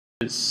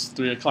It's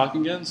 3 o'clock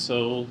again,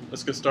 so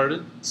let's get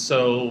started.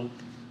 So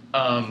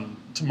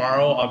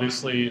tomorrow,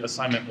 obviously,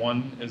 assignment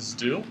 1 is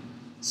due.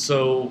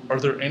 So are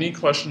there any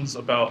questions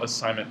about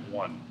assignment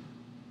 1?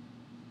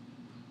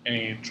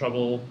 Any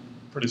trouble?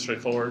 Pretty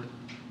straightforward?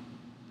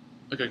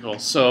 Okay, cool.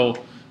 So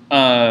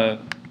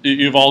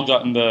you've all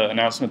gotten the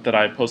announcement that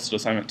I posted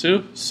assignment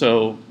 2.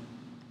 So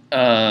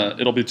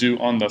it'll be due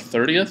on the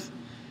 30th.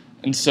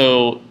 And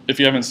so if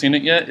you haven't seen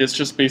it yet, it's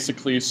just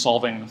basically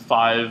solving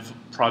 5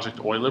 Project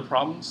Euler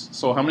problems.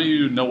 So how many of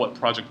you know what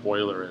Project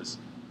Euler is?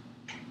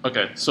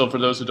 Okay, so for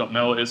those who don't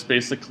know, it's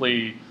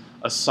basically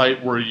a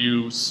site where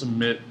you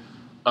submit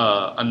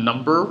a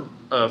number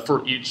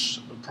for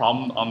each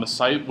problem on the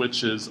site,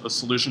 which is a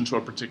solution to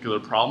a particular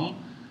problem.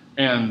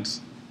 And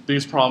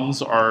these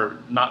problems are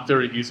not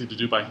very easy to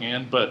do by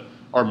hand, but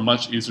are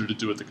much easier to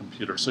do with the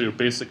computer. So you're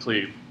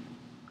basically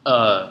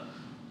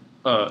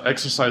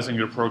exercising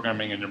your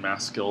programming and your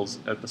math skills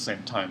at the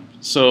same time.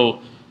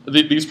 So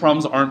these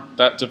problems aren't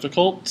that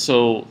difficult.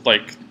 So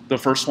like the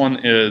first one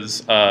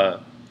is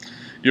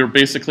you're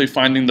basically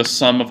finding the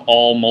sum of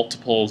all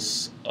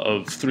multiples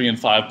of 3 and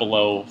 5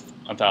 below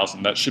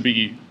 1,000. That should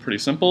be pretty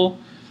simple.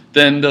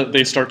 Then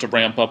they start to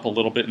ramp up a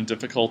little bit in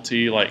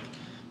difficulty, like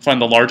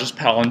find the largest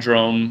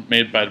palindrome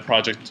made by the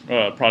product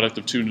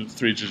of 2 to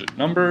 3-digit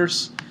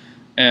numbers.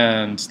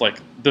 And like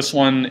this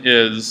one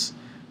is,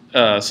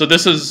 so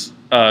this is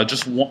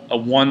just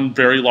one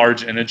very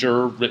large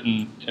integer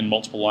written in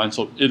multiple lines.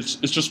 So it's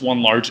just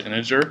one large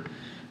integer.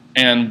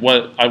 And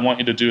what I want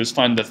you to do is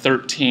find the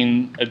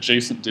 13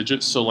 adjacent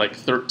digits, so like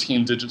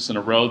 13 digits in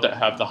a row that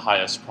have the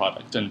highest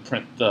product, and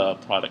print the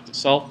product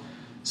itself.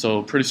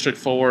 So pretty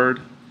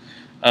straightforward.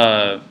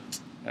 Yeah.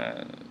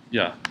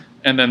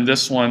 And then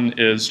this one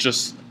is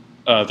just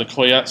the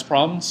Koyat's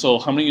problem. So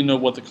how many of you know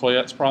what the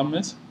Koyat's problem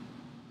is?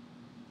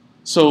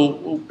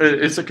 So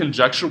it's a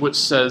conjecture which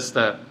says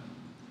that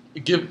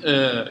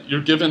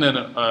you're given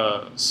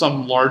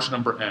some large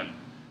number n,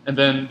 and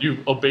then you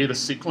obey the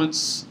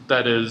sequence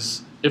that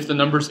is, if the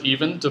number's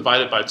even, divide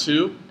it by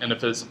 2, and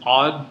if it's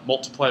odd,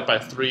 multiply it by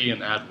 3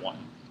 and add 1.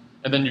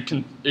 And then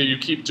you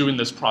keep doing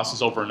this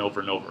process over and over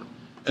and over.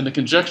 And the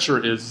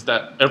conjecture is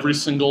that every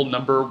single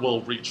number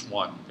will reach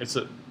 1. It's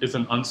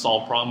an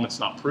unsolved problem, it's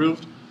not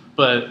proved,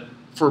 but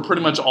for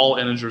pretty much all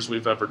integers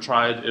we've ever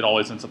tried, it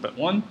always ends up at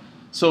 1.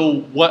 So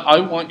what I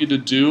want you to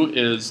do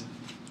is,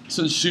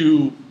 since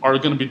you are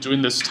going to be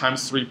doing this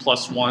times 3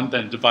 plus 1,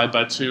 then divide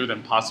by 2,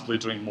 then possibly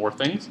doing more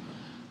things,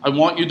 I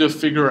want you to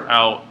figure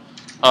out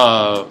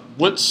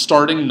what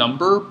starting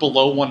number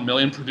below 1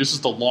 million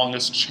produces the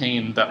longest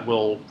chain that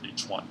will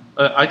reach 1.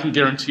 I can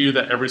guarantee you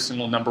that every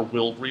single number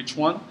will reach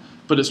 1,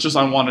 but it's just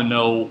I want to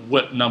know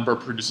what number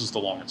produces the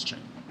longest chain.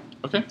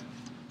 Okay?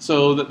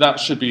 So that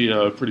should be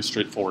a pretty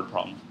straightforward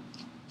problem.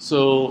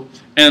 So,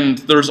 and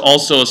there's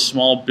also a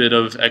small bit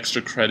of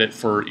extra credit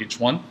for each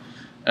one.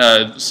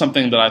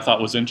 Something that I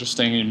thought was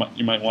interesting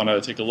you might want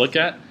to take a look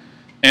at.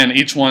 And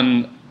each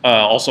one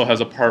also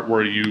has a part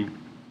where you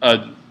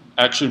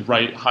actually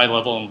write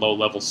high-level and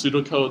low-level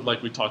pseudocode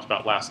like we talked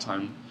about last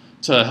time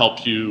to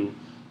help you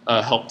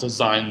help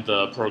design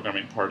the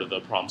programming part of the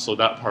problem. So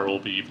that part will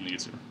be even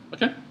easier.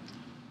 Okay?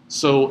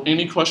 So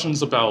any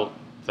questions about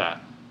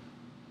that?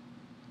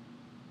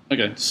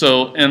 Okay,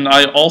 so, and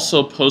I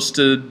also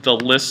posted the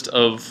list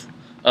of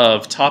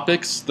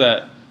topics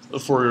that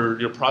for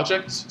your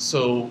project.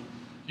 So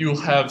you'll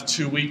have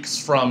 2 weeks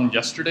from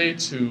yesterday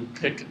to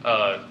pick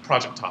a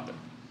project topic.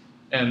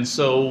 And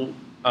so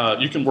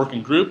you can work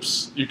in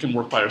groups, you can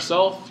work by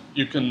yourself,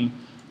 you can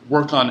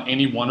work on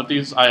any one of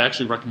these. I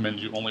actually recommend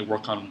you only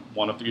work on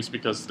one of these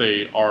because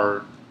they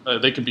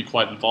can be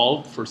quite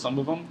involved for some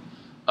of them,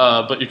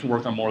 but you can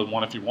work on more than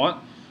one if you want.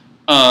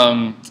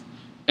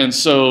 And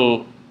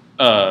so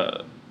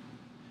I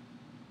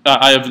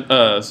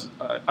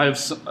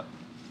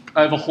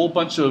have a whole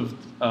bunch of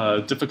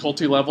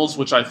difficulty levels,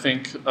 which I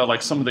think,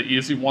 like some of the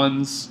easy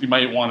ones, you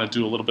might want to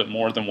do a little bit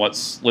more than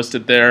what's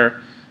listed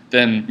there.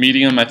 Then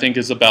medium, I think,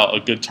 is about a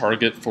good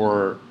target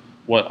for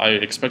what I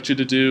expect you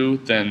to do.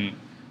 Then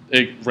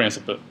it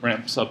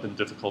ramps up in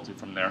difficulty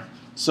from there.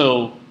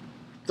 So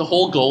the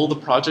whole goal of the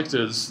project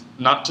is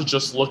not to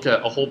just look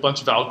at a whole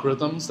bunch of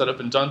algorithms that have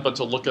been done, but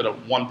to look at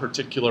one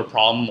particular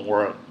problem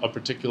or a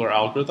particular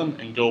algorithm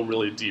and go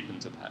really deep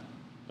into that.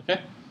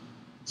 Okay?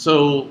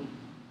 So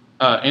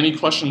any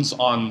questions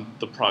on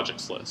the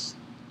projects list?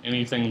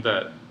 Anything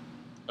that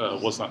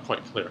was not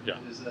quite clear? Yeah.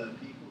 Is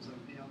P equals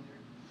MP on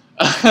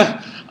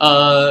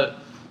there?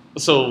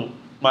 So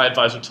my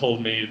advisor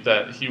told me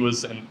that he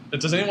was in,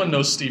 does anyone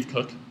know Stephen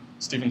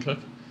Cook?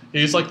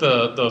 He's like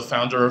the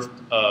founder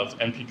of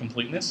NP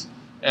Completeness,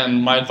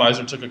 and my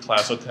advisor took a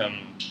class with him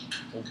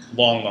a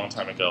long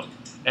time ago.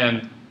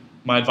 And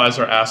my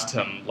advisor asked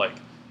him, like,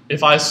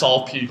 if I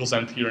solve P equals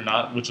NP or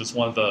not, which is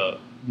one of the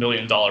 $1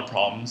 million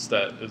problems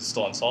that is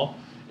still unsolved,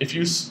 if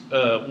you,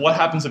 what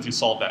happens if you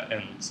solve that?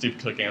 And Steve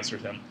Cook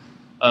answered him,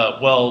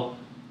 well,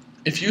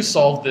 if you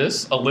solve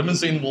this, a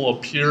limousine will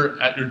appear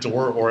at your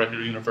door or at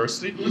your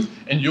university,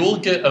 and you'll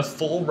get a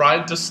full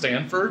ride to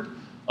Stanford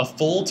a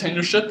full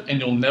tenureship, and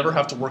you'll never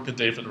have to work a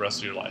day for the rest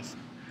of your life.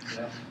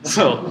 Yeah.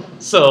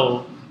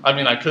 So I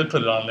mean, I could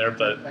put it on there,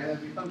 but I mean,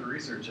 it'd be fun to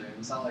research it.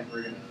 It's not like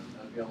we're gonna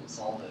be able to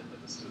solve it,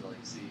 but just to like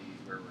see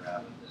where we're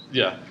at with it.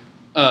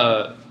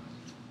 yeah.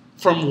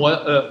 From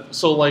what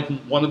so like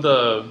one of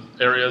the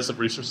areas of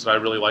research that I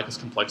really like is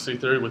complexity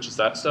theory, which is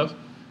that stuff.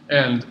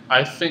 And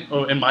I think,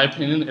 in my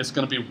opinion, it's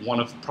going to be one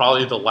of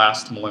probably the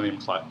last Millennium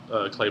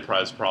Clay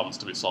Prize problems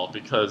to be solved,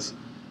 because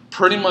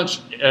pretty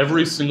much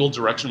every single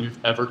direction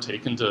we've ever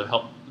taken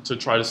to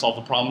try to solve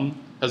the problem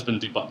has been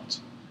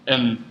debunked.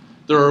 And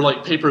there are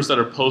like papers that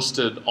are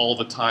posted all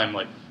the time,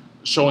 like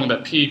showing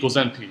that P equals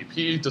NP.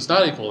 P does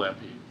not equal NP.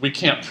 We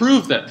can't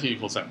prove that P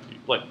equals NP.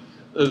 Like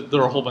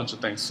there are a whole bunch of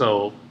things.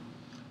 So,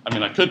 I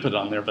mean, I could put it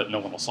on there, but no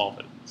one will solve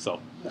it. So.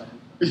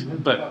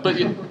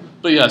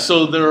 But yeah,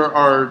 so there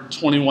are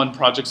 21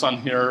 projects on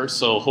here,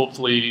 so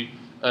hopefully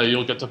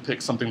you'll get to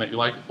pick something that you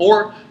like.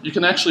 Or you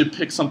can actually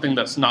pick something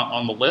that's not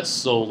on the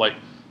list, so like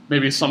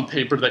maybe some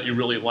paper that you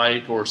really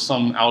like or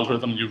some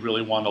algorithm you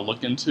really want to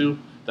look into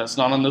that's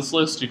not on this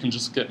list. You can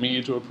just get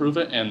me to approve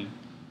it, and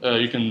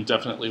you can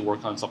definitely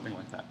work on something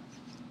like that.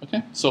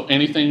 Okay, so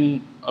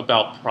anything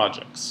about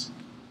projects.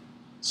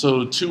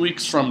 So 2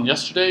 weeks from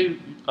yesterday,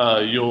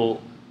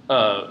 you'll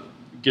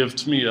give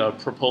to me a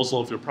proposal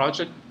of your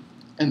project,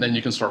 and then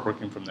you can start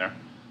working from there.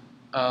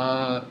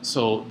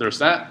 So there's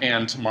that,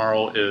 and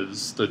tomorrow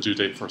is the due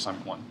date for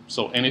assignment 1.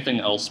 So anything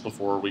else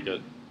before we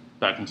get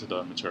back into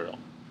the material?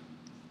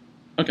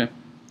 Okay.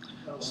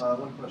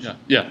 One question.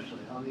 Yeah. Actually.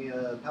 On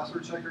the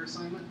password checker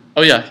assignment.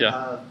 Oh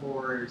yeah.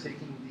 For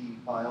taking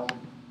the file,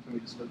 can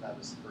we just put that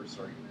as the first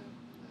argument,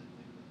 and then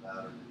leave it at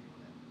that, or do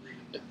you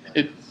want to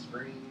read it the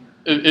screen?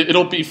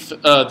 It'll be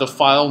the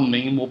file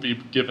name will be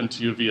given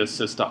to you via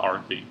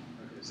sys.argv. Okay,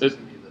 so it's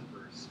going to be the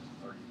first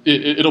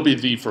argument. It'll be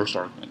the first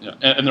argument, yeah,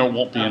 and there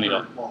won't be any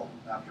other. Well,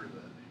 after the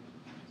name.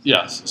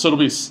 Yes, so it'll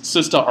be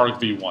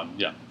sys.argv1,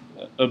 yeah.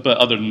 But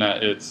other than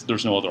that,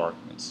 there's no other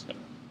arguments. Yeah.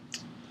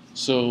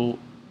 So,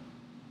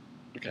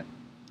 okay.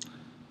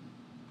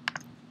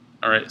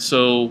 All right,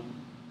 so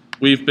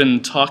we've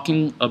been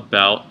talking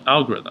about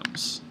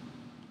algorithms,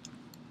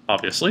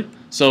 obviously.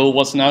 So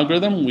what's an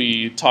algorithm?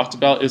 We talked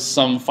about is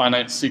some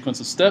finite sequence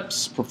of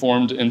steps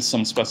performed in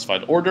some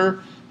specified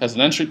order, has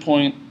an entry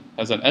point,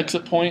 has an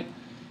exit point.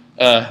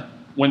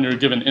 When you're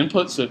given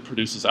inputs, it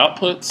produces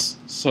outputs.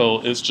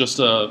 So it's just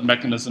a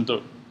mechanism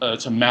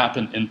to map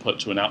an input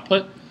to an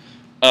output.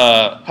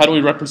 How do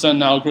we represent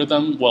an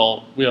algorithm?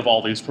 Well, we have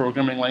all these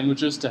programming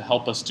languages to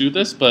help us do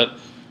this, but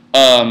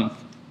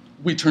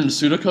we turn to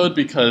pseudocode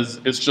because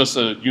it's just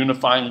a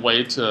unifying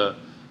way to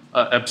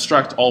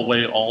abstract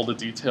away all the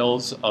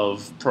details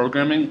of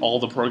programming, all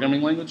the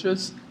programming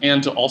languages,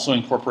 and to also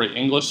incorporate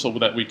English so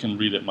that we can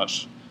read it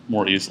much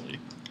more easily.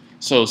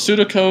 So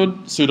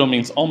pseudocode, pseudo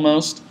means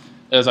almost,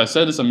 as I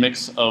said, is a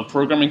mix of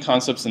programming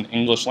concepts in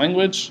English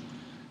language.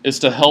 It's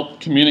to help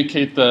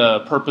communicate the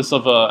purpose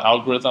of an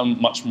algorithm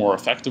much more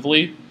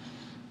effectively.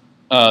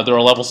 There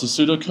are levels of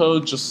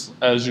pseudocode, just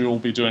as you will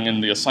be doing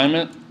in the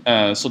assignment.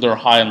 So there are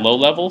high and low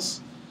levels.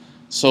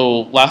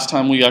 So last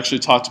time we actually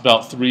talked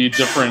about 3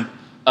 different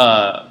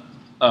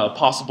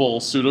possible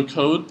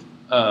pseudocode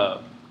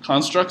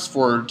constructs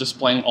for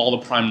displaying all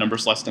the prime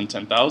numbers less than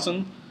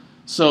 10,000.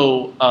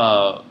 So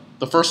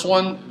the first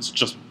one is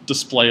just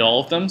display all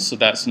of them. So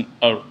that's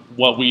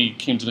what we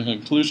came to the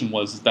conclusion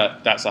was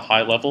that that's a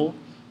high level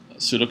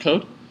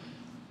pseudocode.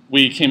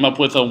 We came up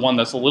with one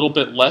that's a little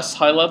bit less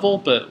high level,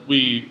 but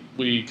we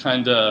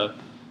kind of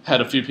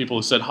had a few people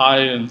who said high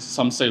and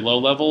some say low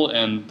level,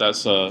 and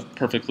that's a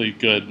perfectly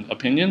good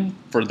opinion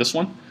for this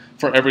one.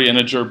 For every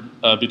integer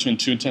between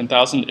 2 and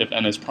 10,000, if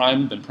n is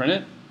prime, then print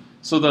it.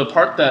 So the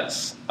part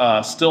that's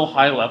still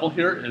high level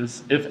here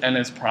is if n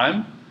is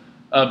prime,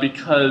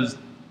 because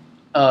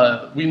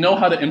we know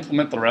how to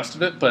implement the rest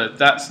of it, but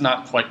that's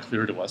not quite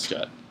clear to us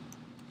yet.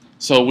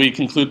 So we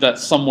conclude that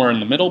somewhere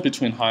in the middle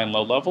between high and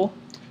low level.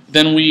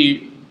 Then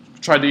we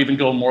tried to even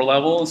go more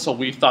level, so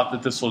we thought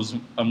that this was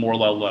a more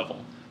low level.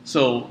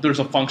 So there's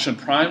a function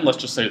prime, let's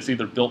just say it's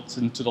either built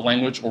into the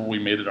language or we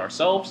made it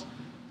ourselves,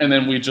 and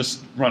then we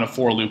just run a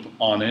for loop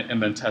on it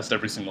and then test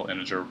every single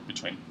integer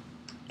between.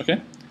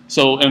 Okay?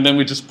 So, and then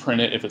we just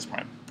print it if it's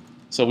prime.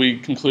 So we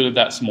concluded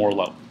that's more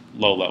low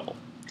level.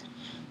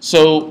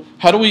 So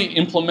how do we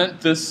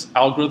implement this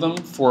algorithm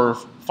for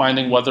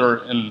finding whether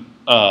an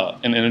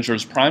integer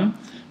is prime?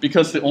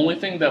 Because the only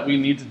thing that we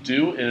need to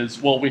do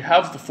is, well, we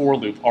have the for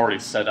loop already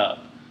set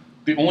up.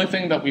 The only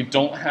thing that we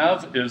don't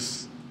have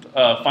is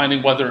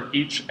finding whether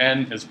each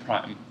n is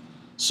prime.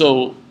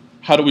 So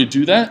how do we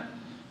do that?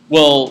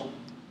 Well,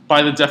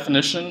 by the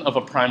definition of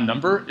a prime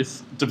number,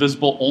 it's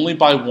divisible only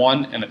by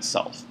 1 and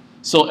itself.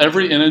 So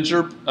every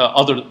integer,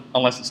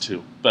 unless it's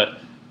 2, but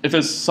if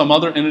it's some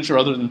other integer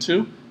other than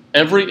 2,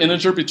 every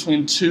integer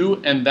between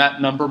 2 and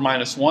that number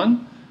minus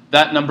 1,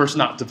 that number's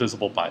not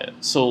divisible by it.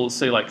 So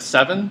say like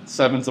 7,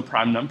 7's a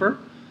prime number.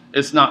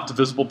 It's not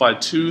divisible by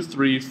 2,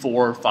 3,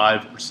 4,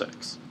 5, or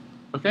 6.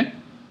 Okay?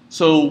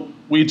 So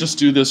we just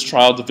do this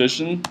trial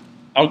division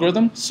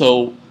algorithm.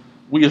 So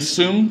we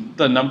assume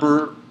the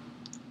number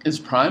is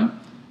prime.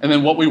 And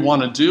then what we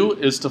want to do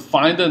is to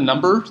find a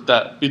number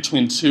that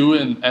between 2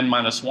 and n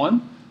minus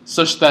 1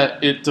 such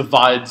that it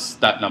divides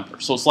that number.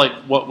 So it's like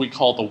what we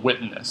call the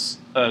witness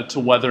to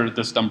whether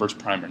this number is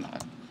prime or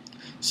not.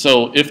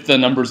 So if the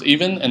number is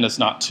even and it's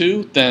not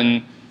 2,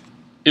 then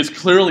it's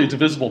clearly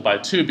divisible by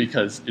 2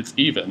 because it's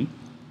even.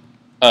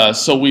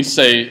 So we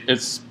say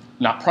it's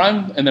not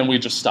prime, and then we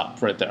just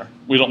stop right there.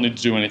 We don't need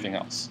to do anything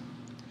else.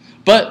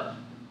 But,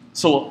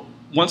 so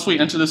once we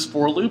enter this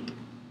for loop,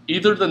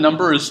 either the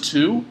number is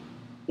 2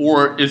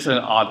 or it's an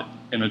odd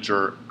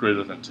integer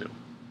greater than 2.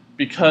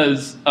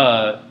 Because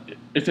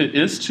if it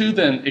is 2,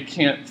 then it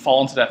can't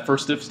fall into that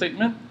first if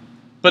statement,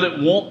 but it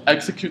won't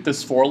execute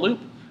this for loop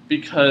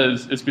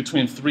because it's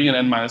between 3 and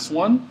n minus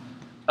 1.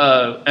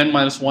 N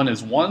minus 1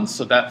 is 1,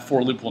 so that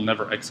for loop will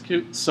never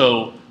execute.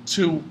 So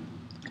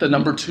the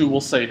number 2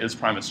 will say is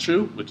prime is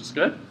true, which is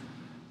good.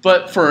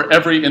 But for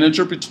every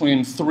integer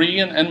between 3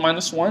 and n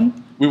minus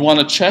 1, we want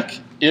to check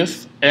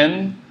if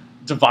n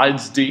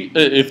divides d,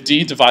 if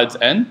d divides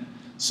n.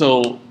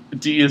 So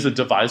d is a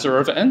divisor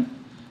of n.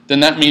 Then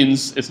that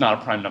means it's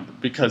not a prime number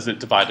because it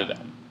divided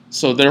n.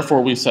 So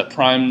therefore we set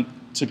prime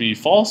to be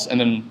false, and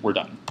then we're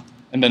done.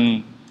 And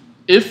then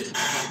if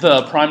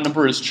the prime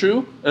number is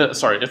true,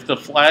 if the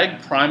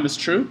flag prime is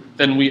true,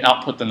 then we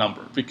output the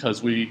number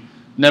because we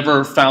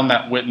never found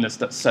that witness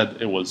that said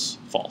it was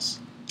false.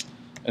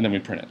 And then we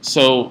print it.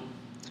 So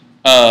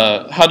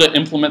how to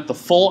implement the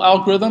full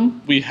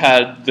algorithm, we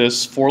had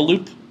this for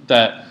loop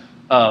that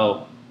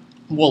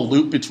will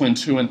loop between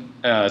 2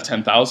 and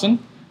 10,000.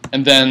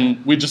 And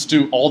then we just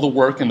do all the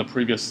work in the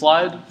previous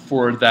slide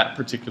for that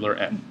particular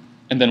n.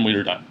 And then we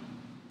are done.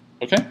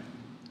 Okay?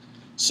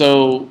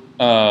 So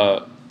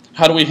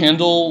how do we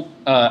handle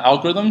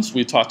algorithms?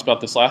 We talked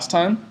about this last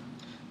time.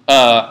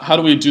 How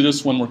do we do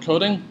this when we're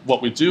coding?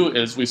 What we do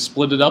is we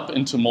split it up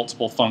into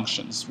multiple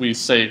functions. We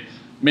say,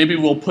 maybe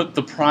we'll put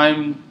the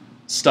prime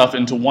stuff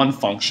into one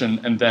function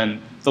and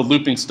then the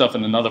looping stuff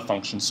in another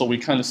function. So we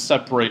kind of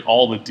separate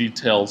all the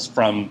details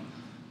from,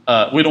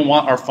 we don't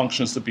want our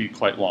functions to be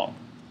quite long.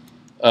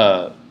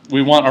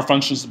 We want our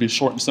functions to be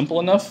short and simple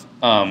enough.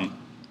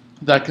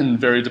 That can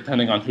vary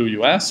depending on who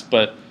you ask,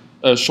 but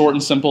short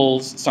and simple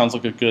sounds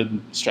like a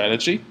good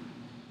strategy.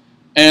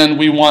 And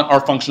we want our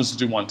functions to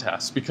do one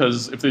task,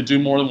 because if they do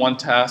more than one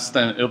task,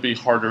 then it'll be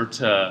harder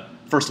to,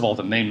 first of all,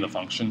 to name the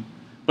function,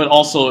 but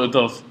also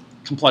the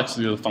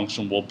complexity of the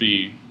function will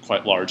be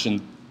quite large, and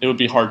it would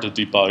be hard to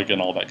debug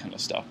and all that kind of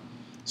stuff.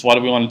 So why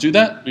do we want to do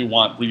that? We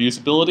want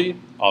reusability,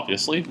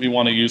 obviously. We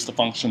want to use the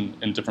function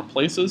in different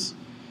places.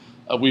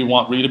 We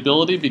want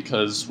readability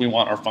because we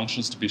want our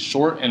functions to be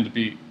short and to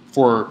be,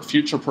 for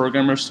future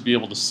programmers to be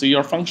able to see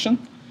our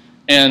function.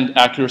 And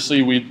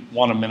accuracy, we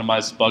want to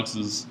minimize bugs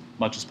as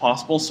much as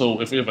possible. So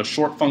if we have a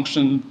short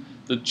function,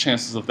 the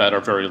chances of that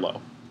are very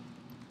low.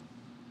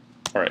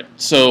 All right,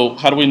 so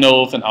how do we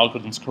know if an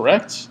algorithm is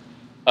correct?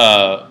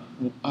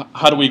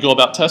 How do we go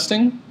about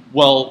testing?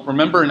 Well,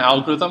 remember an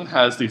algorithm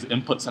has these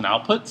inputs and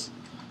outputs.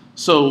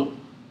 So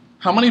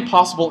how many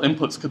possible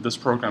inputs could this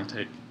program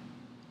take?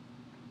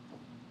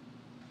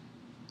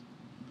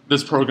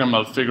 This program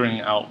of figuring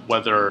out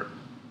whether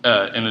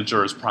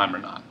integer is prime or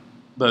not,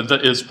 the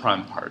is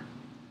prime part.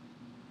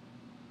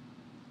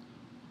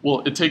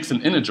 Well, it takes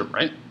an integer,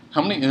 right?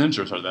 How many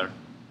integers are there?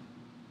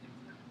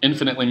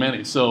 Infinitely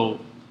many. So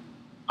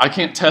I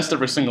can't test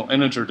every single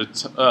integer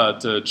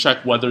to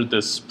check whether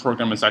this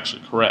program is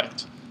actually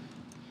correct.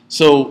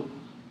 So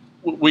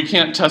we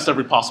can't test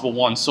every possible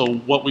one. So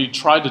what we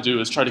try to do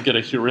is try to get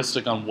a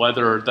heuristic on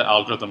whether the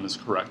algorithm is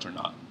correct or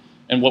not.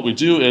 And what we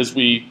do is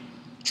we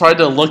try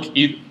to look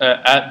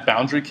at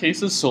boundary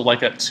cases. So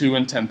like at 2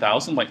 and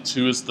 10,000, like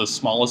 2 is the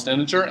smallest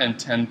integer and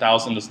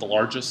 10,000 is the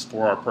largest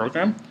for our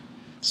program.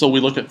 So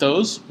we look at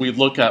those. We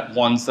look at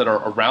ones that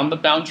are around the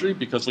boundary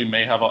because we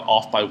may have an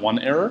off by 1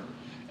 error.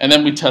 And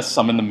then we test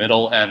some in the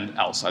middle and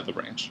outside the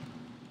range.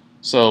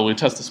 So we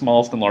test the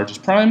smallest and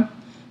largest prime.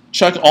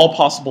 Check all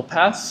possible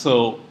paths.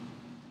 So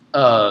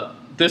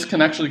this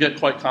can actually get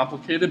quite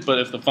complicated, but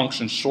if the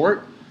function's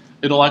short,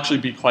 it'll actually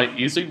be quite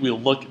easy. We'll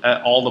look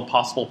at all the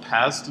possible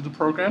paths to the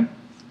program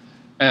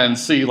and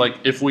see, like,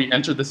 if we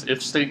enter this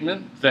if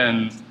statement,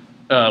 then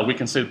we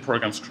can say the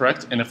program's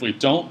correct. And if we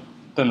don't,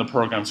 then the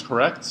program's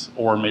correct,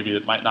 or maybe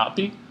it might not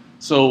be.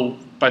 So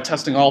by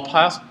testing all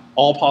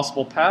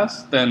possible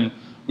paths, then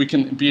we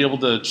can be able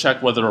to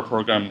check whether a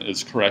program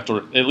is correct,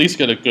 or at least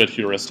get a good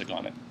heuristic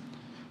on it.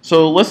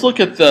 So let's look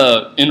at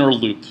the inner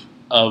loop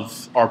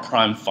of our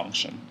prime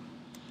function.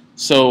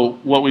 So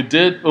what we're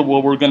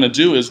going to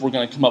do is we're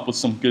going to come up with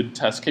some good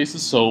test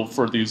cases. So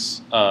for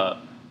these,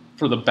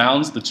 for the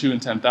bounds, the 2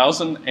 and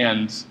 10,000,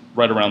 and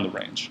right around the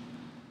range.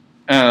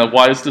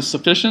 Why is this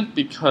sufficient?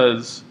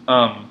 Because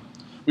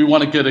we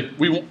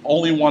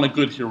only want a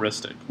good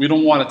heuristic. We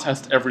don't want to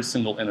test every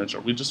single integer.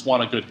 We just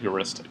want a good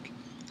heuristic.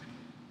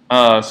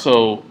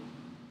 So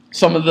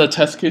some of the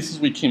test cases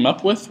we came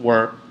up with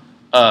were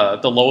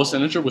the lowest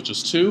integer, which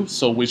is 2.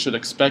 So we should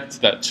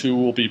expect that 2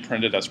 will be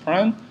printed as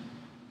prime.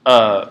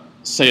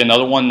 Say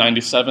another one,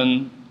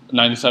 97.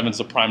 97 is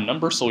a prime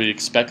number, so we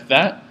expect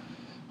that.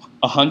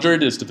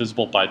 100 is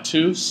divisible by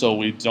 2, so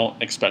we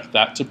don't expect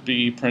that to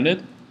be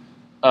printed.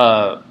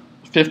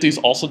 50 is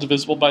also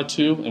divisible by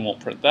 2, and won't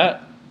print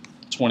that.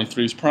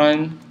 23 is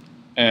prime,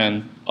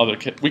 and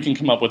we can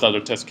come up with other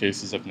test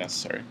cases if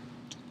necessary.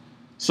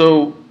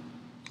 So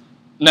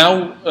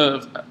now,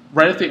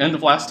 right at the end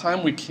of last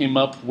time, we came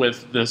up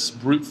with this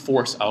brute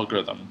force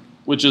algorithm,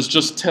 which is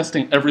just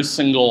testing every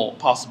single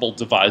possible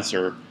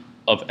divisor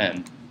of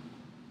n.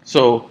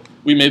 So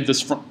we made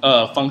this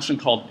function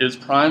called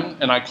isPrime,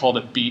 and I called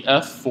it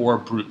BF for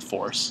brute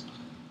force.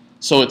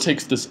 So it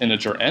takes this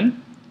integer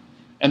n,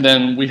 and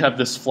then we have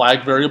this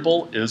flag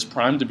variable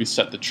isPrime to be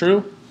set to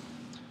true.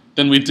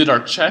 Then we did our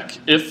check.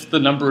 If the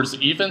number is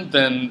even,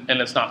 and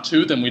it's not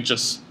 2, then we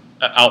just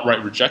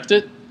outright reject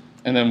it,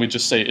 and then we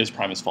just say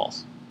isPrime is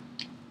false.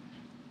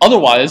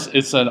 Otherwise,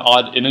 it's an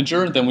odd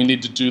integer, then we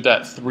need to do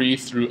that 3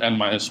 through n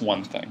minus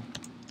 1 thing.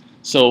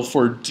 So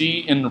for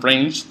d in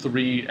range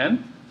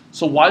 3n,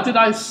 so why did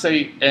I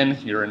say n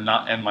here and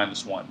not n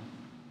minus 1?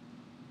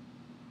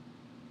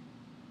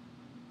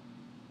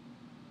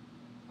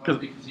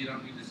 Because you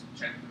don't need to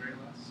check the very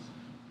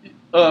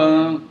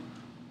last?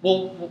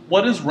 Well,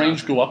 what does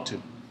range go up to?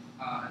 N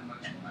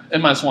minus 1.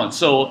 N minus 1.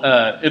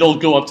 So it'll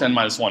go up to n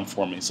minus 1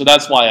 for me. So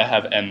that's why I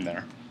have n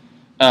there.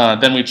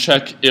 Then we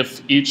check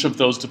if each of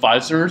those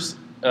divisors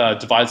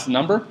divides the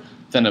number.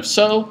 Then if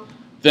so,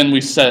 then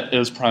we set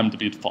isPrime to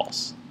be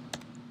false.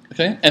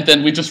 Okay? And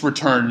then we just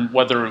return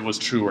whether it was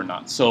true or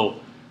not. So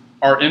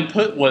our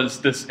input was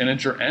this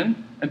integer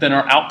n, and then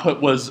our output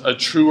was a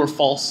true or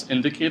false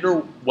indicator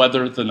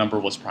whether the number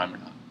was prime or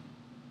not.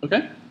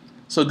 Okay?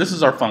 So this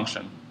is our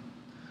function.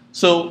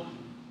 So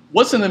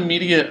what's an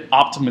immediate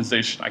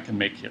optimization I can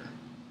make here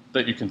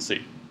that you can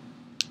see?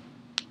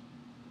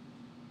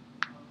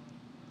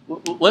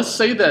 Let's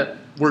say that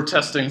we're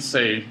testing,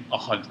 say,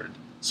 100.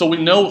 So we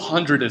know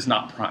 100 is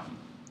not prime.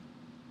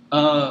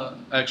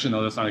 Actually,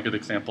 no, that's not a good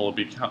example.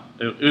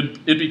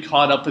 It'd be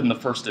caught up in the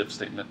first if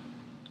statement.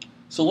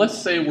 So let's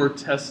say we're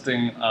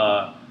testing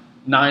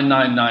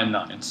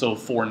 9999, so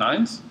 4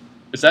 nines.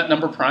 Is that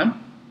number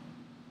prime?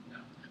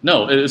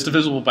 No, it is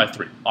divisible by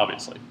 3,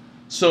 obviously.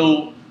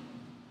 So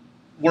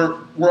we're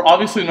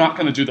obviously not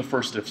going to do the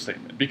first if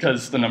statement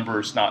because the number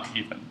is not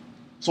even.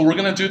 So we're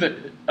going to do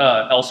the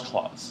else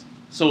clause.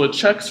 So it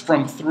checks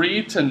from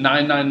 3 to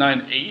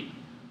 9998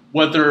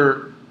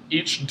 whether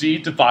each d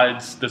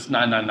divides this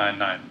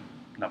 9999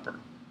 number.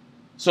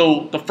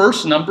 So the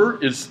first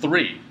number is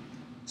 3.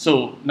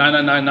 So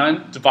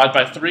 9999 divided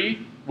by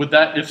 3, would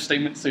that if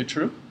statement say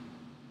true?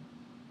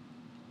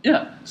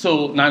 Yeah,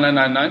 so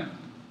 9999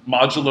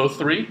 modulo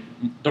 3,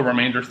 the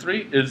remainder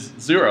 3, is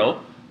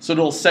 0, so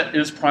it'll set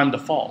isPrime to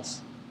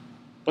false.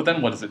 But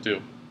then what does it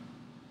do?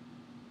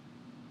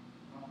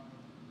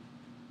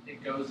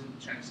 It goes and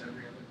checks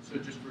every other, so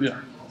it just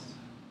returns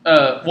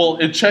false? Well,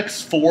 it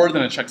checks 4,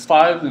 then it checks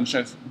 5, then it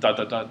checks ...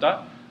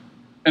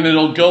 And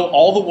it'll go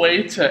all the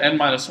way to n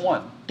minus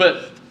 1.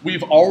 But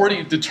we've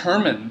already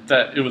determined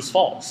that it was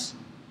false.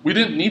 We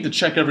didn't need to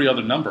check every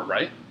other number,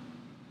 right?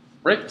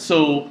 Right?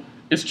 So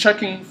it's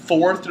checking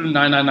 4 through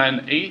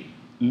 9998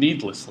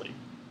 needlessly.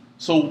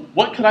 So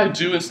what could I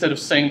do instead of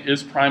saying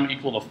isPrime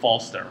equal to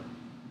false there?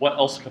 What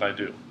else could I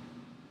do?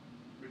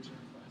 Return false.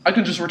 I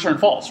can just return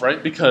false,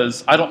 right?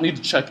 Because I don't need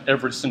to check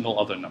every single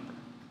other number,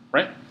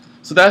 right?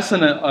 So that's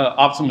an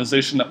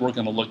optimization that we're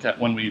going to look at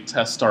when we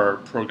test our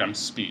program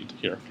speed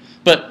here.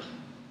 But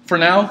for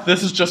now,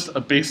 this is just a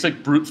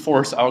basic brute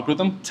force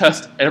algorithm.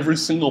 Test every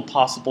single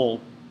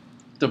possible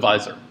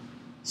divisor.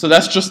 So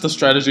that's just the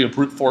strategy of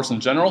brute force in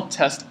general.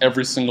 Test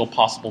every single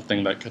possible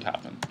thing that could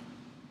happen.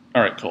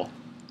 All right, cool.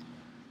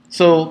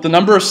 So the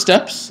number of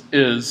steps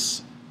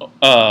is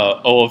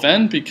O of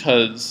n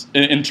because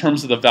in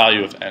terms of the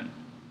value of n.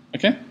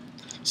 Okay?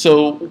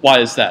 So why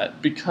is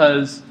that?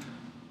 Because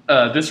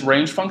this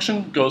range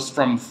function goes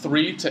from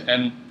 3 to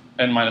n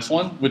minus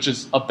 1, which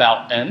is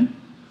about n.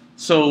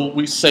 So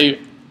we say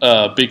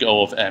big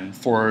O of n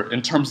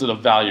in terms of the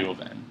value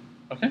of n.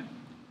 Okay?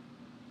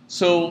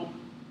 So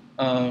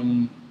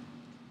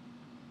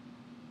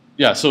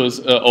yeah, so it's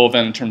O of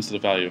n in terms of the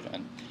value of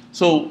n.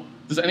 So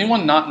does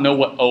anyone not know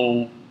what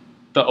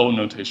the O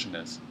notation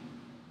is?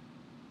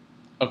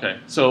 Okay,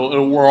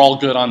 so we're all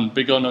good on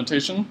big O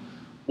notation.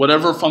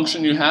 Whatever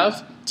function you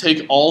have,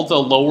 take all the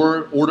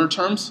lower order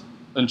terms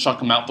and chuck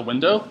them out the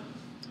window.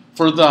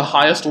 For the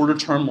highest order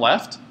term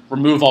left,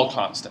 remove all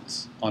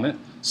constants on it.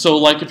 So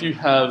like if you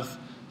have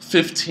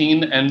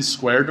 15n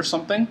squared or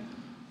something,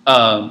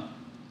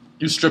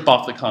 you strip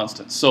off the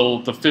constants.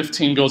 So the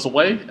 15 goes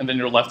away, and then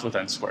you're left with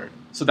n squared.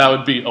 So that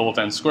would be O of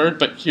n squared,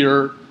 but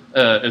here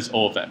is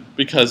O of n,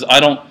 because I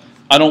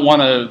don't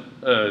want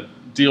to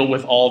deal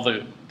with all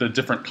the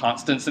different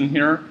constants in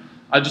here.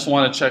 I just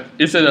want to check,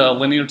 is it a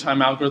linear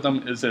time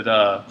algorithm? Is it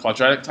a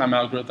quadratic time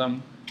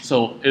algorithm?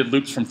 So it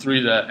loops from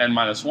 3 to n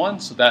minus 1,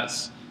 so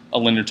that's a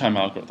linear time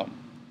algorithm.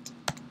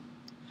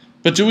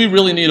 But do we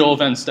really need O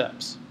of n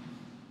steps?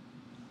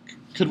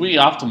 Could we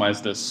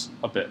optimize this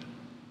a bit?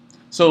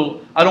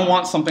 So I don't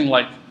want something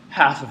like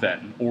half of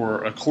n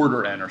or a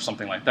quarter n or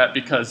something like that,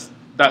 because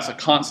that's a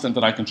constant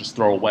that I can just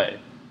throw away.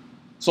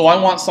 So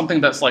I want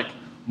something that's like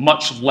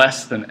much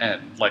less than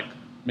n, like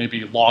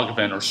maybe log of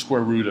n or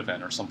square root of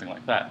n or something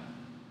like that.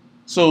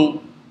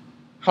 So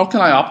how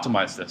can I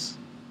optimize this?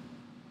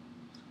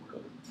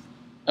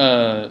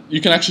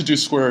 You can actually do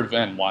square root of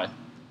n. Why?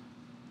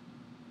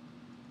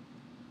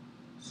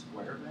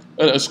 Square of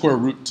n? A square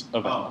root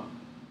of n. Oh,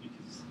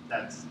 because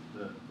that's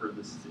the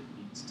furthest it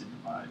needs to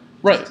divide.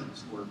 Right. To the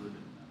square root of n.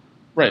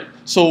 Right.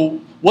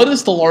 So what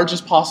is the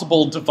largest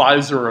possible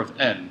divisor of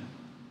n,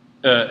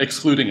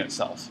 excluding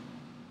itself?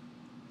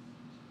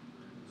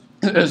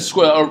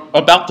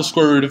 About the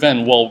square root of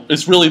n, well,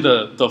 it's really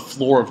the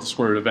floor of the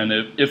square root of n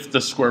if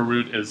the square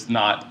root is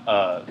not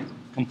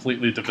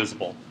completely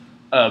divisible.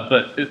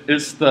 But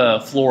it's the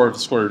floor of the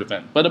square root of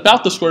n. But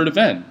about the square root of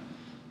n.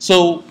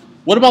 So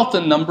what about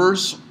the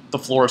numbers, the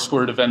floor of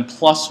square root of n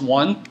plus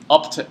 1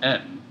 up to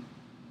n?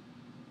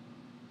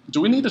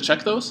 Do we need to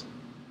check those?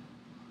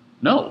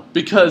 No,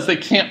 because they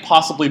can't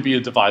possibly be a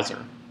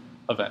divisor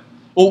of n.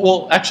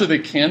 Well, actually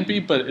they can be,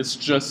 but it's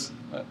just,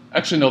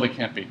 actually no, they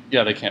can't be.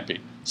 Yeah, they can't be.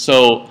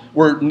 So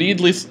we're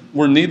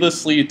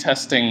needlessly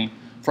testing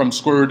from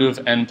square root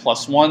of n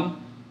plus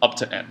 1 up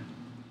to n.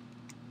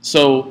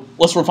 So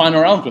let's refine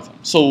our algorithm.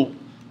 So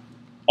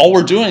all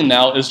we're doing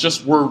now is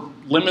just we're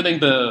limiting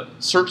the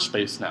search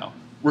space now.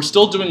 We're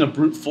still doing a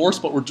brute force,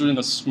 but we're doing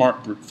a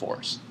smart brute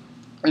force.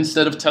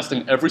 Instead of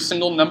testing every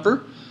single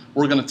number,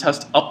 we're going to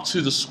test up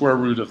to the square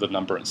root of the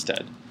number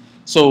instead.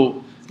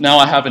 So now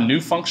I have a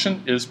new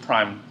function, is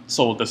prime.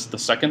 So this is the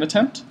second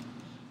attempt.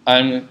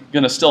 I'm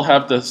going to still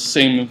have the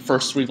same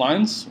first 3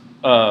 lines.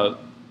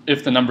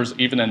 If the number is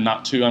even and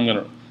not 2, I'm going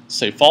to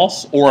say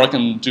false, or I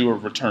can do a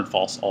return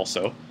false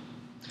also.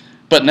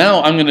 But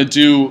now I'm going to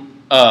do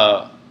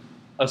a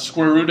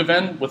square root of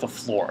n with a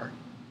floor.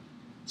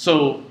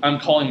 So I'm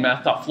calling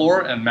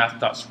math.floor and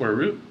math.square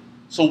root.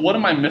 So what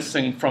am I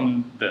missing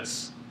from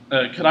this?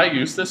 Could I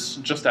use this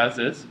just as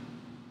is?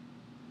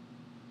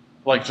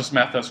 Like just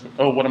math.square,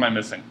 oh, what am I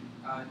missing?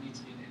 It needs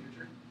to be an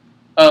integer.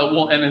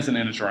 Well, n is an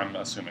integer, I'm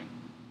assuming.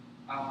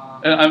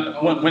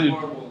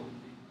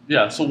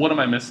 Yeah, so what am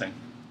I missing?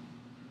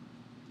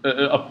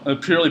 A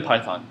purely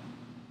Python.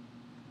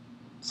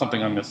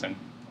 Something I'm missing.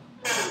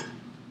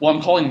 Well,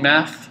 I'm calling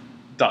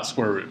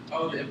math.square root.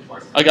 Oh, the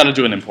import. I got to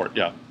do an import,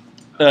 yeah.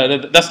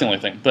 That's the only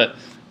thing. But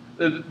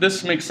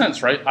this makes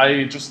sense, right?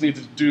 I just need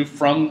to do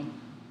from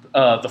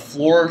the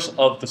floors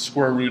of the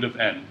square root of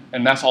n,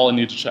 and that's all I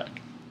need to check,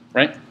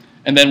 right?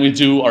 And then we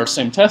do our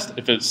same test.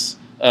 If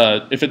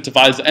it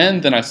divides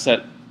n, then I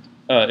set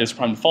is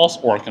prime to false,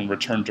 or I can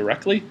return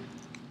directly,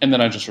 and then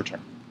I just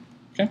return.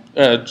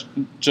 Okay,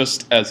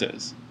 just as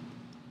is.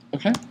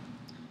 Okay.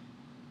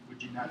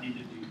 Would you not need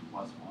to do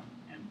plus 1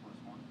 and plus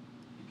 1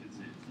 because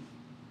it's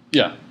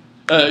Yeah.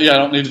 Yeah, I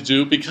don't need to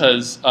do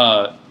because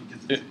you're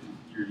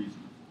using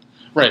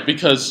right,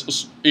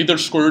 because either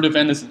square root of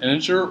n is an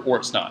integer or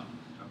it's not.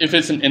 Okay. If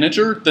it's an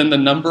integer, then the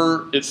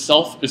number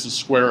itself is a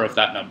square of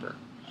that number.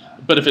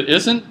 But if it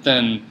isn't,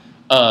 then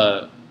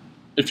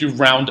if you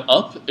round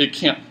up, it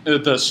can't.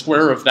 The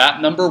square of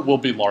that number will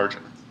be larger.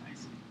 I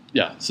see.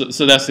 Yeah,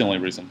 so that's the only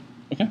reason.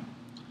 Okay.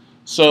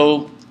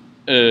 So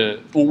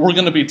we're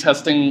going to be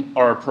testing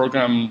our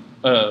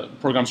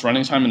program's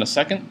running time in a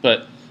second,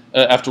 but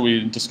after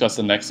we discuss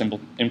the next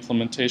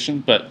implementation.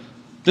 But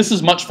this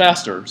is much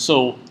faster.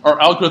 So our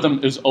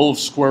algorithm is O of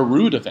square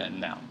root of n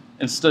now,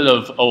 instead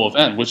of O of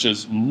n, which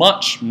is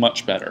much,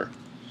 much better.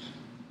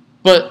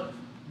 But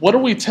what are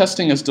we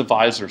testing as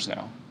divisors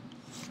now?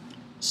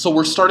 So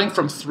we're starting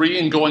from 3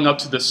 and going up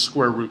to this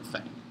square root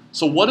thing.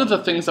 So what are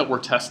the things that we're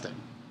testing?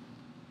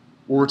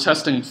 Well, we're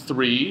testing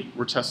 3,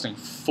 we're testing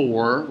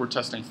 4, we're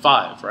testing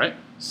 5, right?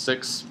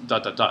 6, ...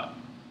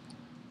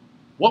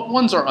 What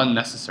ones are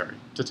unnecessary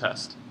to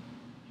test?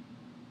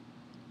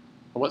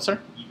 What, sir?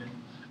 Even?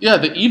 Yeah,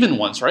 the even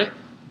ones, right?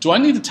 Do I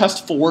need to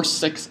test 4,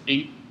 6,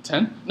 8,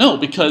 10? No,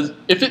 because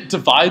if it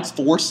divides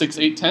 4, 6,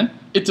 8, 10,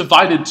 it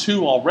divided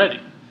 2 already,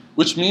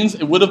 which means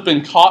it would have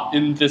been caught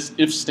in this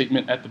if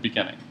statement at the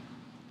beginning.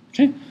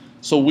 Okay,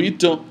 so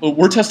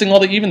we're testing all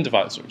the even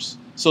divisors.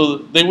 So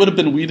they would have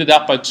been weeded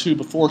out by 2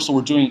 before, so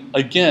we're doing,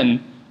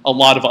 again, a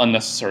lot of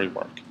unnecessary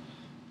work.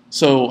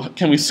 So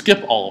can we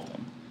skip all of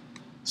them?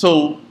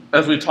 So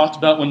as we talked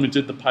about when we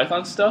did the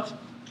Python stuff,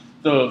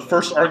 the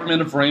first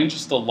argument of range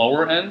is the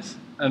lower end,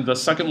 and the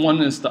second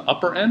one is the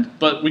upper end,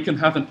 but we can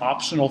have an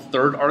optional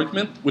third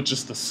argument, which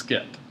is the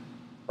skip,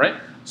 right?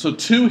 So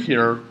 2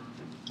 here,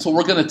 so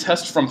we're going to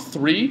test from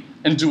 3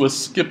 and do a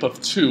skip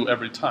of 2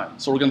 every time.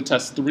 So we're going to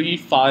test 3,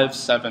 5,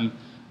 7,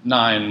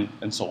 9,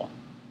 and so on,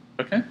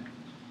 okay?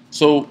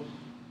 So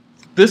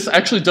this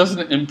actually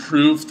doesn't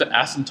improve the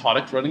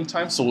asymptotic running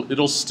time, so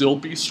it'll still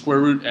be square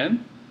root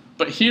n,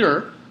 but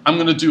here I'm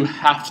going to do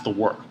half the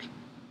work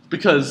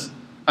because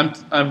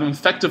I'm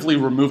effectively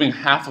removing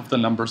half of the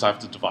numbers I have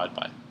to divide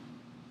by.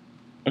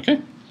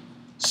 Okay,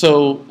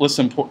 so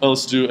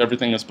let's do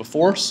everything as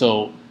before.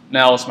 So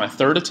now it's my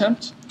third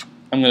attempt.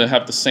 I'm going to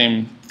have the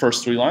same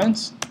first 3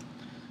 lines.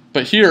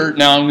 But here,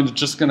 now I'm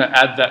just going to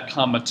add that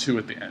comma 2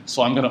 at the end.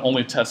 So I'm going to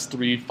only test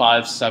 3,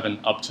 5, 7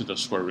 up to the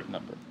square root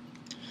number.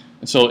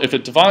 And so if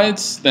it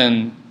divides,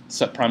 then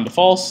set prime to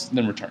false,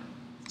 then return.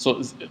 So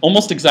it's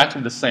almost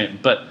exactly the same,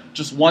 but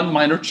just one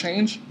minor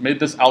change made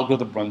this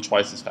algorithm run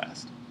twice as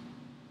fast.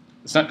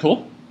 Isn't that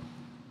cool?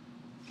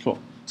 Cool.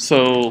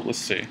 So let's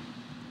see.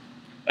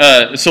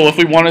 So if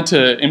we wanted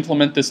to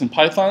implement this in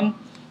Python,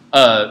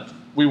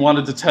 we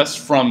wanted to test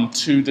from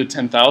 2 to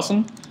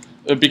 10,000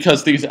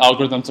 because these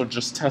algorithms are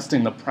just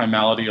testing the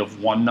primality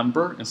of one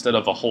number instead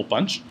of a whole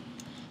bunch.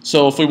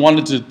 So if we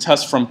wanted to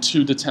test from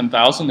 2 to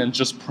 10,000 and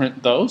just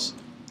print those,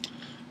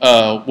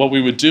 what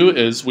we would do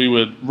is we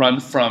would run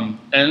from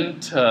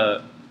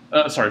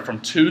from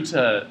 2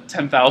 to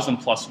 10,000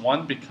 plus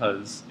 1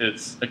 because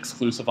it's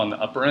exclusive on the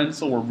upper end.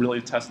 So we're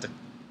really testing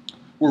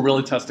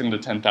the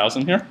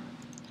 10,000 here.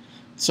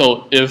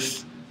 So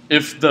if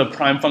the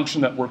prime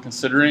function that we're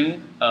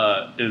considering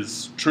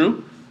is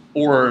true,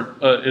 or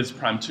is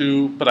prime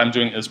 2, but I'm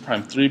doing is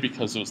prime 3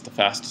 because it was the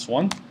fastest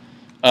one,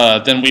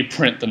 then we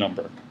print the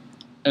number.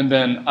 And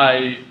then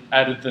I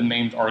added the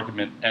named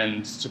argument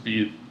end to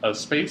be a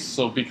space.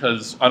 So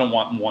because I don't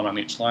want 1 on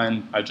each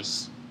line, I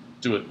just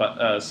do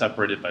it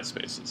separated by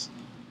spaces.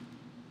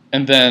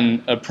 And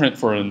then a print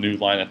for a new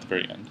line at the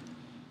very end.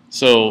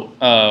 So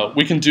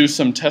we can do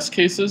some test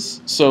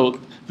cases. So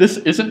this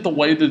isn't the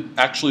way to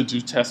actually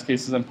do test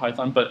cases in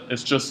Python, but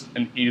it's just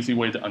an easy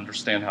way to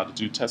understand how to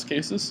do test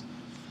cases.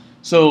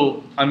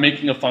 So I'm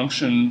making a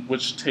function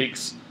which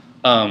takes,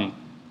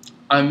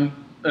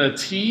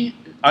 t,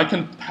 I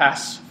can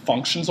pass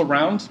functions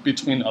around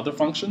between other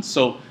functions.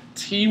 So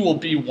t will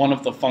be one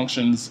of the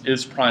functions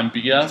is prime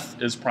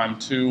bf, is prime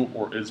 2,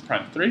 or is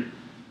prime 3.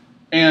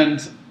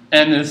 And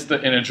n is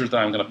the integer that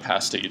I'm going to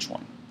pass to each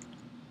one.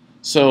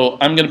 So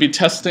I'm going to be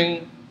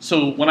testing.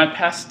 So when I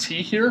pass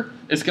t here,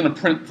 it's going to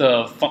print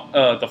the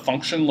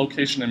function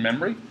location in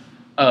memory.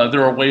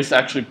 There are ways to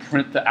actually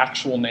print the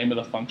actual name of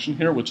the function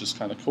here, which is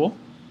kind of cool.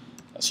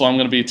 So I'm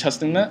going to be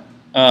testing that.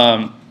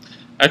 I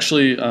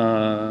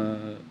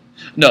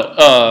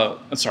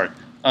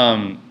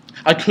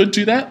could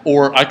do that,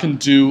 or I can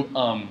do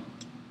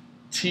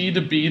t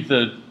to be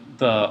the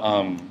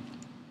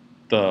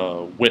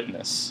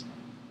witness.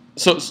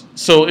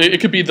 So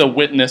it could be the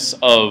witness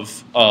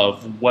of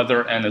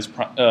whether n is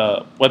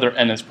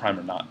prime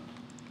or not.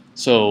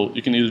 So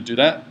you can either do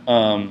that,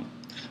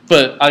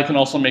 but I can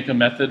also make a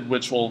method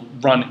which will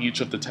run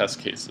each of the test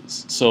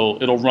cases. So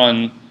it'll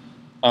run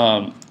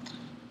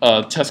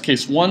test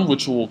case 1,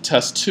 which will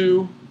test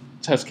 2.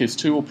 Test case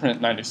 2 will print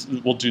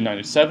 90. We'll do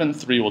 97.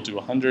 3 will do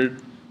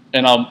 100,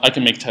 and I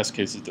can make test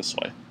cases this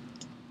way.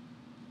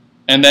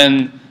 And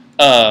then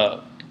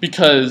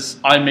because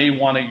I may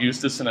want to use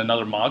this in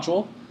another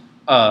module,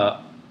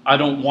 I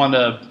don't want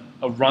to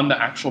run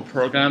the actual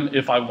program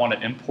if I want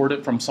to import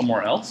it from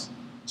somewhere else.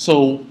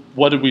 So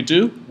what did we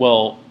do?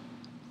 Well,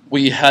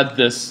 we had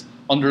this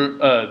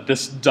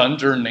this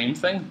dunder name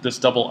thing, this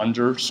double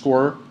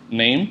underscore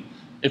name.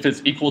 If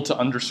it's equal to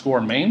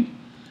underscore main,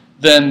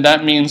 then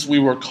that means we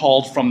were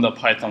called from the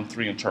Python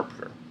 3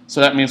 interpreter.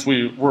 So that means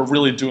we're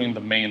really doing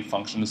the main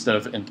function instead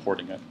of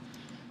importing it.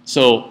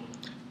 So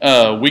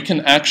we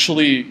can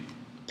actually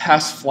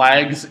pass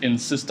flags in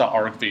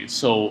sys.argv.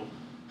 So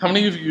how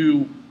many of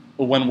you,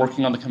 when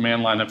working on the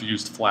command line, have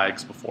used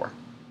flags before?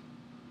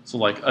 So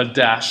like a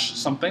dash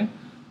something.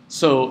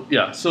 So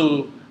yeah,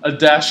 so a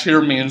dash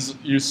here means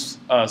you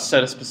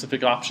set a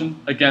specific option.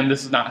 Again,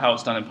 this is not how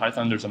it's done in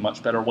Python. There's a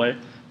much better way.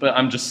 But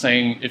I'm just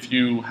saying if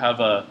you have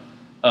a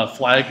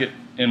flag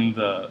in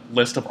the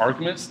list of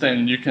arguments,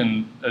 then you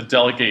can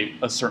delegate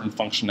a certain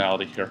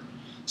functionality here.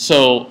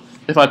 So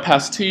if I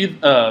pass t,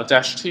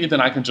 dash t,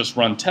 then I can just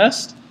run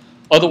test.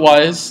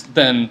 Otherwise,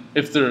 then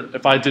if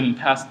I didn't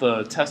pass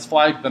the test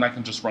flag, then I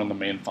can just run the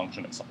main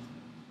function itself.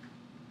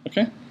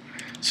 Okay?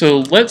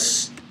 So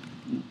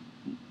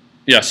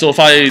so if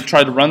I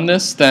try to run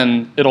this,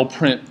 then it'll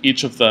print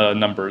each of the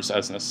numbers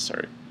as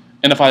necessary.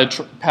 And if I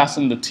pass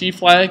in the t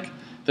flag,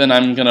 then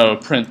I'm going to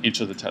print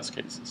each of the test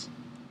cases.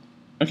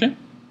 Okay?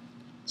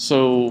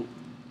 So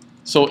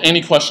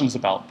any questions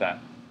about that?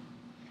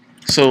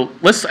 So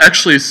let's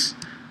actually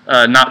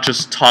not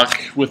just talk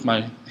with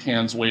my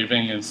hands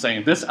waving and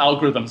saying this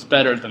algorithm's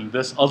better than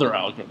this other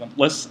algorithm.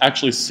 Let's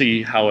actually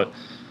see how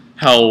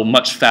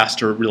much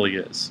faster it really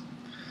is.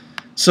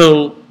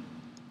 So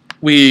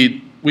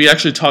we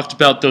actually talked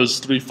about those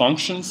 3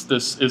 functions.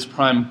 This is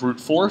prime brute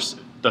force,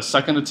 the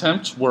second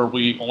attempt where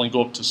we only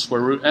go up to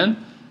square root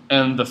n,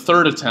 and the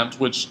third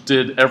attempt which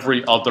did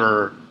every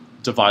other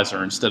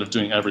divisor instead of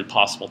doing every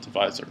possible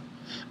divisor.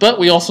 But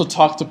we also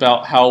talked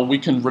about how we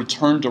can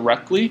return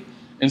directly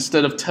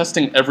instead of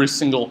testing every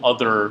single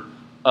other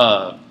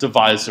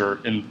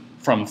divisor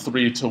from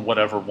 3 to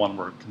whatever one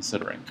we're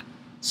considering.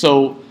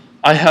 So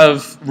I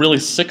have really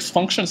 6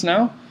 functions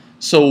now.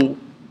 So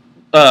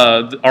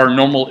our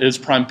normal is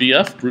prime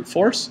bf, brute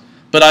force.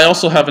 But I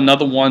also have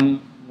another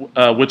one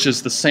which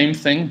is the same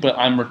thing, but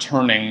I'm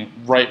returning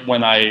right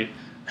when I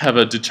have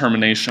a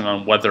determination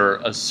on whether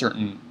a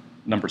certain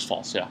number's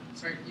false, yeah.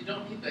 Sorry, you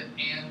don't need the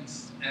and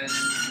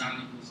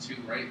not equals 2,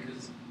 right?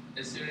 Because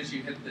as soon as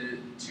you hit the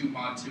 2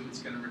 mod 2,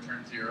 it's going to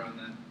return 0, and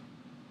then...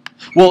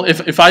 Well,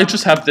 if I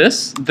just have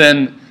this,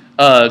 then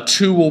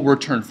 2 will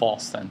return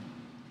false then.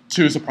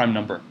 2 is a prime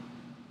number.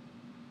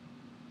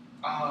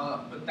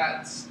 But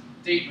that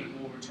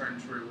statement will return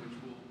true, which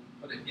will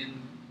put it in,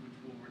 which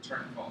will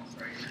return false,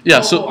 right? Yeah,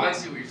 oh, so... I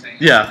see what you're saying.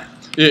 Yeah,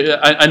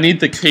 I need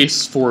the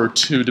case for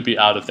 2 to be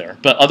out of there.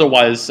 But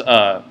otherwise,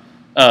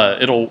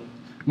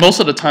 most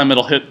of the time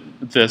it'll hit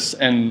this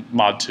and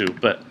mod 2,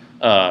 but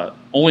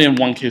only in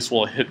one case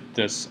will it hit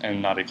this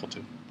and not equal to.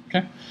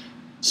 Okay?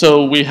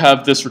 So we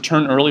have this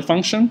return early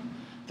function.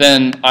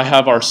 Then I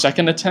have our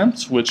second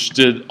attempt, which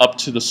did up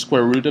to the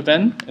square root of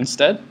n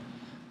instead,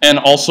 and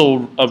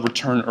also a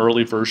return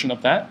early version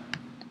of that.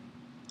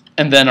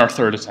 And then our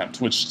third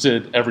attempt, which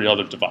did every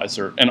other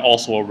divisor, and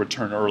also a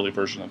return early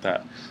version of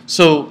that.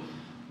 So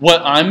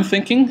what I'm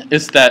thinking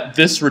is that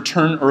this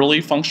return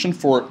early function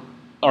for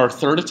our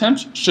third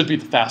attempt should be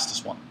the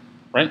fastest one,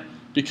 right?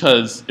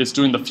 Because it's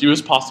doing the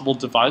fewest possible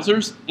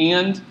divisors,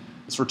 and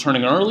it's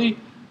returning early,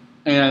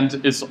 and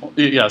it's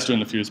doing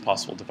the fewest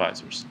possible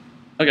divisors.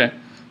 Okay,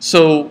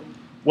 so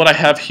what I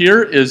have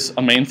here is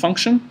a main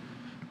function,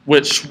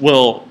 which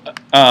will,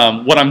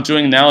 what I'm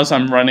doing now is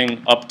I'm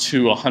running up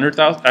to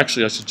 100,000.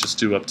 Actually, I should just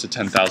do up to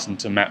 10,000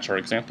 to match our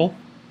example.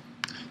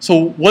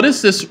 So what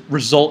is this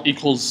result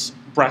equals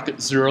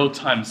bracket 0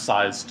 times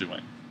size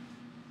doing?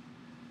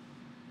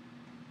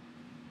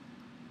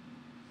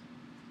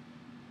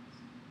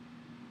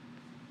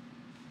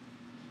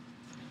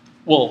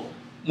 Well,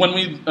 when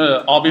we,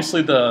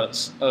 obviously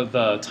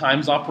the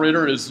times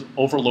operator is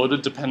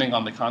overloaded depending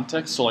on the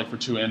context. So like for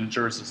 2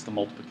 integers, it's the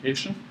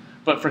multiplication.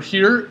 But for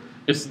here,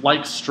 it's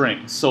like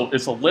strings. So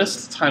it's a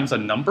list times a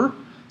number.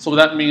 So what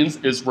that means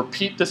is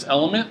repeat this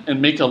element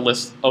and make a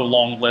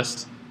long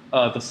list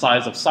the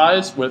size of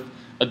size with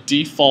a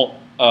default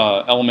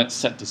element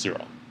set to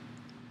 0.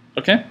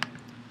 Okay?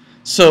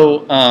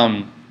 So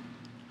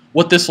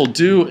what this will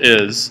do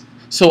is,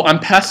 so I'm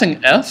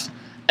passing f.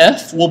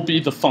 F will be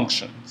the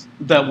function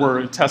that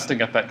we're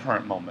testing at that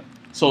current moment.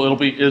 So it'll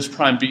be is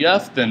prime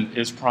bf, then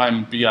is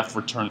prime bf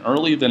return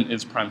early, then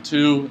is prime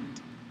 2,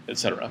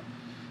 etc.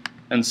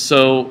 And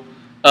so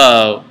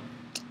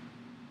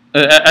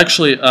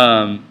actually,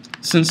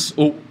 since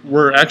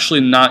we're actually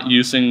not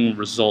using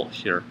result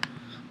here,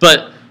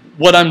 but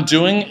what I'm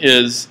doing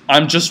is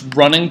I'm just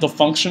running the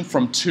function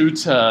from 2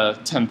 to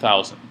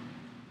 10,000,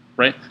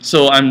 right?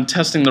 So I'm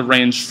testing the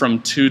range from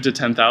 2 to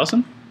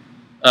 10,000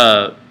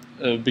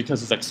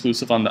 because it's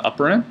exclusive on the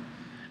upper end.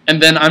 And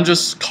then I'm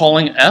just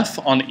calling f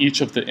on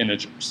each of the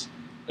integers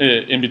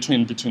in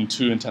between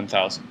 2 and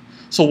 10,000.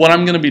 So what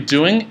I'm going to be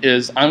doing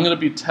is I'm going to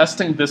be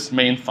testing this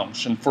main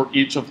function for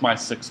each of my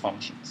 6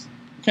 functions.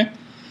 Okay?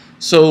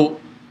 So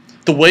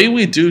the way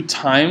we do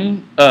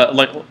time,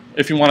 like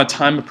if you want to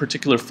time a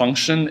particular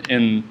function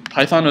in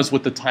Python, is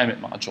with the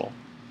timeIt module.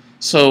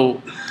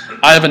 So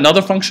I have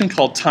another function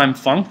called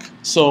timefunc.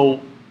 So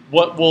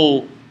what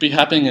will be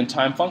happening in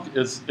timefunc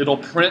is it'll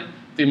print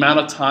the amount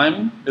of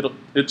time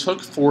it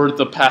took for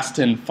the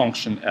passed-in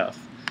function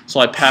f. So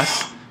I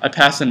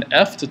pass an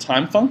f to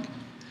timefunc,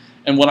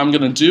 and what I'm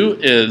going to do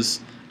is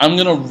I'm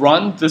going to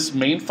run this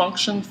main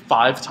function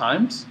 5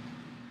 times,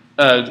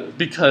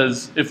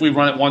 because if we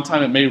run it one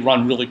time, it may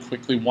run really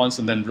quickly once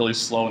and then really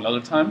slow another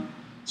time.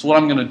 So what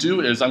I'm going to do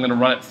is I'm going to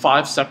run it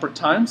 5 separate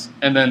times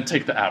and then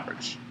take the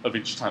average of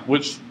each time,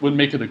 which would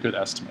make it a good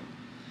estimate.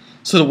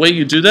 So the way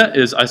you do that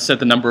is I set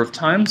the number of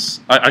times.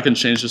 I can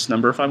change this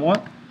number if I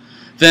want.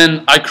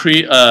 Then I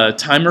create a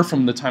timer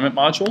from the timeIt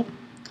module,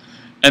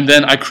 and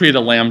then I create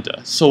a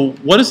lambda. So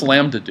what does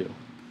lambda do?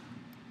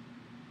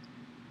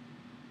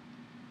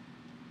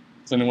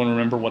 Does anyone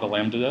remember what a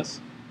lambda does?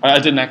 I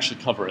didn't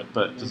actually cover it,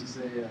 but just... It's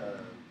what's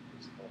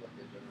called like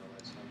a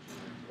generalized function,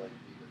 or like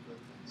be with the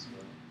things.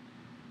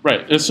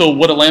 Right, and so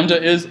what a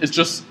lambda is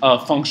just a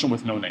function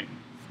with no name.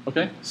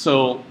 Okay,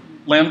 so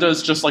lambda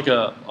is just like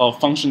a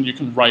function you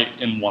can write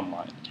in one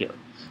line here.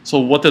 So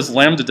what this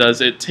lambda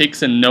does, it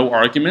takes in no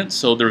argument,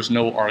 so there's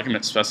no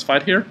argument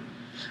specified here,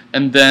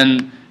 and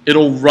then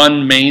it'll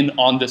run main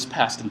on this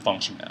passed-in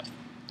function f.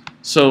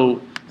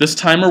 So this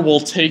timer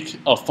will take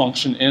a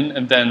function in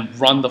and then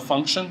run the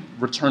function,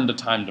 return the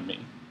time to me.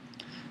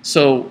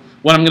 So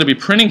what I'm going to be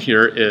printing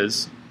here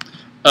is,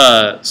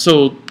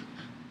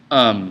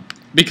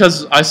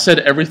 because I said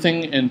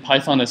everything in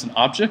Python is an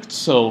object,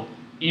 so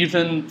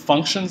even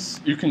functions,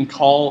 you can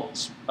call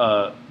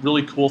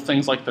really cool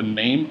things like the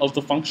name of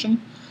the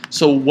function.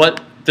 So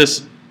what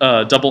this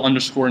double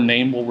underscore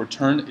name will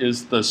return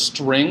is the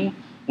string,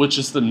 which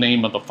is the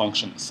name of the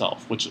function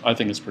itself, which I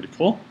think is pretty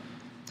cool.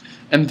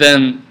 And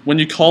then when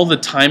you call the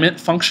timeIt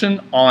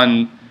function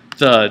on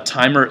the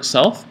timer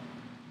itself,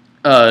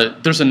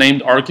 there's a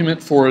named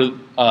argument for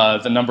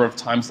the number of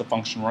times the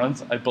function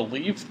runs. I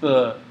believe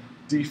the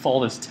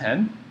default is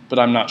 10, but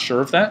I'm not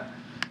sure of that.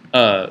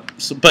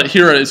 But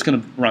here it's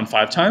going to run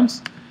 5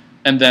 times,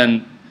 and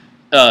then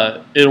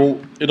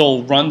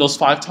it'll run those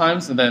 5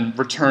 times and then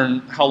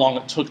return how long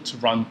it took to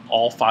run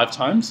all 5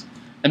 times.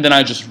 and then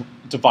I just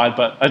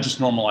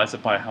normalize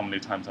it by how many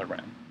times I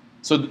ran.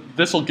 So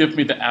this will give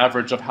me the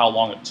average of how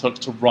long it took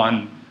to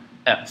run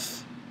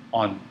f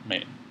on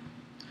main.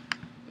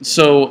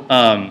 So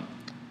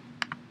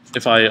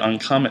if I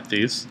uncomment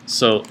these,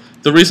 so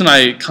the reason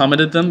I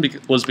commented them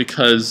was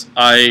because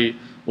I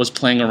was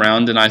playing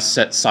around and I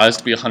set size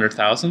to be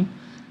 100,000,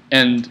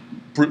 and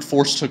brute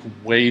force took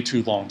way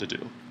too long to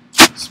do.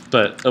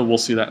 But we'll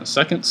see that in a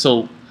second.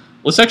 So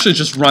let's actually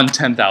just run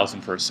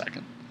 10,000 for a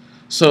second.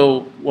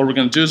 So what we're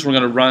going to do is we're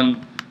going to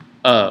run,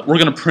 we're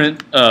going to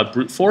print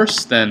brute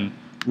force, then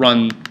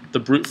run the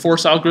brute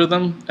force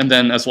algorithm, and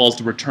then as well as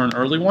the return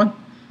early one.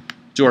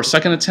 Do our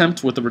second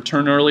attempt with the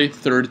return early,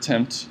 third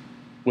attempt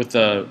with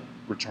the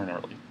return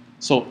early.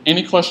 So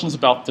any questions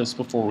about this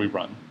before we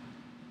run?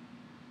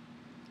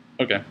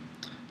 Okay,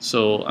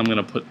 so I'm going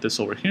to put this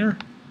over here,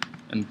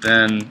 and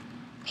then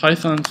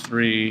Python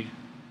 3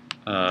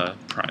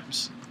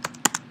 primes.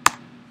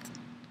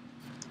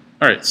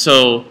 All right,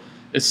 so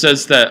it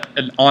says that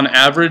on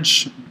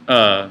average,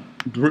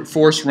 brute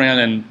force ran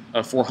in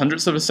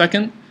 4/100ths of a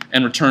second,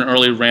 and return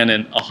early ran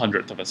in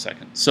 1/100th of a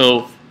second.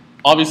 So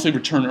obviously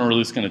return early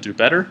is going to do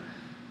better,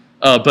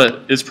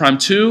 but is prime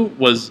 2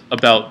 was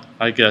about,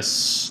 I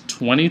guess,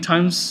 20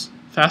 times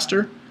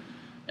faster,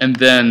 and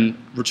then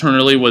return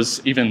early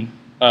was even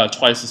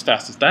twice as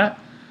fast as that,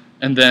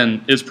 and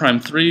then is prime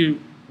 3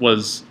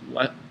 was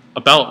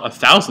about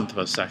 1,000th of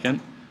a second,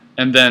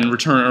 and then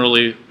return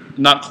early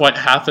not quite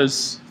half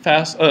as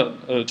fast,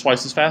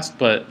 twice as fast,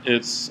 but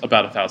it's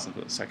about 1,000th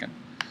of a second.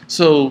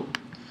 So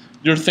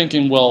you're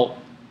thinking, well,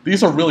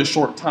 these are really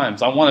short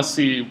times. I want to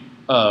see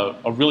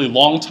a really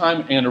long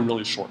time and a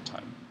really short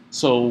time.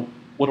 So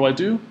what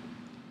do?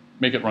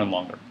 Make it run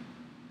longer.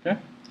 Okay.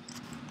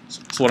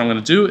 So what I'm going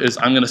to do is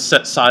I'm going to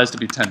set size to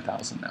be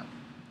 10,000 now.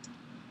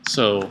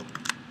 So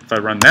if I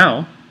run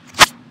now,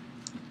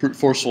 brute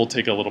force will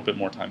take a little bit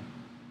more time.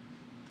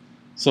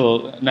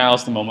 So now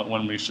is the moment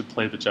when we should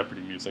play the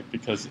Jeopardy music,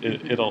 because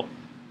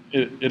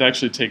it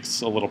actually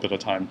takes a little bit of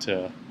time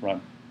to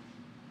run.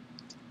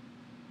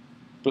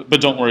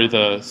 But don't worry,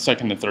 the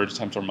second and third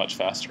attempts are much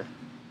faster.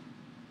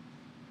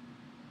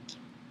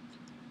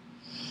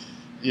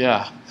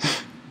 Yeah.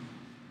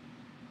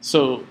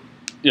 So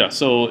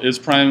is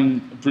prime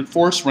brute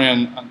force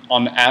ran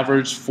on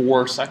average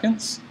 4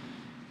 seconds.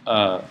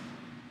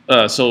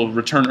 So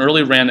return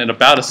early ran in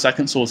about a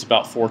second, so it's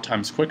about 4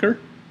 times quicker.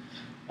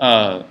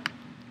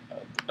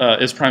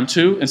 Is prime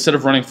 2, instead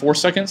of running 4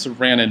 seconds, it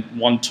ran in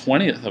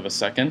 1/20th of a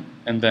second,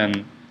 and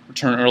then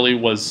return early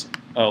was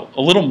a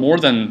little more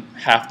than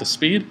half the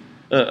speed,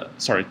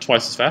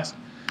 twice as fast,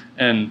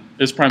 and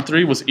is prime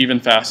 3 was even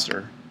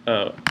faster.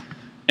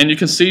 And you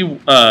can see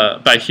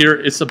by here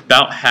it's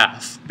about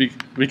half,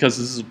 because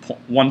this is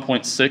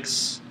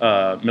 1.6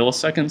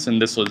 milliseconds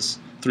and this was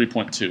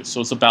 3.2,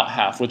 so it's about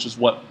half, which is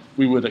what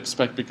we would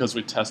expect because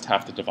we test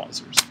half the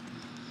divisors.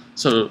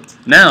 So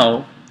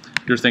now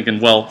you're thinking,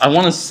 well, I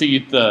want to see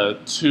the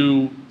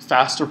 2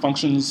 faster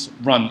functions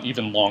run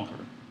even longer,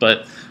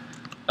 but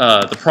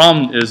the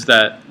problem is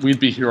that we'd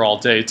be here all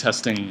day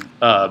testing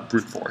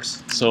brute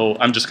force. So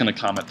I'm just going to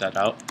comment that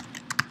out,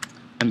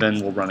 and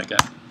then we'll run again.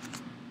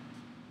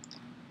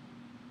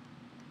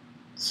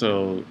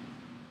 So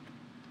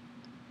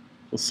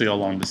we'll see how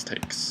long this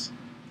takes.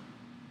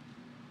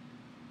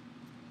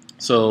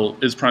 So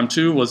is prime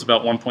 2 was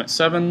about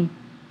 1.7.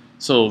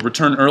 So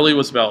return early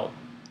was about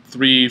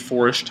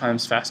 3-4-ish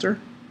times faster.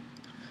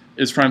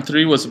 Is prime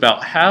 3 was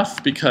about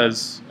half,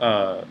 because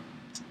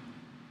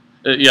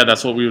yeah,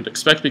 that's what we would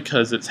expect,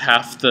 because it's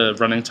half the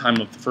running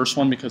time of the first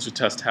one, because we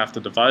test half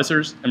the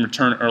divisors, and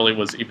return early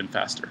was even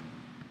faster.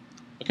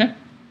 Okay?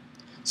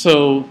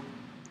 So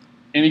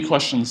any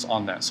questions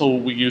on that? So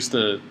we use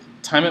the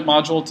timeit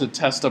module to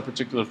test a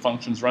particular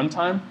function's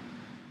runtime,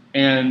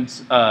 and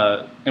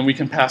we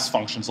can pass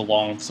functions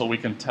along so we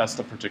can test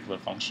a particular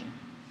function.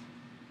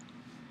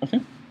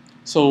 Okay?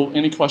 So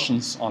any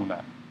questions on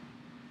that?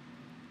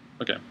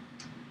 Okay.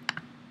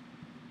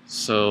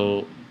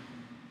 So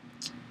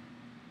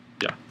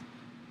yeah.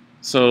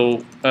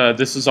 So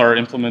this is our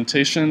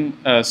implementation.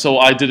 So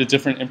I did a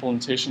different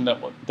implementation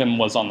than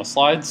was on the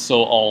slides,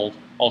 so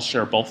I'll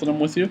share both of them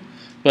with you.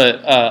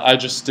 But I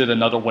just did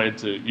another way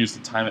to use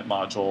the timeit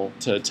module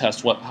to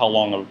test how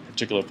long a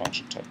particular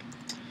function took.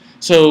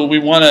 So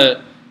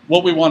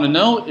what we want to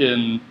know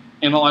in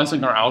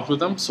analyzing our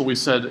algorithm, so we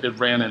said it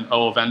ran in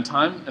O of n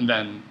time, and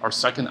then our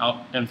second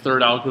and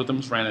third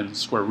algorithms ran in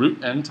square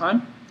root n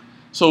time.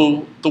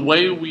 So the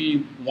way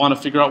we want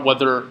to figure out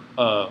whether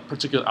a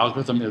particular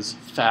algorithm is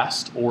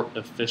fast or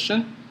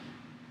efficient,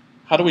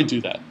 how do we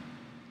do that?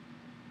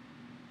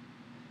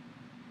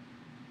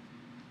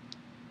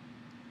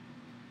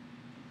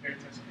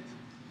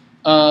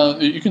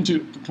 You can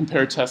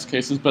compare test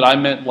cases, but I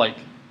meant like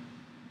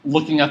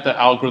looking at the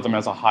algorithm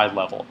as a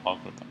high-level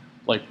algorithm.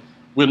 Like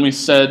when we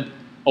said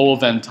O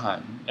of n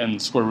time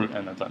and square root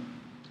n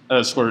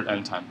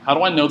time, how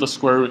do I know the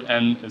square root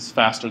n is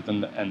faster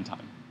than the n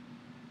time?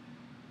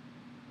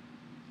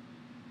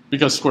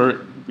 Because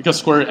square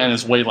root n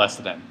is way less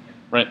than n,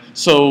 right?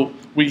 So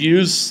we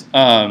use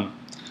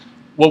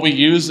what we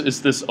use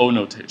is this O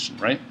notation,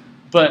 right?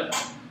 But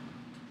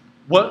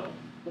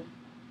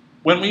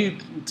when we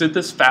did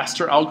this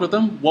faster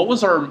algorithm, what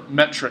was our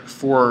metric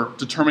for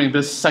determining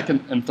this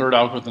second and third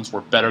algorithms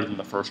were better than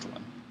the first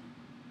one?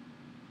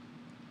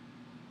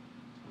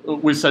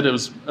 We said it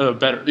was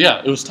better.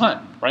 Yeah, it was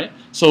time, right?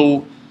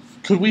 So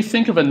could we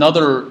think of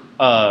another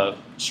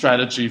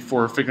strategy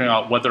for figuring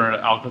out whether an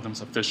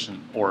algorithm's efficient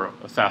or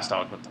a fast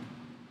algorithm?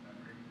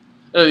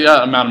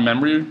 Yeah, amount of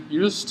memory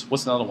used.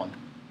 What's another one?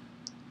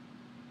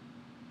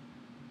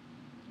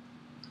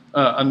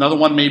 Another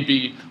one may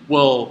be,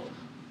 well,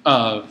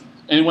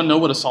 anyone know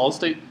what a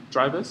solid-state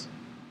drive is?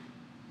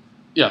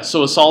 Yeah,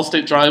 so a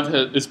solid-state drive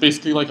is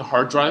basically like a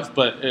hard drive,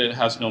 but it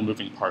has no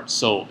moving parts,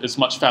 so it's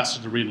much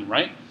faster to read and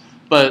write.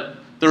 But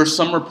there are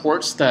some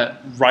reports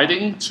that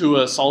writing to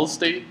a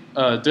solid-state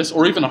disk,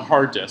 or even a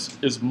hard disk,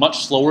 is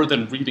much slower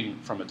than reading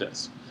from a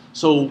disk.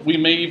 So we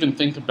may even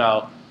think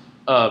about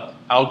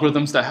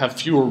algorithms that have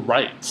fewer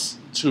writes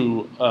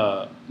to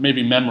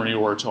maybe memory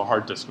or to a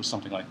hard disk or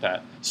something like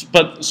that.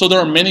 So there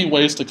are many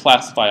ways to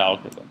classify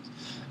algorithms.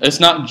 It's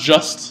not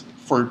just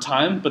for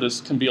time, but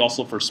it can be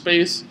also for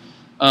space,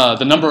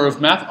 the number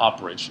of math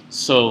operations.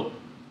 So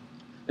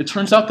it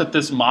turns out that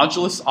this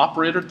modulus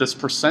operator, this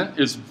percent,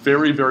 is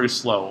very, very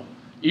slow,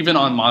 even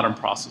on modern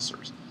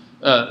processors.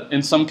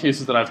 In some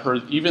cases that I've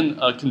heard, even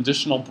a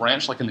conditional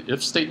branch, like an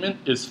if statement,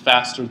 is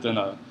faster than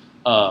a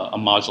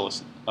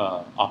modulus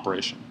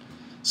operation.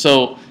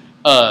 So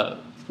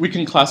we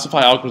can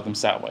classify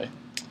algorithms that way.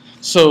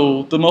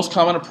 So the most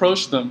common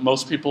approach that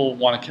most people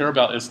want to care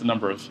about is the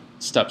number of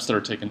steps that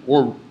are taken,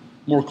 or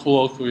more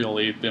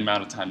colloquially, the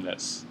amount of time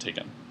that's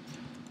taken.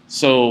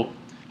 So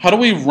how do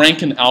we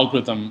rank an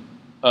algorithm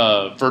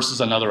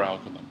versus another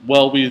algorithm?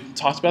 Well, we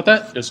talked about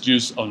that. It's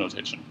use O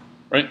notation,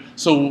 right?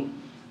 So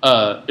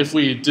if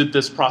we did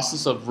this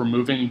process of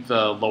removing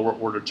the lower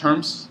order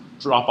terms,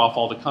 drop off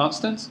all the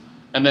constants,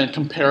 and then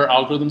compare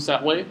algorithms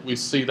that way, we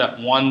see that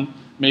one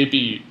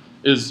maybe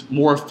is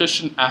more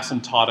efficient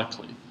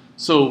asymptotically.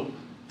 So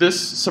this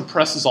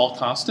suppresses all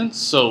constants.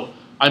 So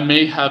I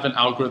may have an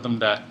algorithm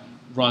that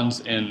runs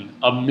in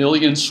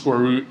 1,000,000 square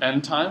root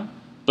n time,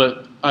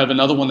 but I have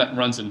another one that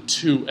runs in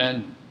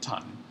 2n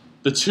time.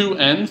 The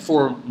 2n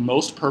for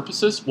most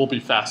purposes will be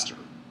faster,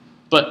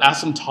 but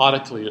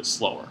asymptotically it's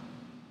slower.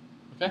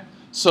 Okay?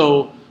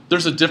 So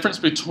there's a difference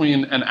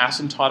between an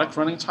asymptotic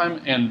running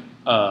time and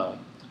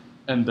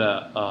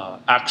the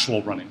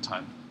actual running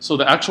time. So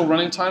the actual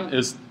running time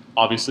is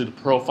obviously to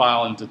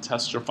profile and to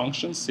test your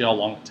functions, see how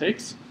long it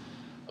takes.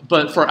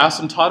 But for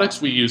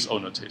asymptotics, we use O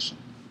notation.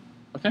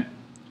 Okay?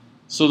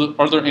 So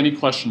are there any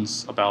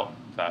questions about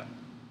that?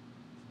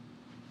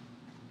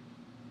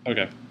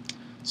 Okay.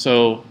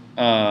 So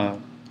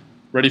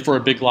ready for a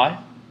big lie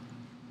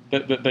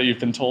that you've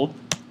been told?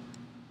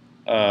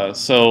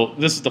 So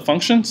this is the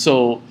function.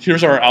 So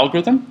here's our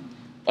algorithm,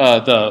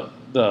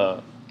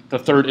 the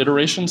third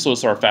iteration, so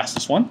it's our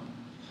fastest one.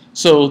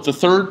 So the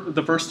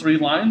first three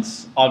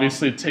lines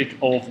obviously take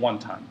O of 1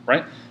 time,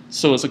 right?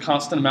 So it's a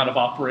constant amount of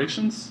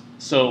operations.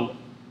 So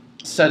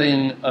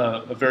setting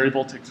a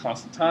variable takes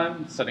constant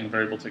time, setting a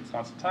variable takes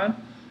constant time,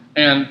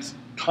 and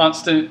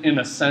constant in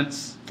a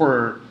sense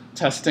for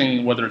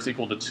testing whether it's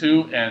equal to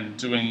 2 and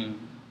doing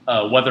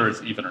whether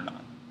it's even or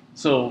not.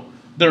 So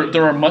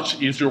there are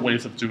much easier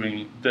ways of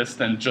doing this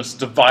than just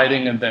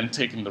dividing and then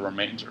taking the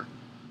remainder.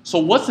 So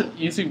what's an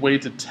easy way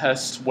to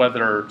test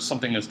whether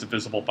something is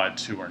divisible by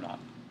 2 or not?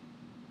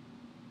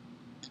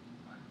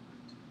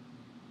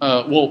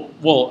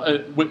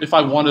 If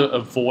I want to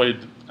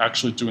avoid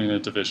actually doing a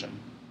division.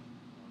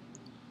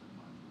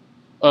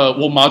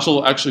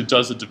 Module actually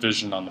does a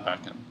division on the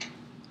back end.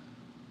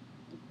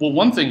 Well,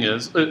 one thing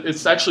is,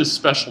 it's actually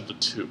special to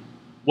 2.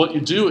 What you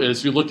do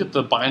is you look at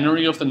the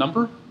binary of the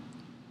number.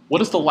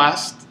 What is the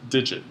last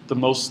digit, the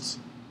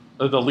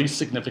least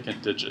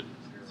significant digit?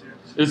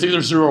 It's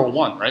either 0 or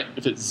 1, right?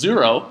 If it's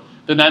 0,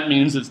 then that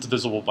means it's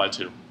divisible by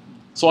 2.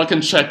 So I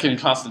can check in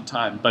constant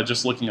time by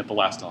just looking at the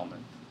last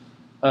element.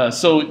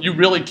 So you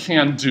really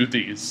can do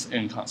these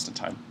in constant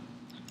time.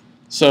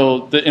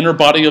 So the inner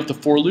body of the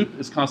for loop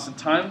is constant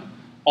time,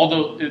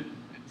 although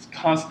it's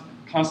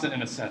constant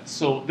in a sense.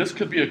 So this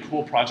could be a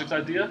cool project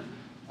idea.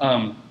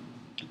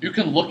 You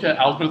can look at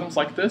algorithms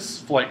like this,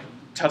 for like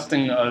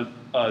testing a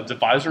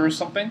divisor or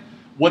something.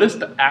 What is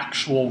the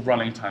actual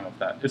running time of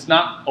that? It's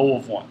not O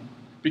of 1.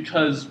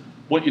 Because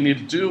what you need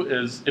to do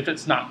is, if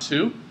it's not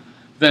 2,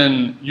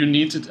 then you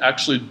need to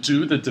actually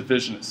do the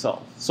division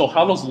itself. So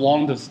how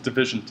long does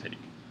division take?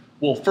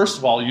 Well, first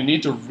of all, you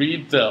need to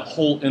read the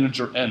whole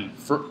integer n.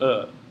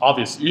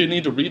 Obviously, you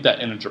need to read that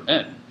integer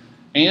n.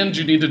 And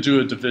you need to do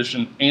a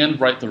division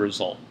and write the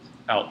result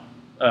out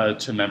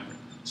to memory.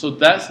 So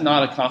that's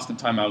not a constant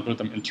time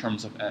algorithm in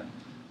terms of n.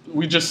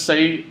 We just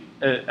say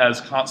it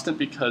as constant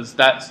because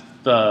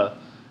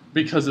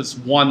because it's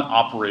one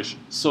operation.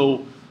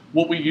 So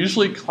what we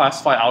usually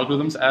classify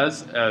algorithms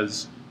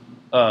as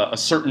a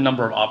certain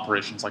number of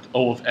operations, like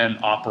O of n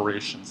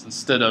operations,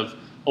 instead of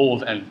O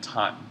of n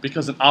time,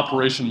 because an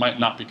operation might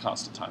not be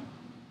constant time.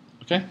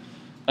 Okay?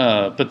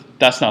 But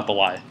that's not the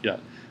lie yet.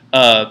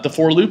 The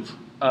for loop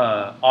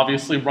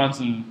obviously runs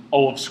in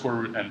O of square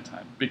root n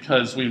time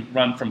because we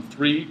run from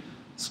 3,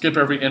 skip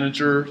every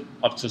integer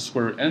up to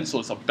square root n, so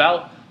it's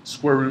about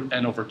square root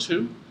n over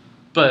 2.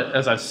 But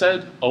as I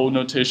said, O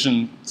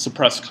notation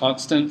suppress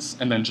constants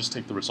and then just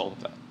take the result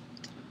of that.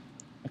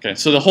 Okay,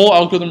 so the whole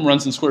algorithm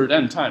runs in square root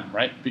n time,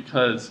 right?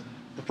 Because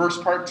the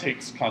first part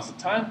takes constant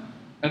time,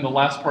 and the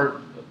last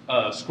part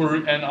square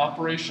root n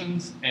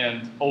operations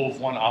and O of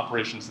 1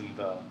 operations in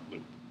the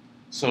loop.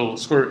 So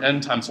square root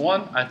n times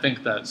 1, I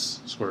think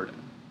that's square root n.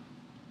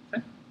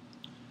 Okay?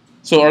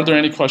 So are there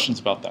any questions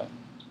about that?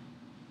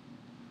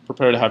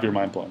 Prepare to have your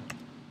mind blown.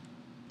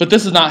 But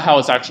this is not how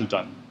it's actually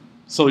done.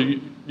 So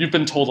you've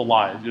been told a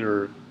lie,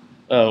 your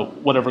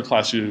whatever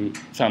class you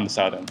found this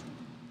out in.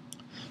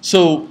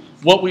 So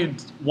what we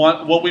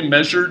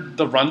measured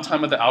the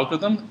runtime of the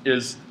algorithm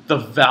is the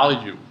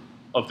value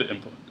of the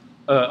input,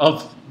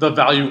 of the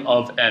value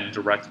of n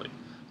directly.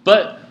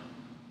 But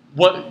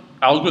what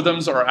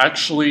algorithms are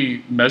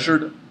actually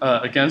measured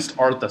against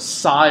are the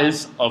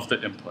size of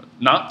the input,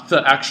 not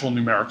the actual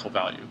numerical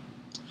value.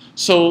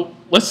 So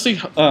let's see,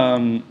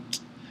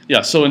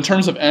 so in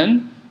terms of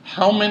n,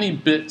 how many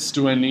bits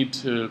do I need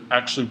to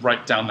actually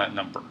write down that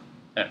number,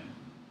 n?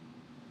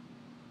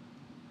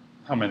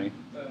 How many?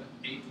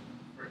 8.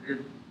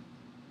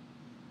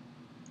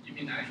 You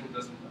mean actual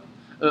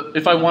decimal?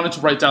 If I wanted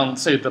to write down,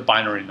 say, the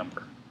binary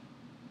number.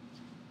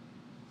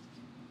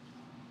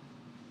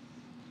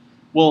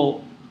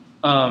 Well,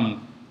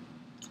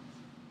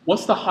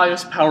 what's the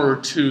highest power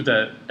of 2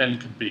 that n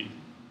could be?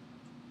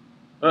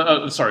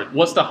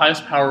 What's the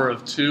highest power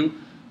of 2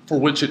 for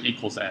which it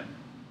equals n?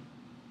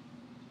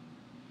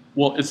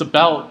 Well, it's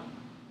about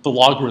the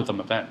logarithm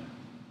of n,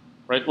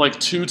 right? Like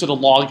 2 to the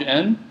log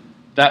n,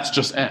 that's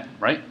just n,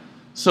 right?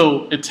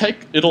 So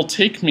it'll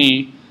take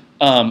me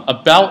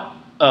about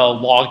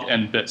log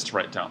n bits to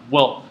write down.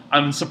 Well,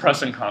 I'm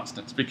suppressing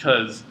constants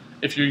because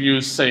if you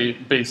use, say,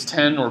 base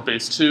 10 or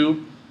base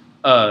 2,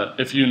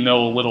 if you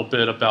know a little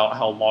bit about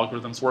how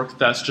logarithms work,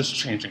 that's just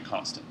changing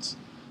constants.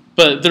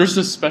 But there's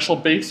this special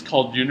base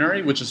called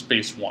unary, which is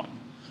base 1.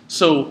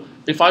 So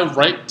if I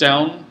write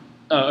down,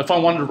 if I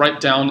wanted to write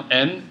down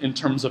n in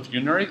terms of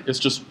unary, it's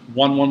just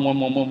 1, 1, 1,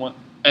 1, 1, 1,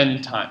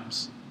 n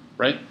times,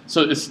 right?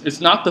 So it's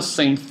not the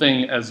same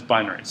thing as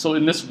binary. So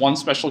in this one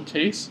special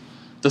case,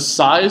 the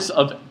size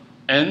of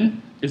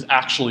n is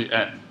actually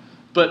n.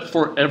 But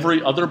for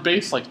every other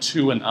base, like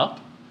 2 and up,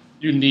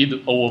 you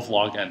need O of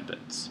log n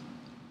bits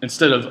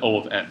instead of O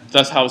of n.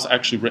 That's how it's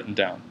actually written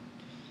down.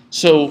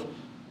 So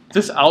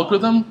this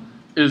algorithm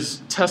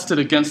is tested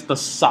against the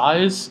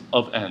size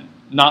of n,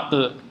 not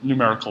the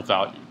numerical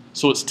value.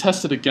 So it's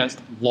tested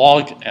against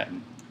log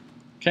n.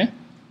 Okay?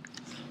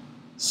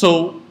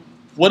 So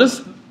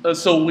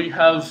so we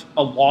have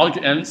a log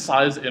n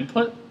size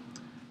input,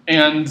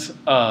 and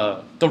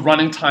the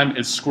running time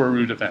is square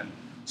root of n.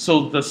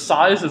 So the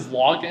size is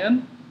log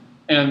n,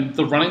 and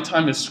the running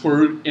time is square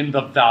root in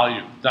the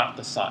value, not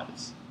the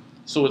size.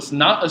 So it's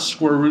not a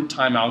square root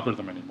time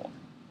algorithm anymore.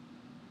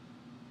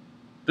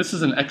 This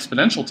is an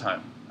exponential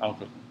time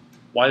algorithm.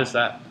 Why is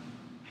that?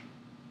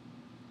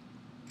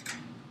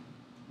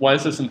 Why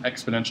is this an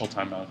exponential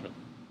time algorithm?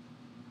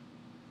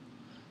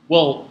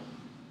 Well,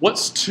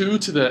 what's 2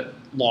 to the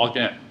log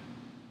n?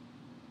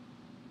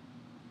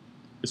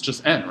 It's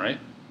just n, right?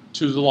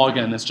 2 to the log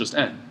n is just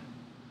n.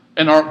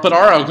 But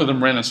our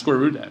algorithm ran a square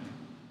root n.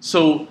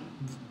 So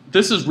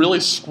this is really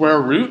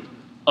square root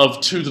of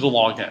 2 to the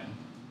log n,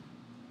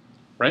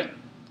 right?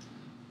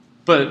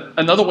 But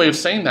another way of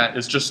saying that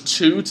is just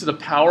 2 to the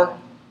power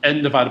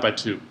n divided by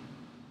 2,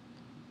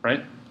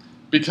 right?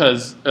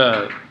 Because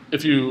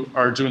if you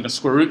are doing a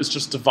square root, it's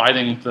just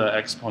dividing the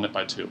exponent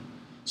by 2.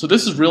 So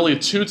this is really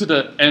 2 to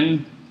the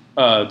n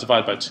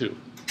divided by 2.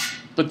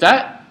 But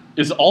that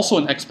is also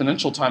an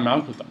exponential time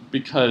algorithm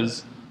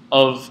because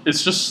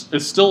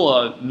it's still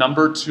a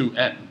number to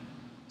n.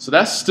 So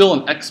that's still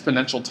an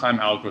exponential time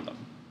algorithm.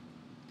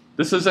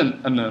 This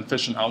isn't an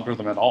efficient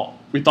algorithm at all.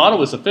 We thought it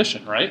was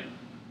efficient, right?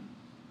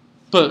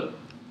 But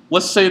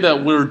let's say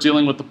that we're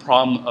dealing with the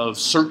problem of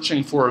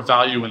searching for a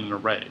value in an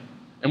array,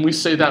 and we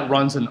say that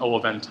runs in O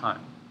of n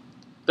time.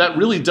 That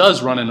really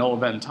does run in O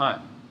of n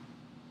time.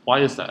 Why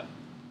is that?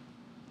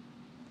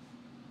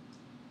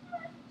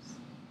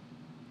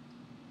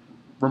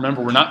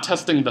 Remember, we're not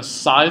testing the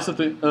size of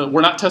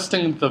we're not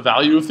testing the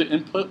value of the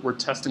input, we're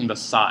testing the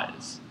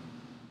size.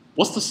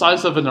 What's the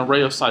size of an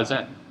array of size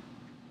n?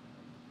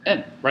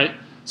 N, right?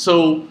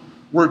 So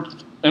we're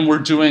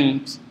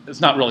doing,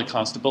 it's not really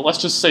constant, but let's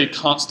just say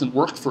constant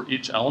work for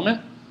each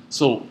element.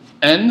 So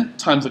n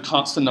times a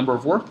constant number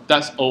of work,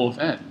 that's O of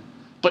n.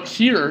 But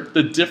here,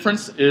 the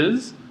difference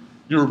is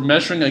you're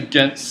measuring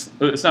against,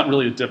 it's not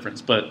really a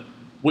difference, but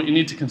what you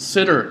need to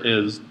consider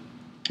is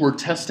we're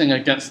testing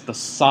against the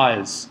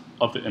size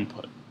of the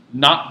input,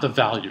 not the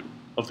value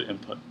of the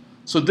input.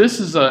 So this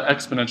is an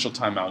exponential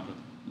time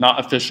algorithm, not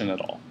efficient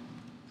at all.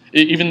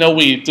 Even though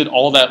we did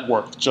all that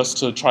work just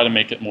to try to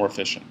make it more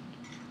efficient.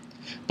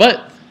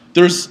 But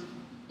there is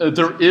a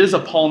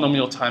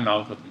polynomial time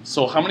algorithm.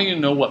 So how many of you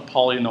know what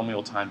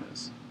polynomial time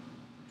is?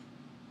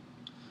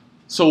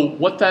 So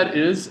what that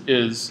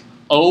is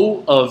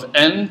O of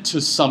n to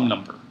some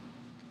number.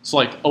 So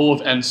like O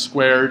of n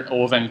squared,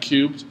 O of n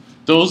cubed.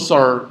 Those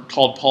are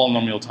called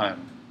polynomial time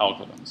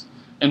algorithms.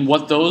 And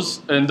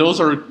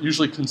those are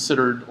usually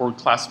considered or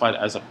classified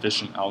as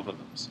efficient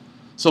algorithms.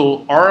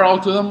 So our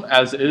algorithm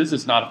as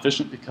is not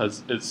efficient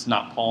because it's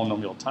not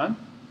polynomial time.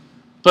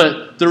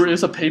 But there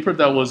is a paper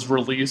that was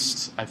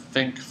released, I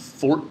think,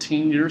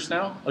 14 years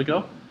now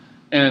ago,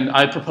 and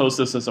I proposed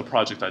this as a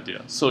project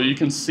idea. So you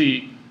can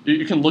see,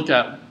 you can look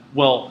at,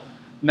 well,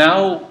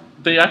 now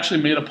they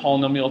actually made a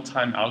polynomial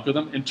time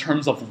algorithm in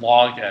terms of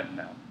log n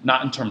now,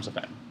 not in terms of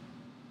n.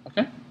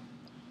 Okay?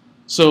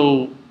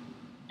 So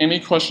any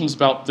questions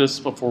about this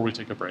before we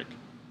take a break?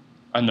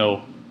 I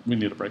know we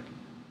need a break.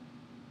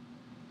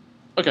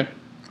 Okay,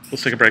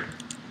 let's take a break.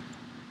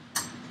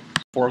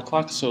 4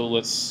 o'clock, so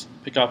let's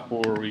pick up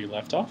where we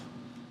left off.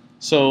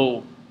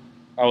 So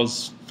I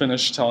was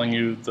finished telling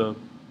you the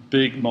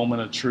big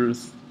moment of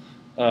truth,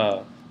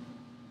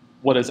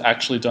 what is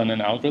actually done in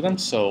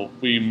algorithms. So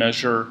we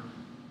measure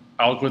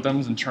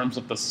algorithms in terms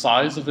of the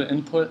size of the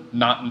input,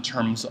 not in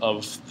terms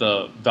of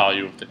the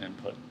value of the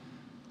input.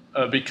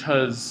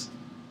 Because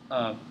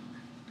if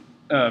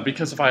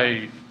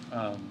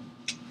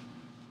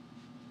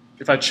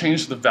I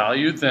change the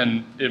value,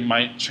 then it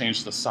might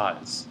change the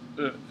size.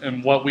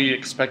 And what we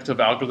expect of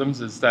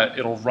algorithms is that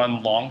it'll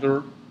run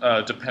longer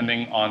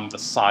depending on the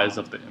size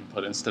of the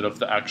input instead of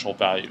the actual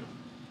value.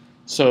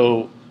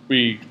 So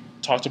we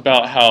talked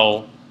about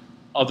how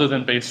other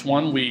than base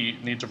 1, we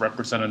need to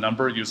represent a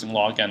number using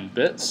log n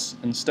bits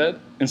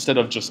instead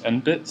of just n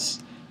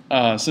bits.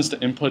 Since the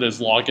input is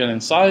log n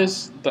in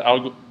size, the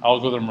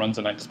algorithm runs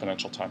in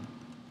exponential time.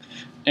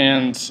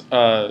 And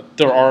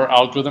there are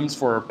algorithms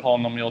for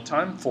polynomial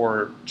time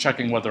for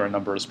checking whether a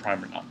number is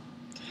prime or not.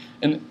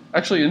 And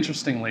actually,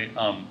 interestingly,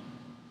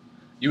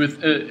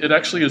 it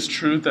actually is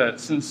true that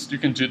since you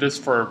can do this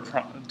for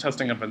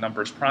testing if a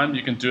number is prime,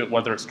 you can do it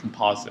whether it's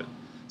composite.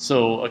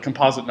 So a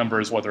composite number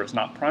is whether it's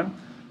not prime.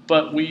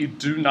 But we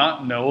do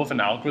not know of an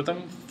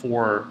algorithm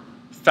for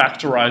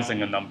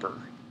factorizing a number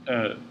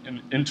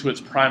into its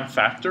prime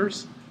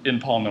factors in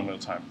polynomial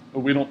time.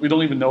 We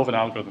don't even know of an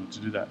algorithm to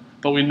do that.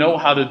 But we know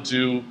how to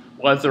do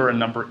whether a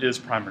number is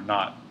prime or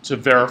not to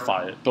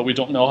verify it, but we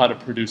don't know how to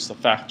produce the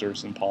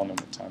factors in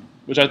polynomial time,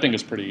 which I think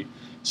is pretty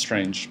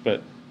strange,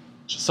 but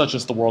such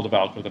is the world of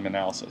algorithm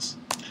analysis.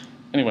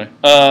 Anyway,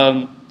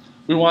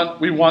 we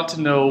want to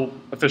know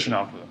efficient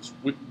algorithms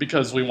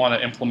because we want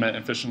to implement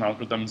efficient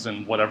algorithms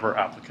in whatever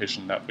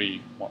application that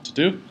we want to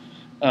do.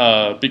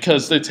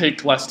 Because they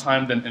take less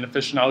time than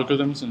inefficient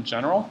algorithms in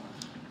general.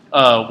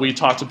 We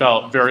talked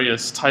about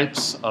various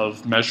types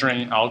of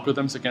measuring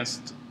algorithms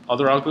against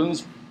other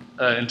algorithms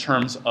in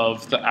terms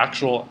of the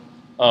actual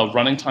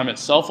running time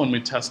itself when we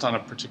test on a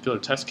particular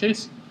test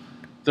case.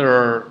 There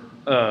are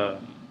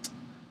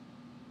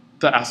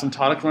the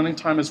asymptotic running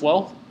time as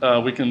well.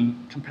 We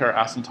can compare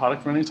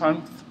asymptotic running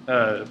time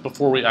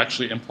before we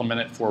actually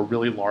implement it for a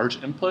really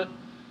large input.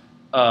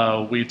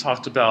 We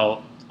talked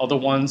about other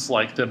ones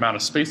like the amount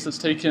of space that's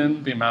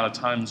taken, the amount of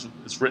times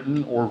it's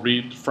written or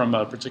read from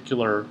a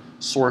particular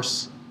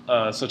source,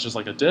 such as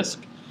like a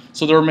disk.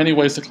 So there are many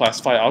ways to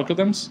classify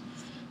algorithms.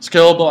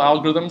 Scalable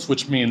algorithms,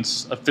 which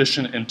means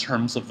efficient in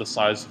terms of the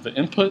size of the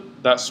input,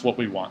 that's what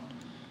we want.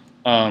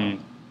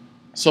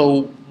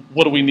 So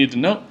what do we need to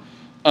know?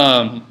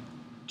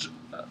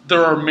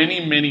 There are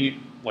many,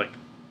 like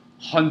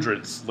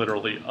hundreds,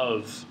 literally,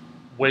 of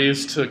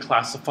ways to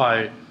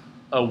classify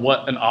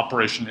what an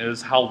operation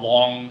is, how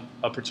long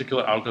a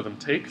particular algorithm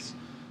takes.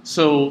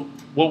 So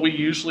what we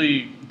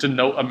usually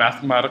denote a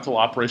mathematical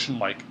operation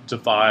like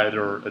divide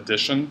or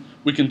addition,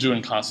 we can do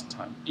in constant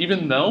time.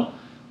 Even though,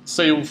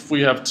 say if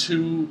we have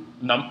two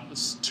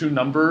numbers,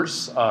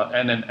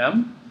 n and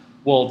m,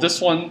 well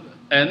this one,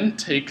 n,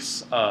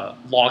 takes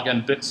log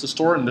n bits to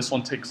store, and this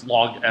one takes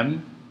log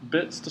m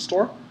bits to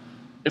store.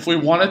 If we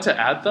wanted to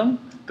add them,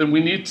 then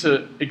we need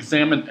to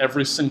examine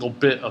every single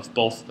bit of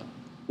both of them,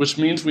 which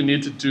means we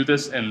need to do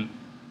this in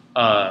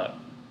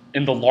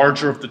the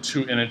larger of the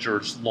two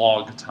integers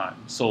log time.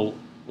 So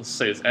let's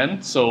say it's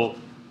n. So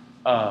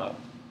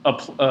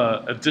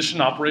addition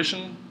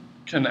operation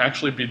can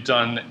actually be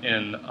done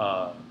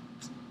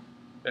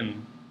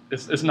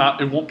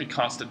it won't be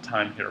constant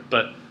time here,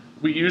 but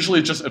we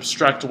usually just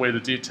abstract away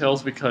the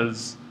details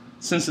because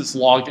since it's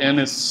log n,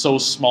 it's so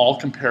small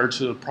compared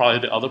to probably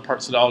the other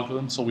parts of the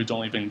algorithm, so we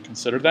don't even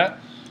consider that.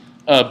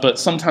 But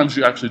sometimes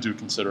you actually do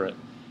consider it.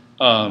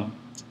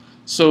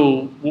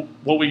 So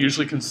what we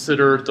usually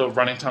consider the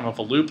running time of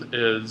a loop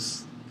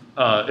is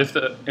if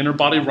the inner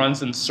body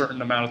runs in a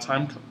certain amount of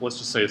time, let's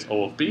just say it's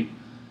O of B,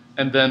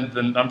 and then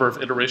the number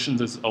of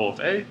iterations is O of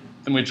A,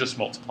 then we just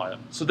multiply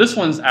them. So this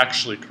one's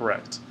actually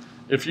correct.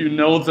 If you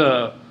know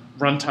the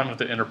runtime of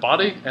the inner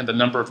body and the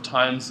number of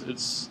times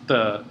it's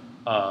the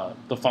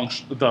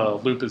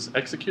loop is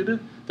executed,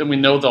 then we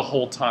know the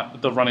whole time,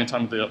 the running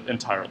time of the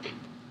entire loop.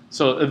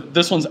 So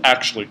this one's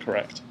actually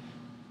correct.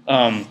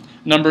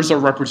 Numbers are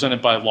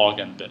represented by log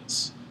n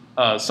bits.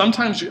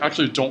 Sometimes you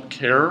actually don't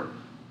care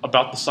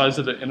about the size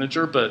of the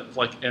integer, but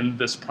like in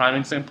this prime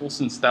example,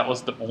 since that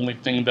was the only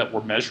thing that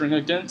we're measuring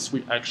against,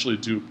 we actually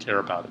do care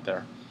about it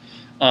there.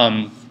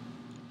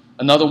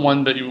 Another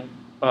one that you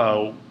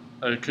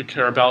could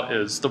care about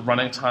is the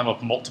running time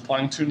of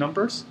multiplying two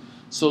numbers.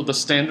 So the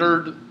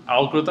standard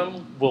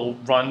algorithm will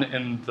run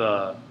in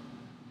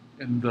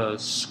the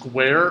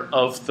square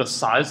of the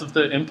size of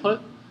the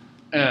input,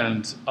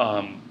 and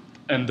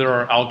there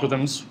are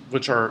algorithms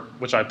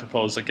which I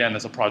propose again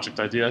as a project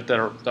idea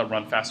that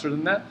run faster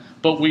than that.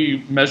 But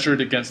we measure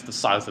it against the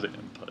size of the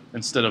input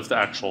instead of the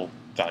actual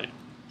value.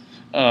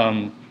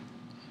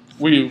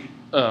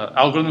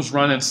 Algorithms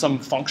run in some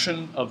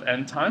function of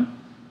n time,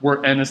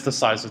 where n is the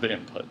size of the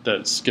input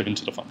that's given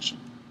to the function.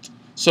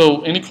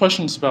 So any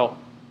questions about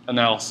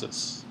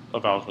analysis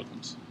of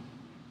algorithms?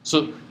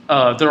 So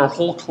there are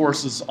whole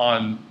courses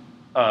on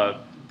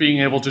being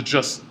able to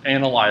just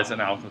analyze an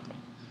algorithm.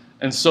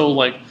 And so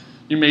like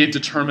you may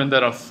determine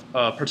that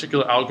a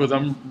particular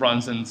algorithm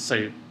runs in,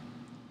 say,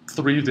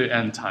 3 to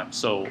n times,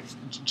 so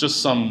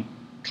just some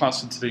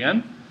constant to the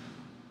n.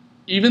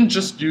 Even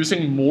just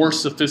using more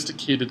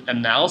sophisticated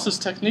analysis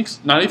techniques,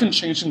 not even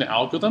changing the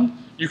algorithm,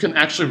 you can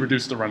actually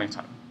reduce the running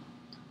time.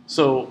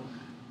 So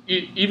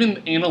even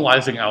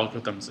analyzing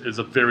algorithms is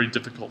a very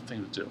difficult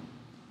thing to do.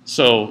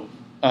 So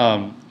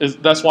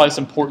that's why it's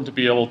important to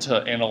be able to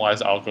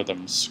analyze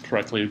algorithms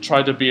correctly.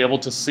 Try to be able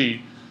to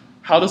see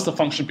how does the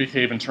function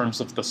behave in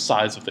terms of the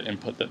size of the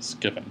input that's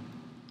given.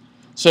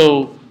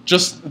 So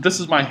this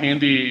is my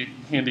handy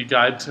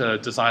guide to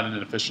design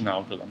an efficient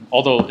algorithm.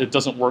 Although it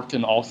doesn't work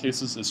in all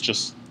cases, it's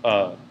just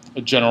a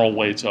general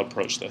way to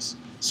approach this.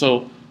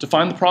 So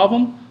define the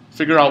problem,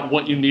 figure out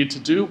what you need to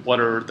do, what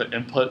are the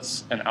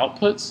inputs and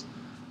outputs,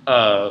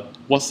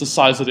 what's the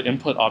size of the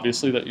input,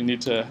 obviously, that you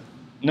need to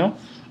know.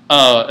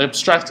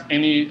 Abstract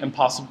any and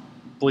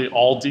possibly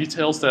all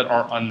details that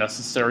are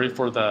unnecessary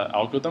for the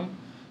algorithm.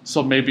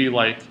 So maybe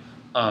like,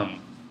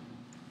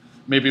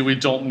 maybe we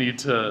don't need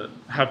to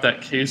have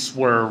that case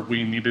where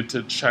we needed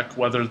to check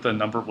whether the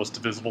number was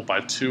divisible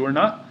by 2 or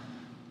not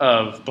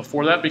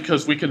before that,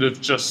 because we could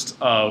have just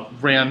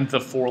ran the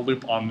for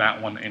loop on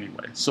that one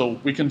anyway. So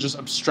we can just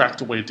abstract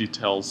away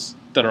details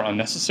that are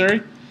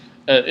unnecessary.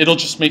 It'll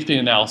just make the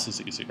analysis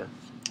easier.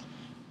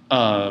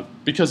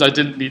 Because I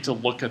didn't need to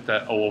look at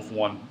that O of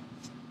 1,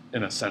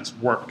 in a sense,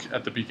 work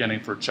at the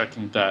beginning for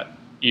checking that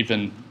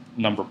even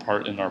number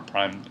part in our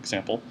prime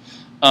example.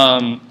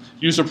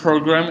 User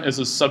program is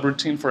a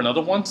subroutine for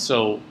another one.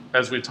 So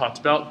as we talked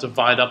about,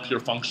 divide up your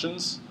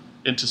functions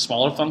into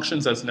smaller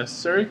functions as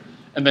necessary,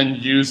 and then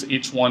use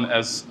each one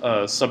as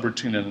a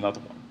subroutine in another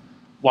one.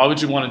 Why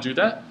would you want to do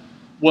that?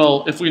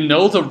 Well, if we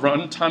know the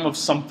runtime of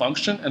some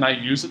function and I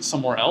use it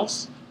somewhere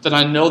else, then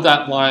I know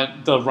that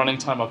line, the running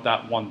time of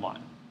that one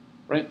line,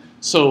 right?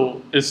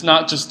 So it's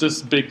not just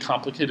this big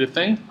complicated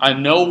thing. I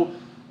know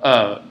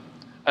I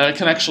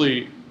can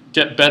actually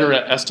get better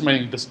at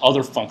estimating this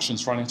other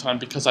function's running time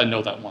because I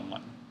know that one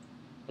line.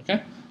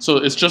 Okay? So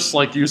it's just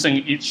like using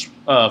each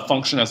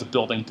function as a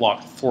building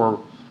block for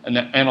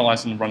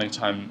analyzing the running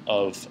time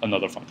of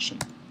another function.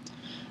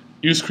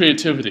 Use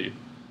creativity.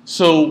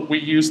 So we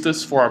use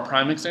this for our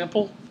prime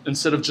example.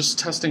 Instead of just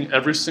testing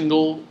every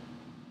single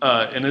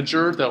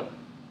integer that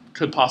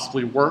could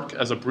possibly work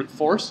as a brute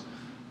force,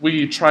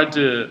 we tried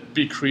to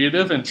be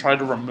creative and try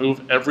to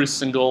remove every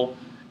single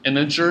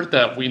integer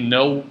that we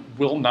know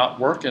will not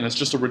work, and it's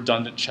just a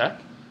redundant check.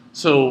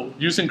 So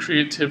using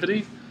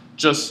creativity,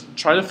 just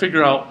try to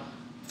figure out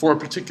for a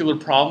particular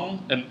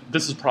problem, and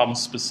this is problem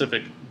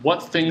specific,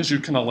 what things you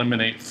can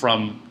eliminate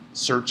from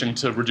searching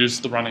to reduce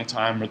the running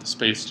time or the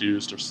space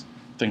used or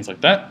things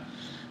like that.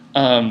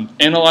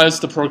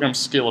 Analyze the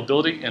program's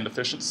scalability and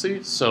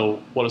efficiency.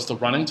 So what is the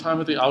running time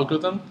of the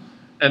algorithm?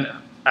 And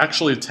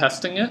actually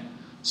testing it.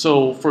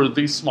 So for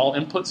these small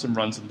inputs, it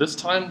runs in this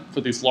time.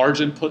 For these large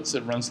inputs,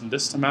 it runs in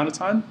this amount of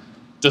time.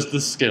 Does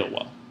this scale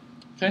well?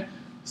 Okay.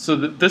 So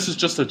this is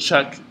just a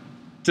check.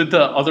 Did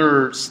the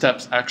other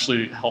steps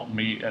actually help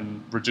me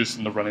in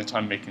reducing the running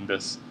time, making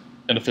this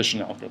an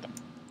efficient algorithm?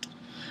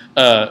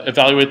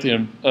 Evaluate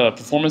the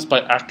performance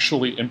by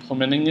actually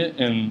implementing it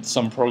in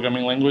some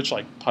programming language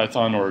like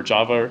Python or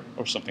Java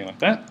or something like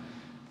that.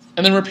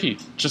 And then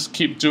repeat. Just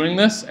keep doing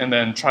this and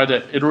then try to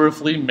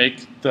iteratively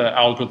make the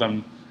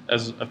algorithm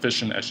as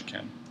efficient as you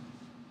can.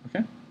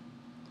 Okay?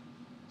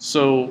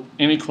 So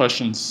any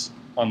questions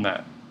on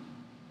that?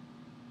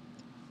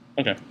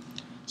 Okay.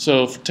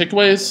 So for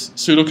takeaways,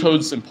 pseudocode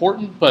is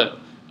important, but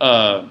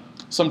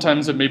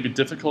sometimes it may be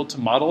difficult to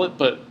model it,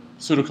 but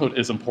pseudocode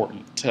is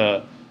important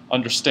to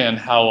understand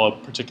how a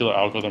particular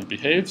algorithm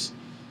behaves.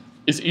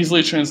 It's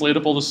easily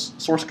translatable to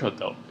source code,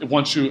 though.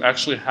 Once you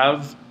actually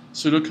have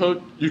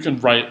pseudocode, you can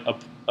write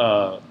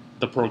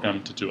the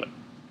program to do it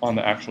on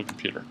the actual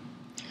computer.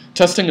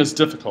 Testing is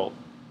difficult.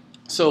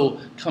 So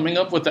coming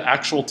up with the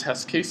actual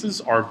test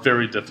cases are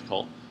very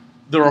difficult.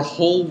 There are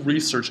whole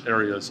research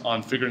areas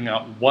on figuring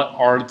out what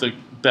are the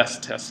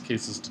best test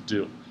cases to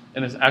do.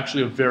 And it's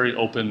actually a very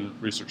open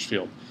research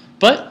field.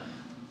 But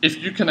if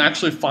you can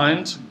actually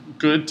find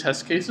good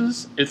test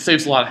cases, it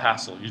saves a lot of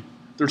hassle.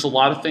 there's a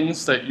lot of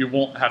things that you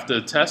won't have to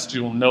test.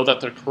 You will know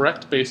that they're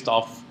correct based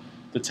off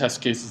the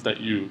test cases that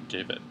you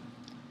gave it.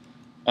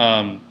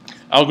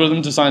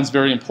 Algorithm design is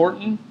very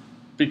important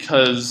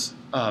because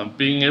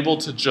being able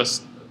to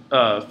just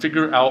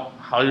figure out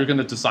how you're going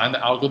to design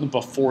the algorithm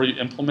before you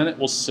implement it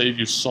will save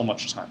you so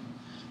much time.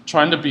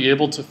 Trying to be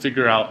able to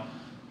figure out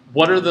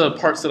what are the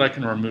parts that I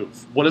can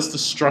remove? What is the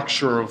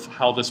structure of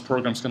how this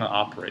program is going to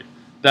operate?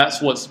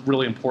 That's what's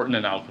really important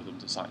in algorithm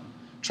design.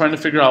 Trying to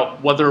figure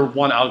out whether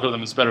one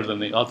algorithm is better than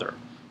the other.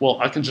 Well,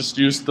 I can just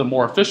use the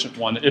more efficient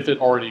one if it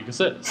already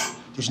exists.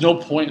 There's no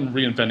point in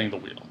reinventing the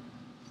wheel.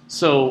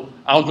 So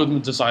algorithm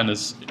design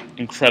is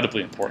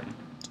incredibly important.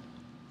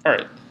 All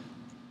right,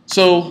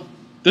 so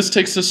this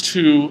takes us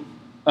to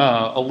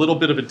a little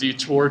bit of a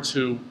detour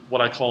to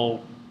what I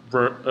call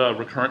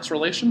recurrence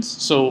relations.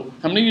 So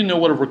how many of you know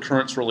what a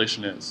recurrence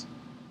relation is?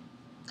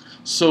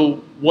 So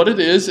what it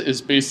is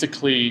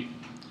basically,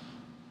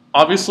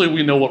 obviously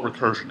we know what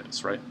recursion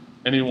is, right?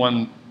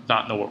 Anyone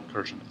not know what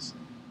recursion is?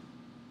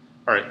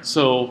 All right,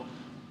 so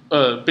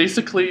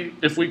basically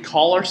if we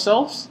call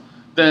ourselves,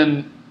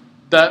 then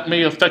that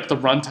may affect the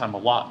runtime a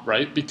lot,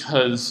 right?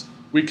 Because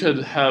we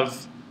could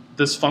have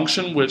this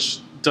function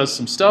which does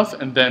some stuff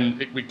and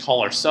then we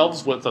call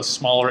ourselves with a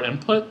smaller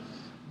input,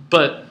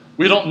 but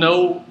we don't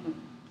know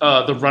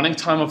the running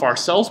time of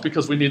ourselves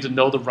because we need to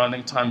know the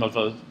running time of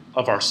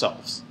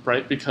ourselves,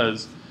 right?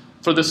 Because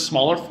for this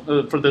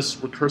for this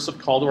recursive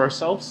call to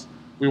ourselves,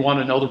 we want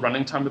to know the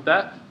running time of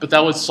that, but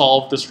that would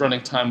solve this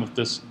running time of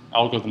this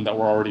algorithm that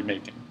we're already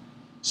making.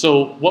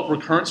 So what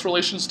recurrence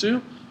relations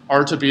do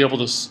are to be able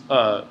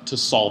to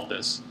solve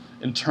this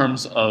in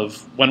terms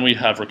of when we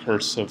have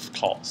recursive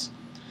calls.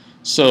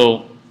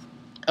 So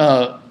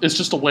it's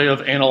just a way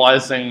of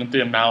analyzing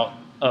the amount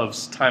of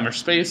time or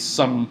space,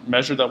 some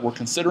measure that we're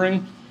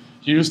considering,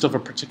 used of a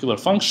particular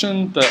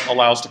function that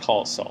allows to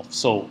call itself.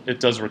 So it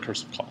does a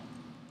recursive call.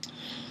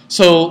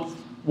 So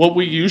what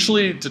we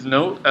usually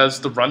denote as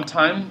the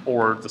runtime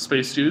or the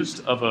space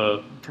used of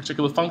a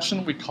particular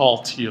function, we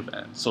call t of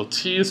n. So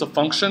t is a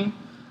function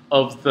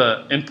of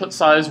the input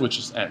size, which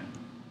is n.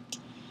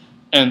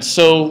 And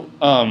so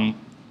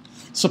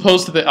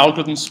suppose that the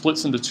algorithm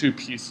splits into two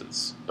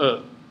pieces.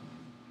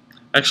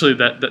 Actually,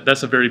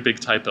 that's a very big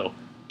typo.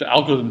 The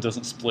algorithm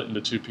doesn't split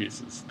into two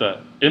pieces. The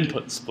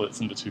input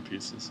splits into two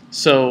pieces.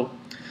 So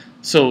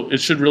it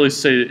should really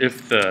say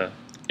if the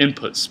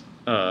input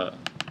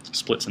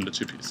splits into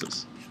two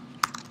pieces.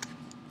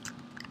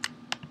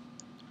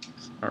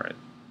 All right.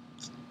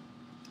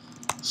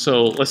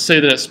 So let's say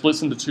that it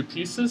splits into two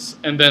pieces,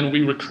 and then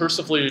we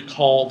recursively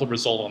call the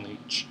result on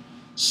each.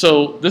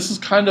 So this is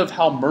kind of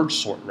how merge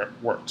sort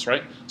works,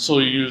 right? So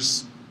you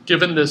use,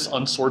 given this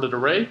unsorted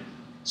array,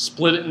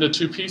 split it into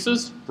two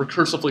pieces,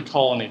 recursively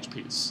call on each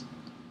piece.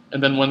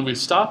 And then when we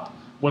stop,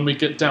 when we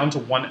get down to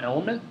one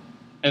element,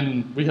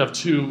 and we have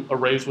two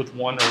arrays with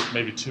one or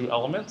maybe two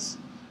elements,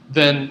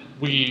 then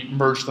we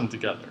merge them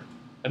together.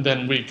 And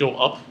then we go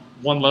up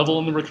one level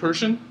in the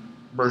recursion,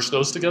 merge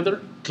those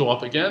together, go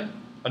up again,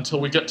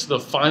 until we get to the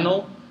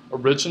final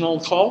original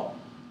call,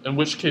 in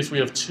which case we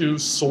have two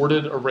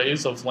sorted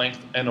arrays of length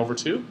n over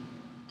 2,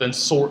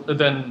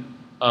 then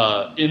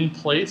in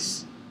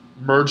place,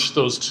 merge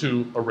those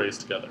two arrays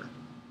together.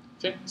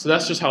 Okay, so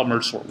that's just how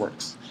merge sort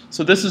works.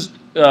 So this is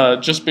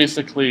just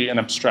basically an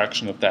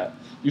abstraction of that.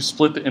 You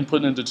split the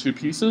input into two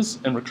pieces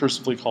and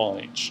recursively call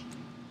on each.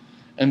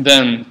 And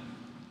then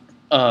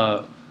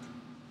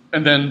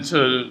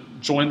to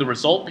join the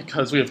result,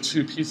 because we have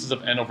two pieces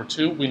of n over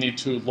 2, we need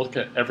to look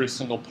at every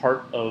single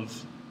part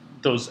of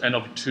those n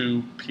over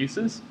 2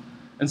 pieces.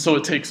 And so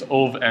it takes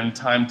O of n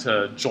time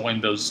to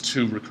join those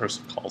two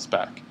recursive calls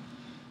back.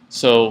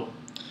 So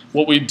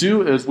what we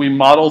do is we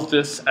model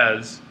this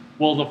as,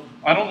 well,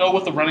 I don't know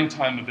what the running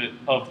time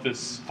of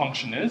this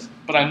function is,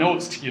 but I know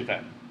it's t of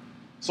n.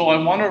 So I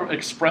want to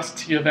express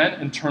t of n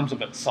in terms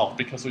of itself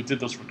because we did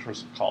those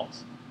recursive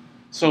calls.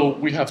 So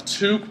we have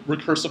two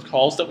recursive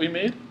calls that we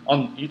made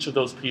on each of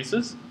those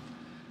pieces.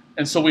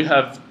 And so we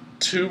have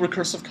two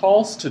recursive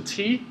calls to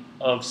t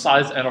of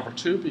size n over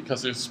 2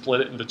 because we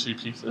split it into two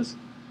pieces.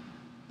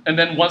 And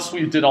then once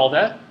we did all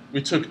that,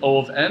 we took O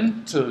of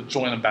n to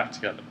join them back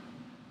together.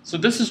 So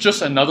this is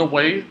just another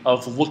way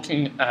of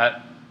looking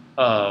at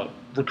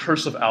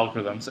recursive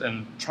algorithms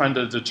and trying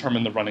to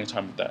determine the running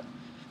time of that.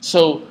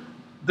 So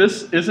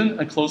this isn't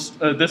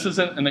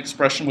an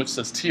expression which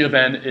says t of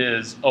n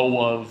is O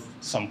of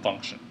some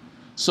function.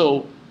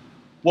 So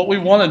what we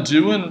want to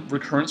do in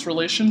recurrence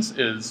relations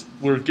is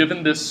we're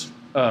given this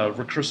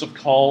recursive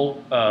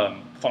call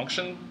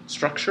function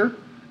structure,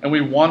 and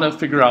we want to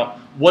figure out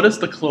what is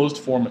the closed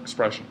form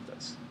expression of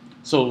this.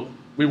 So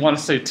we want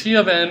to say t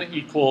of n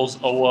equals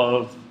O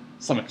of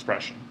some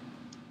expression.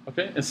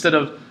 Okay? Instead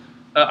of,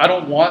 I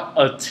don't want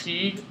a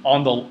t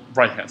on the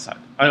right-hand side.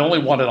 I only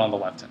want it on the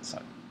left-hand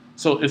side.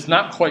 So it's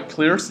not quite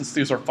clear, since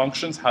these are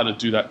functions, how to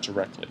do that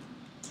directly.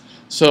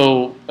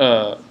 So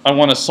I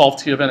want to solve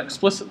t of n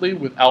explicitly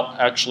without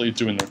actually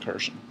doing the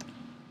recursion.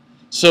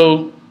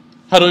 So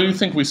how do you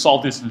think we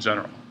solve these in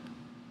general?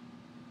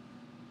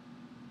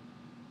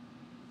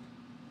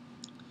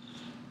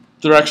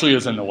 There actually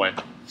isn't a way.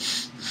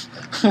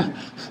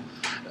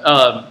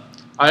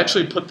 I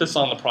actually put this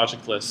on the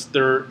project list.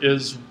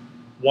 There's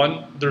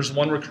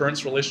one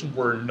recurrence relation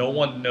where no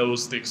one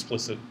knows the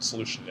explicit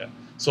solution yet.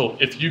 So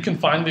if you can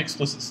find the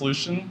explicit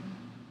solution,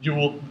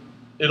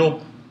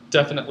 it'll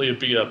definitely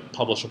be a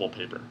publishable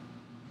paper.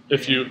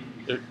 If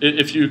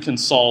you can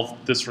solve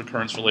this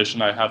recurrence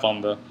relation I have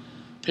on the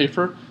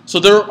paper. So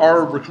there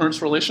are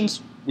recurrence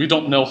relations we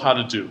don't know how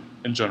to do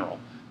in general.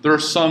 There are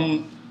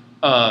some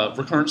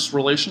recurrence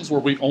relations where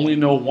we only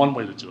know one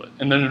way to do it,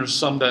 and then there's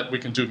some that we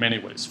can do many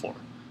ways for.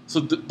 So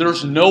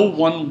there's no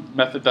one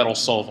method that'll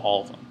solve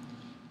all of them.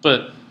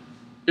 But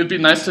it'd be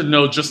nice to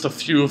know just a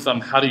few of them.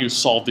 How do you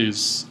solve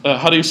these?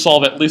 How do you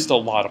solve at least a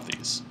lot of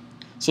these?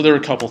 So there are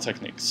a couple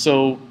techniques.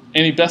 So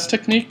any best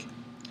technique?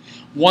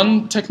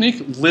 One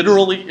technique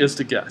literally is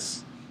to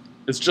guess.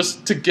 It's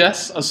just to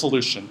guess a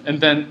solution and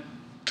then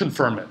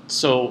confirm it.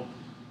 So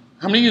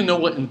how many of you know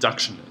what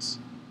induction is?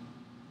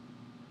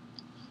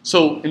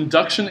 So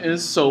induction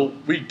is, so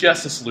we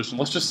guess a solution.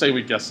 Let's just say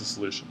we guess a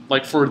solution.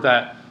 Like for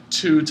that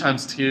 2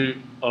 times t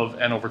of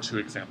n over 2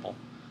 example.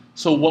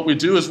 So what we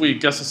do is we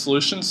guess a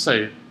solution,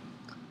 say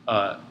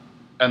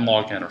n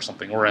log n or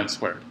something, or n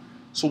squared.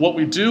 So what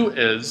we do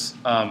is,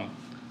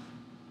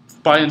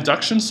 by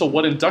induction, so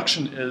what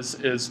induction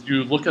is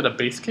you look at a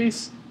base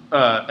case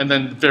and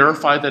then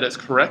verify that it's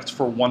correct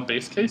for one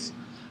base case.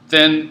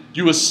 Then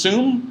you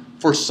assume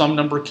for some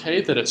number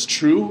k that it's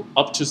true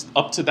up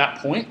to that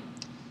point.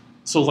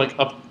 So like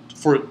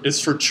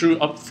is for true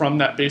up from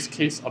that base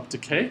case up to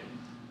k.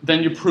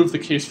 Then you prove the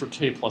case for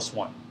k plus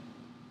 1.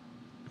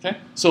 Okay?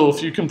 So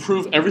if you can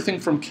prove everything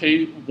from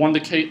k1 to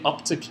k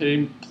up to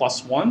k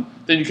plus 1,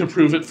 then you can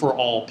prove it for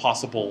all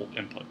possible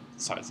input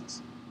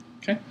sizes.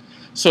 Okay?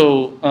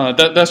 So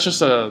that's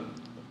just a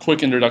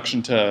quick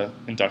introduction to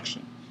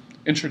induction.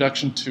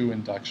 Introduction to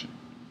induction.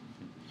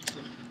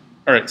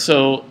 All right,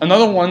 so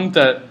another one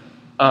that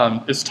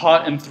is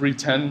taught in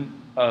 310,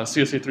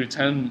 CSE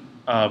 310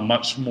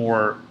 much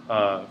more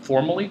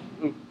formally,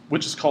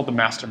 which is called the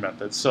master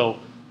method. So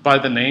by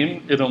the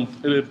name, it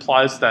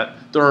implies that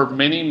there are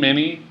many,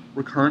 many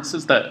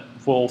recurrences that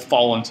will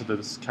fall into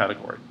this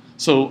category.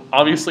 So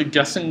obviously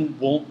guessing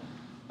won't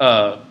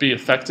be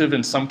effective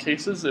in some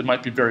cases. It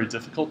might be very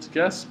difficult to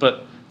guess,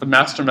 but the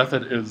master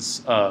method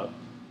is a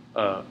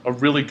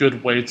really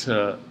good way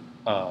to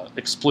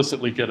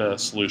explicitly get a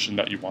solution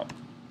that you want.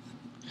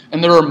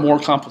 And there are more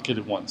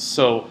complicated ones.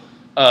 So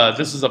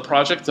this is a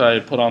project I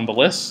put on the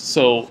list,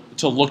 so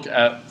to look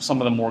at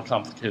some of the more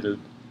complicated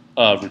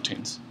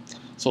routines.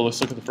 So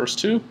let's look at the first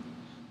two.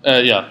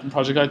 Yeah,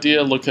 project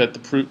idea, look at the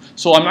proof.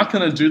 So I'm not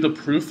going to do the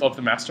proof of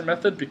the master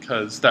method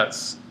because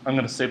I'm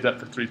going to save that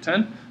for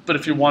 310. But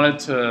if you wanted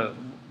to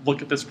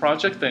look at this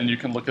project, then you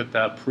can look at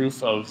that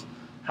proof of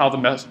how the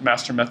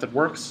master method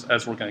works,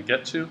 as we're going to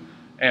get to,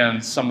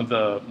 and some of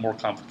the more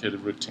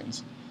complicated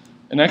routines.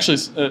 And actually,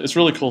 it's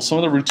really cool. Some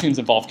of the routines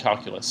involve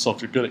calculus. So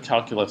if you're good at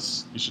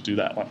calculus, you should do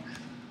that one.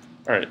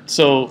 All right,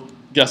 so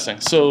guessing.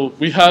 So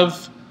we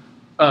have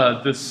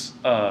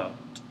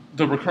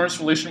the recurrence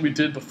relation we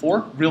did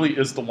before really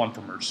is the one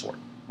for merge sort,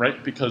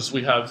 right? Because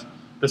we have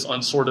this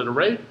unsorted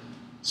array,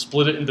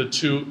 split it into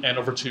 2 n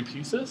over 2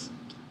 pieces,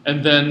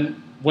 and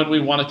then when we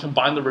want to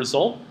combine the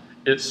result,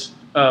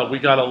 we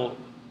got to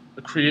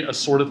create a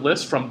sorted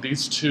list from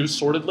these 2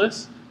 sorted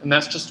lists, and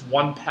that's just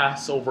one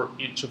pass over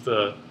each of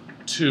the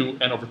 2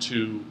 n over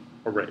 2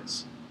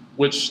 arrays,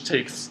 which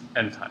takes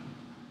n time.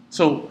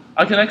 So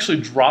I can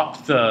actually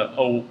drop the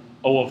O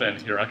of n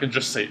here. I can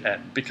just say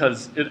n,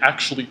 because it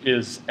actually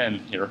is n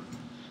here.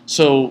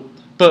 So,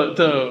 but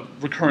the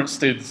recurrence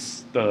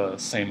stays the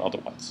same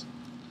otherwise.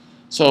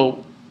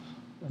 So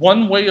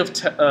one way of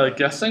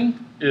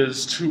guessing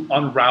is to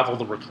unravel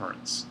the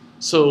recurrence.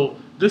 So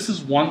this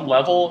is one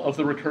level of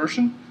the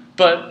recursion,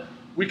 but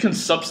we can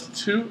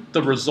substitute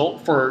the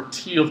result for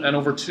t of n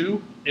over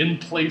 2 in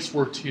place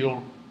where t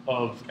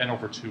of n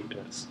over 2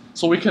 is.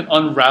 So we can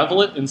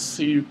unravel it and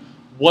see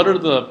what are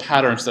the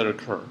patterns that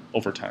occur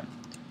over time.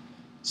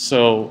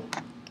 So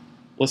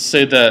let's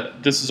say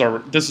that this is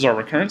our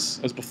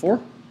recurrence as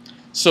before.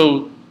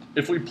 So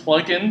if we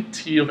plug in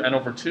t of n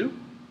over 2,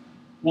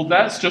 well,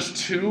 that's just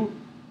 2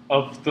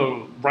 of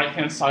the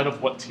right-hand side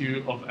of what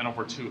t of n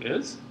over 2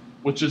 is,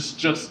 which is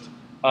just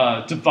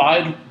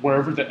divide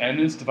wherever the n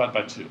is, divide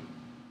by 2.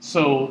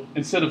 So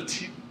instead of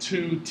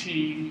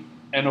 2t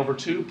n over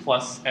 2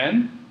 plus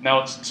n,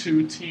 now it's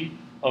 2t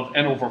of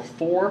n over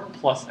 4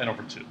 plus n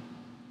over 2.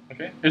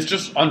 Okay? It's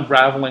just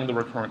unraveling the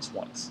recurrence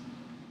once.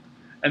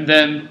 And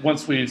then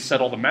once we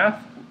settle the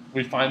math,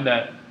 we find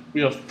that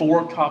we have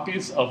 4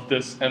 copies of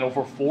this n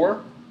over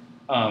 4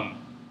 a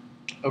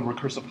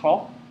recursive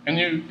call. And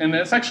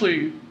it's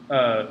actually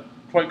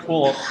quite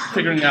cool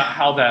figuring out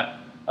how that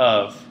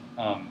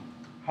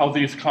how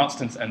these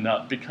constants end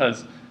up,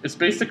 because it's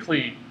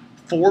basically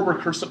 4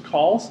 recursive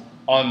calls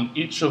on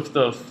each of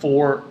the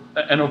 4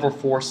 n over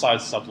 4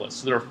 size sublists.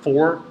 So there are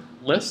 4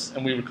 lists,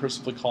 and we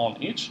recursively call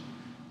on each.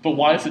 But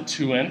why is it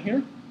 2n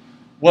here?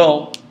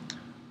 Well,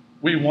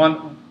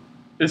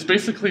 it's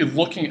basically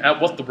looking at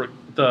what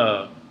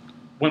the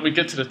when we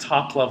get to the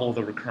top level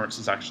the recurrence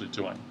is actually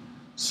doing.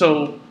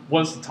 So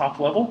what's the top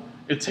level?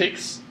 It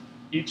takes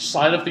each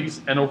side of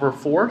these n over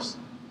 4s,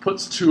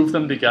 puts two of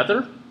them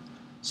together.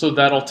 So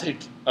that'll take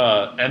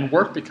n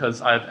work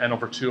because I have n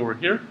over 2 over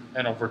here,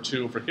 n over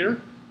 2 over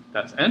here,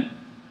 that's n.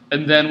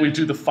 And then we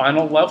do the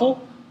final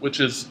level,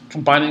 which is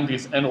combining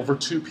these n over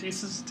 2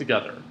 pieces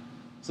together.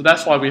 So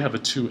that's why we have a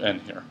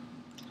 2n here.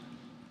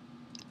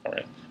 All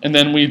right. And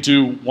then we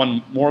do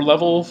one more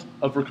level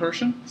of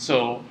recursion.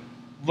 So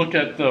look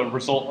at the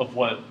result of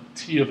what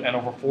t of n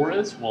over 4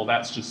 is. Well,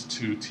 that's just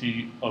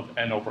 2t of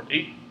n over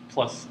 8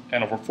 plus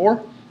n over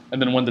 4.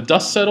 And then when the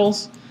dust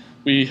settles,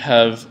 we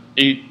have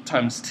 8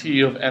 times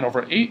t of n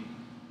over 8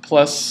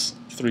 plus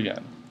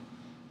 3n.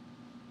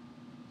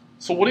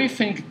 So what do you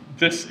think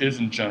this is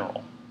in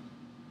general?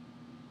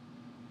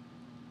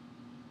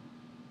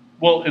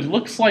 Well, it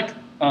looks like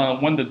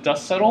when the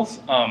dust settles,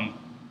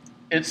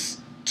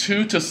 it's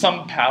 2 to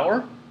some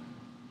power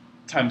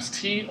times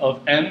t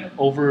of n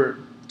over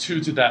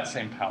 2 to that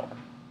same power.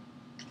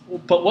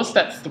 But what's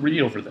that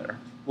 3 over there?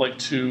 Like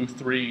 2,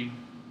 3.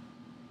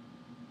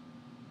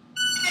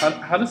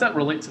 How does that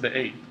relate to the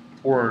 8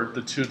 or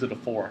the 2 to the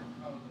 4?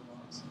 Oh, the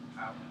loss of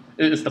power.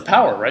 It's the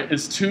power, right?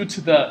 It's 2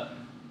 to the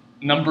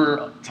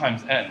number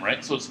times n,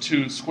 right? So it's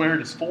 2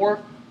 squared is 4,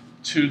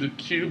 2 to the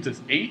cubed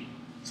is 8.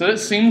 So it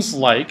seems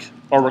like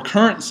our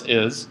recurrence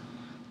is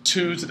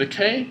 2 to the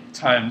k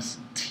times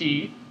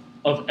t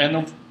of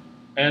n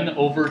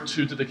over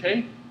 2 to the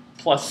k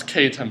plus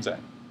k times n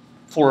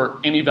for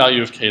any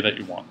value of k that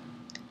you want.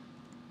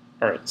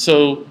 All right,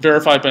 so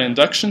verified by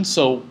induction.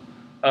 So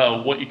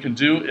what you can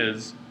do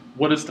is,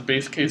 what is the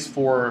base case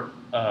for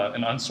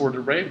an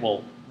unsorted array?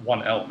 Well,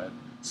 one element.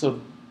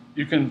 So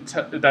you can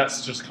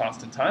that's just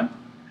constant time,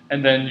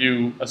 and then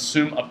you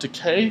assume up to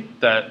k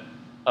that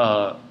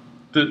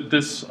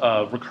this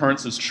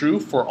recurrence is true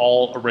for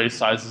all array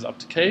sizes up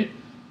to k.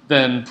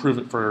 Then prove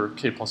it for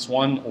k plus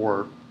 1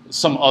 or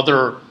some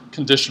other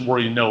condition where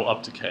you know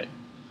up to k.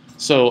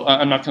 So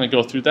I'm not going to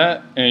go through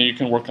that, and you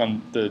can work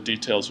on the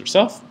details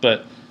yourself.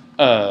 But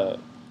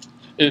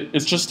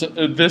it's just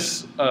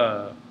this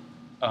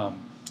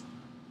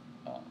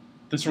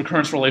this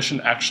recurrence relation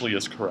actually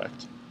is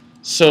correct.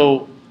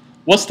 So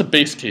what's the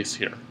base case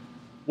here?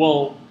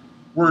 Well,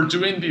 we're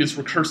doing these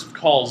recursive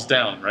calls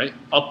down, right?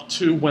 Up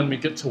to when we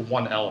get to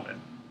one element,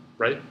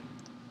 right?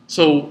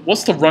 So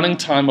what's the running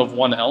time of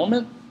one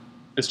element?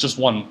 It's just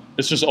one.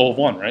 It's just O of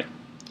 1, right?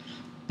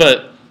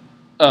 But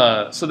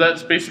so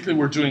that's basically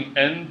we're doing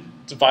n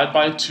divided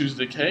by 2 to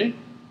the k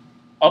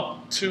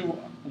up to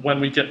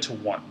when we get to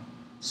 1.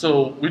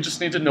 So we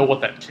just need to know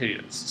what that k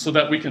is so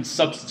that we can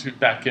substitute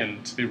back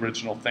into the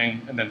original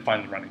thing and then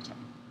find the running time.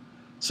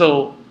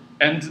 So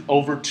n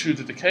over 2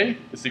 to the k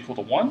is equal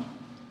to 1.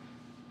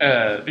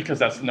 Because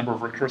that's the number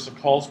of recursive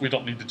calls, we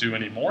don't need to do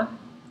any more.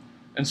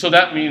 And so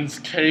that means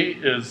k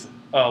is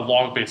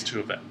log base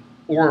 2 of n,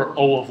 or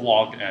O of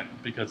log n,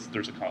 because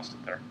there's a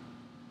constant there.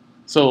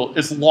 So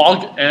it's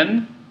log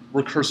n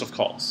recursive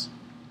calls,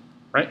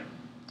 right?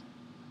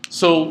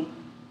 So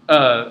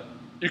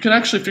you can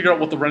actually figure out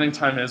what the running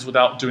time is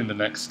without doing the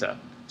next step.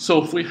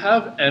 So if we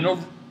have n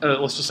of,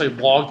 let's just say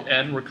log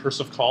n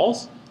recursive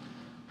calls,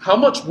 how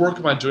much work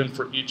am I doing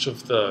for each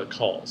of the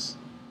calls?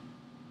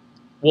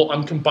 Well,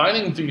 I'm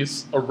combining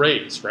these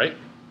arrays, right,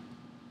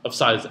 of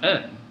size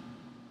n.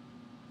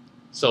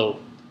 So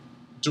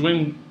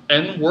doing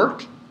n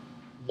work,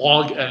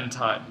 log n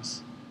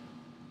times.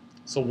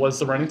 So what's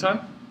the running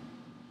time?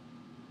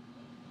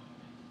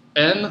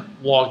 N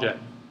log n.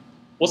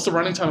 What's the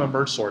running time of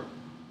merge sort?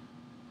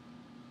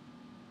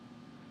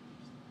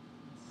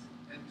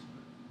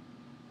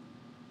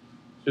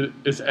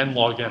 It's n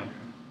log n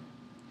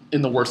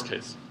in the worst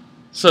case.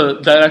 So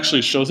that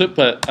actually shows it,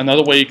 but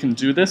another way you can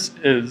do this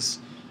is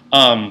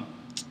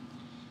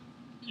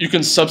you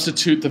can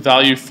substitute the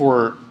value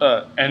for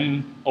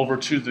n over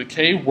 2 to the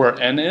k where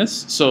n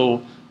is.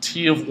 So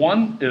t of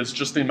 1 is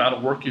just the amount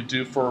of work you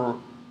do for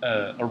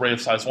an array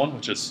of size 1,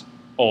 which is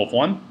O of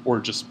 1, or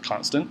just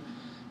constant.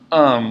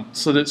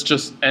 So that's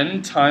just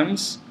n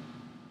times,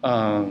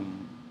 yeah.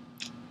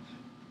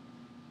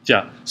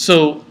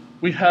 So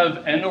we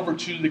have n over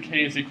 2 to the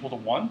k is equal to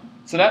 1.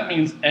 So that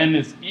means n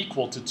is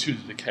equal to 2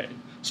 to the k.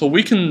 So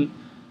we can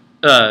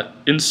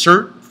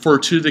insert for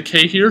 2 to the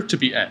k here to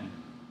be n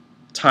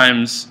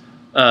times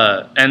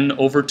n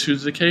over 2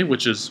 to the k,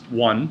 which is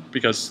 1,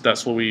 because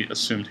that's what we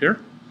assumed here,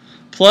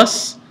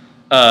 plus,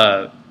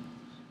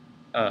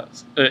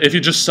 if you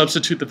just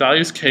substitute the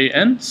values,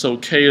 kn, so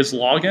k is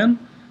log n,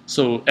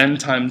 so n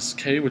times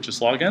k, which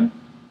is log n.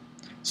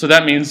 So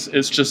that means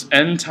it's just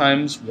n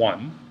times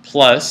 1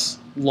 plus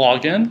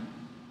log n,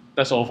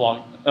 that's O of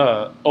log,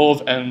 O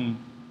of n.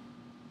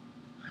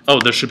 Oh,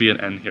 there should be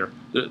an n here.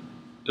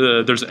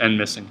 There's an n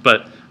missing,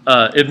 but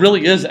it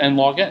really is n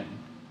log n.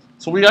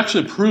 So we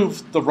actually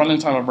proved the running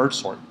time of merge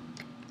sort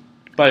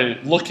by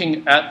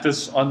looking at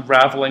this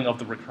unraveling of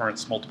the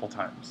recurrence multiple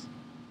times.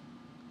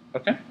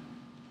 Okay?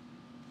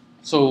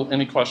 So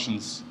any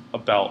questions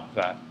about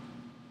that?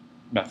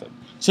 method.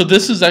 So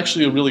this is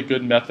actually a really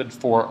good method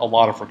for a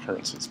lot of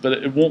recurrences, but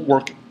it won't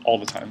work all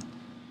the time.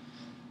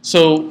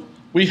 So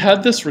we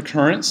had this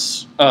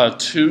recurrence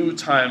 2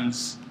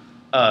 times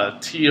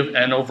t of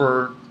n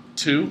over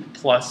 2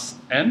 plus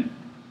n,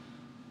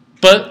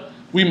 but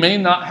we may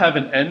not have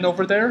an n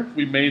over there,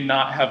 we may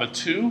not have a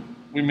 2,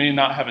 we may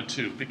not have a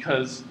 2,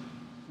 because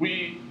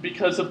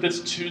of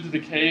this 2 to the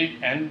k,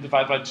 n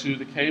divided by 2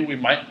 to the k, we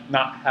might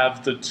not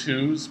have the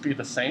 2's be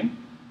the same.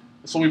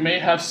 So we may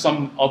have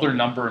some other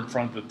number in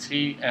front of the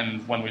t,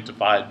 and when we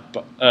divide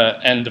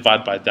n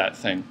divide by that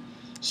thing.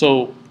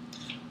 So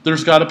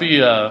there's got to be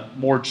a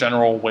more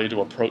general way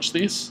to approach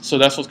these. So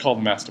that's what's called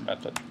the master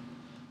method.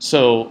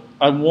 So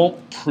I won't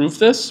prove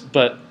this,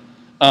 but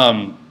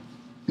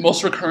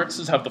most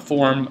recurrences have the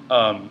form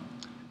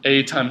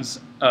a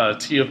times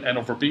t of n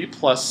over b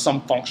plus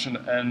some function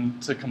n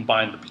to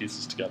combine the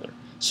pieces together.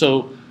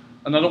 So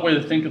another way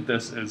to think of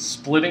this is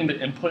splitting the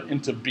input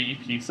into b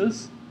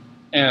pieces,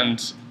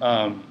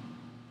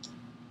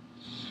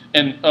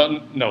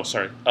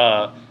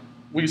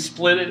 we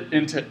split it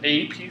into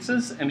a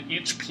pieces, and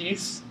each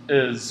piece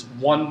is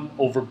 1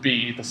 over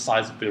b, the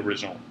size of the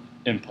original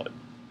input.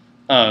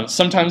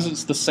 Sometimes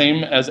it's the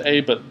same as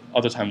a, but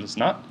other times it's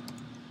not.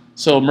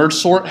 So merge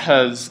sort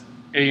has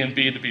a and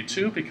b to be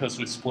 2 because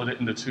we split it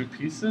into 2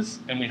 pieces,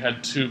 and we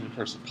had 2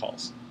 recursive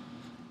calls.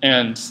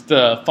 And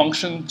the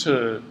function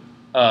to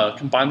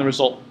combine the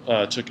result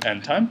took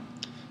n time.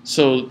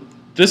 So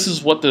this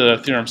is what the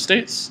theorem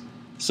states.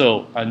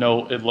 So I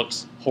know it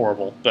looks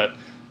horrible, but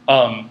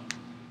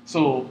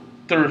so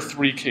there are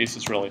 3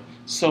 cases really.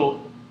 So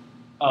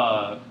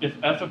if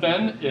f of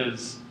n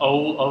is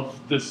O of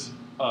this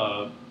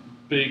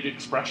big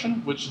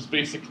expression, which is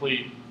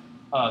basically,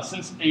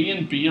 since a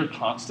and b are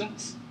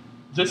constants,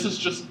 this is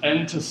just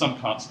n to some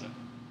constant,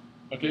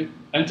 okay?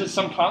 N to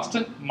some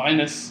constant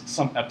minus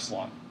some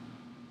epsilon.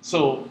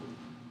 So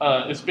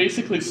it's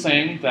basically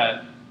saying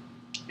that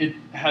it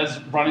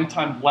has running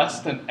time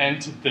less than n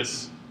to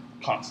this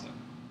constant,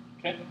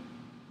 okay?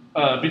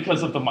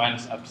 Because of the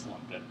minus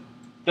epsilon bit.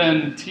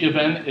 Then t of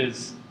n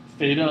is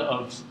theta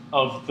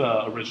of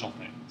the original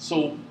thing.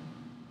 So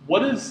what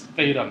does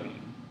theta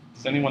mean?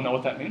 Does anyone know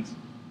what that means?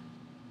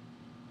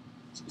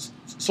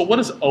 So what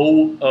does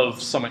O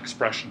of some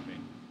expression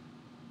mean?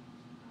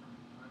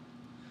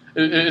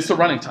 It's the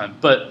running time,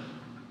 but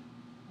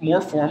more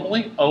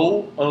formally,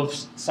 O of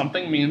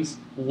something means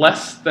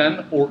less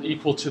than or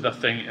equal to the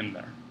thing in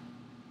there,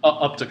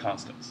 up to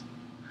constants.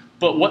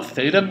 But what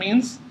theta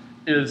means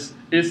is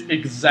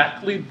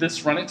exactly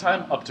this running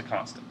time up to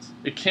constants.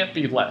 It can't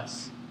be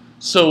less.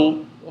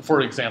 So,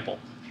 for example,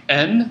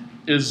 n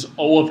is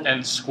O of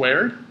n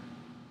squared,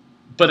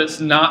 but it's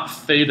not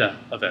theta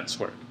of n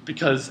squared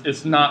because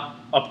it's not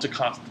up to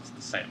constants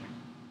the same,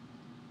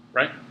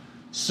 right?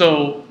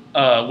 So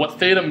what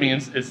theta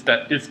means is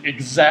that it's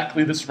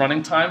exactly this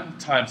running time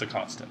times a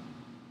constant,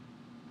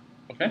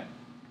 okay?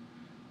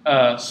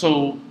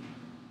 So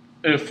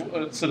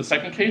the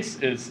second case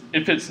is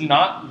if it's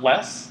not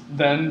less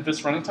than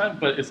this running time,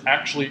 but it's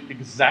actually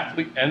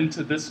exactly n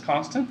to this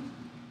constant,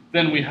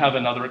 then we have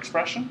another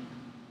expression.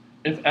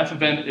 If f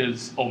of n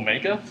is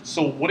omega,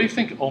 so what do you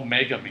think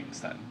omega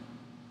means then?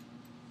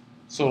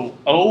 So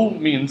O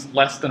means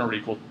less than or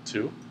equal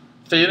to,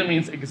 theta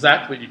means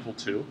exactly equal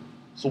to,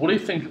 so what do you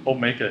think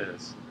omega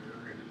is?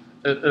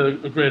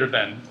 Greater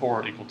than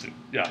or equal to,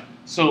 yeah.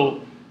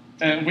 So,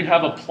 and we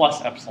have a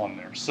plus epsilon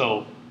there,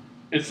 so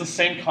it's the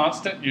same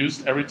constant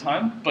used every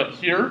time, but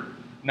here,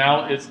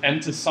 now it's n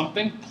to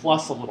something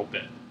plus a little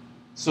bit.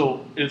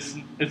 So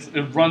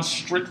it runs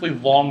strictly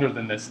longer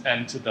than this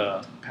n to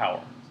the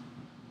power.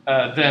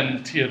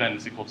 Then t of n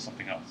is equal to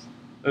something else,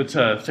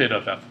 to theta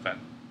of f of n.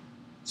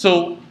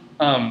 So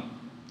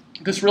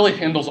this really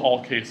handles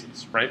all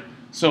cases, right?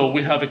 So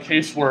we have a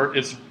case where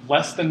it's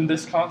less than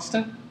this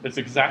constant, it's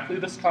exactly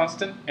this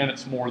constant, and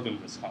it's more than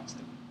this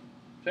constant,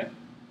 okay?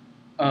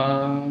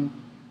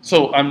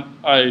 So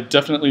I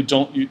definitely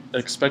don't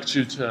expect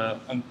you to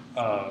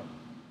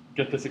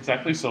get this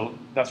exactly, so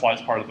that's why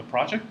it's part of the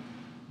project.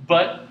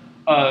 But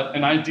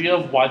an idea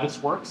of why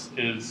this works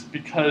is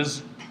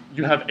because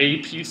you have A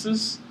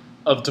pieces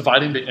of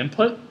dividing the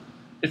input.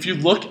 If you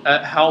look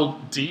at how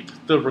deep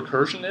the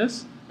recursion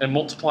is and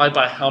multiply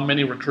by how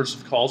many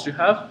recursive calls you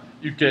have,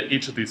 you get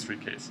each of these 3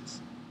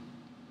 cases,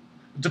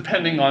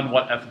 depending on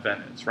what f of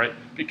n is, right?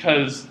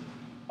 Because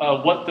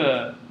what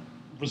the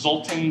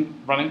resulting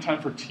running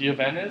time for t of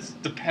n is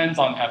depends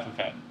on f of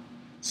n.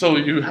 So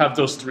you have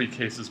those 3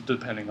 cases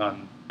depending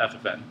on f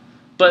of n.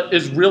 But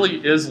it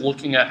really is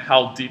looking at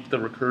how deep the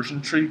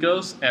recursion tree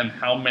goes and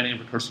how many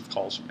recursive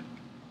calls you make.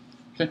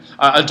 Okay?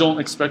 I don't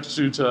expect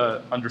you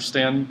to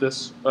understand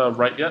this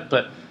right yet,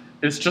 but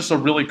it's just a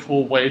really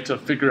cool way to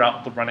figure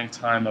out the running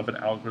time of an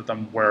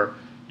algorithm where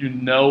you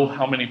know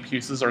how many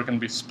pieces are going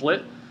to be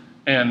split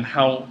and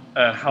how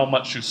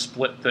much you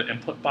split the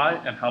input by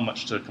and how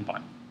much to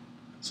combine.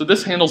 So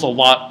this handles a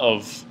lot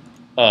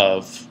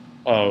of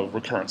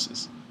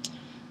recurrences.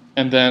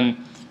 And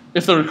then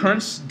if the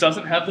recurrence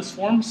doesn't have this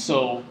form,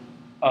 so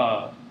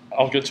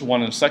I'll get to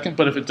one in a second,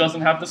 but if it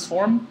doesn't have this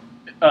form,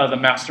 the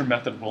master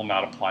method will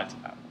not apply to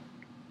that.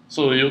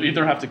 So you'll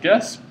either have to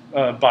guess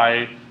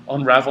by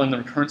unraveling the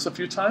recurrence a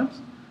few times,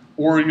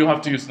 or you'll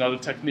have to use another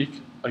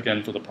technique,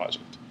 again, for the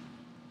project.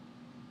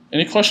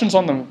 Any questions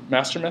on the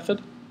master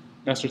method,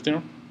 master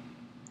theorem?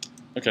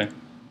 Okay.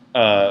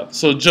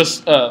 So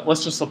just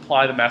let's just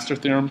apply the master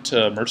theorem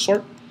to merge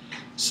sort.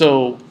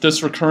 So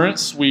this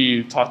recurrence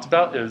we talked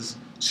about is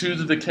 2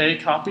 to the k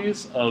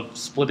copies of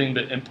splitting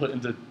the input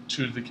into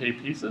 2 to the k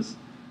pieces,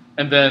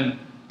 and then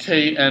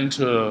kn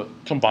to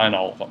combine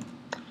all of them.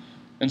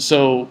 And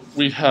so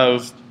we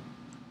have,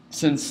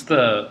 since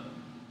the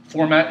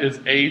format is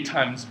a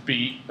times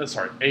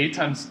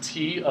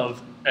t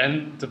of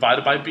n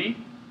divided by b,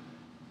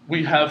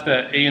 we have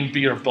that a and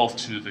b are both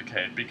 2 to the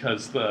k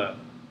because the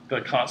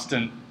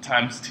constant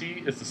times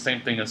t is the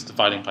same thing as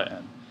dividing by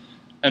n.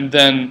 And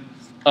then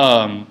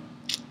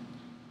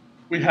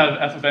we have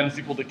f of n is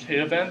equal to k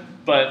of n,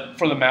 but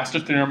for the master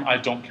theorem, I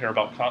don't care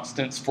about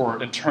constants.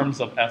 In terms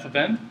of f of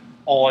n,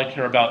 all I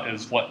care about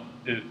is what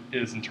it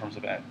is in terms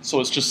of n. So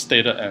it's just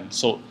theta n.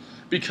 So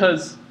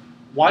because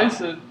why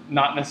is it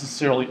not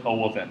necessarily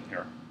O of n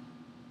here?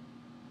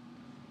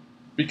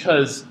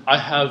 Because I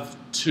have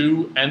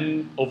 2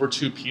 n over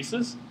 2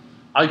 pieces.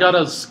 I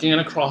gotta scan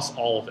across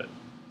all of it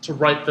to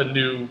write the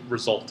new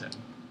result in.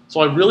 So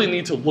I really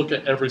need to look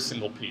at every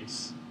single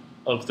piece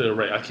of the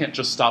array. I can't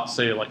just stop,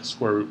 say, like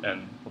square root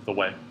n of the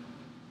way.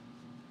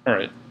 All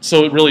right,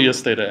 so it really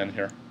is theta n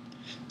here.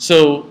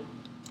 So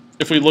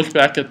if we look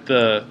back at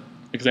the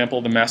example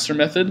of the master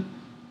method,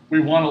 we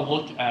want to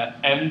look at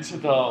n to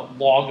the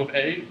log of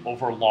a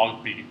over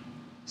log b.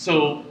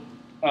 So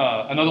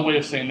another way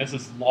of saying this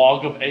is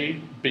log of a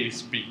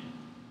base b.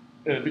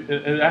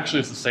 It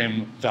actually is the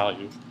same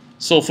value.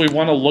 So if we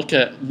want to look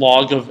at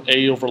log of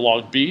a over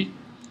log b,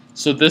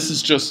 so this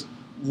is just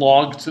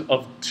log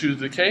of 2 to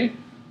the k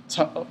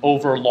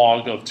over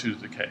log of 2 to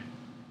the k.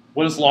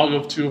 What is log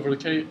of 2 over the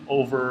k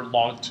over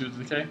log 2 to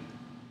the k?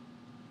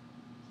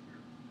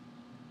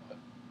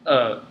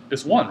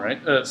 It's 1,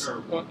 right?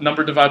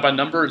 Number divided by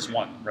number is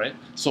 1, right?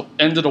 So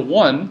n to the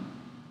 1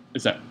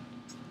 is n.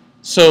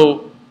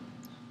 So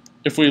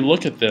if we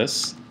look at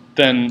this,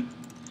 then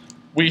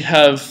we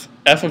have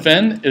f of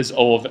n is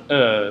O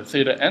of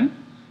theta n,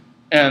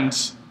 and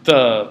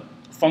the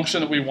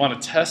function that we want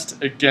to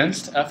test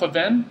against f of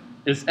n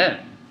is n.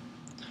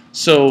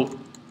 So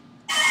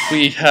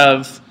we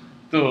have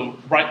the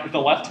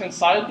left-hand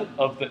side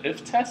of the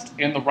if test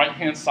and the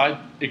right-hand side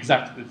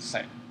exactly the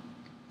same.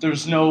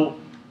 There's no,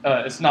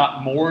 it's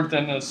not more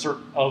than it's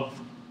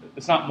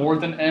not more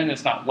than n,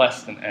 it's not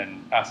less than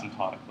n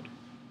asymptotically.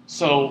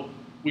 So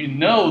we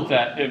know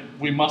that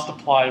we must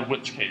apply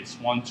which case,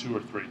 1, 2, or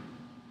 3?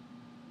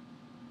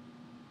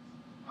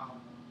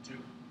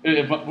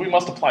 2. We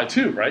must apply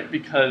 2, right?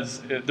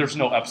 Because there's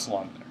no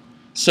epsilon there.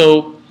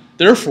 So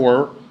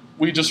therefore,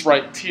 we just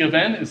write t of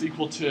n is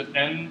equal to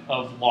n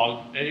of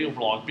log a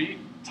over log b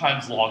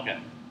times log n.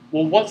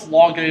 Well, what's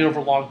log a over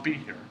log b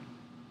here?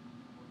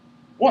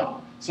 1.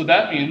 So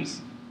that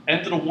means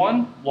n to the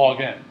 1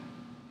 log n,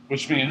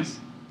 which means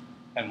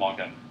n log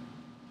n.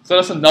 So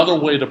that's another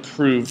way to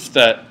prove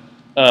that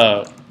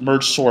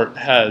merge sort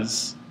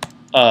has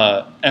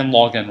n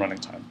log n running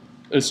time.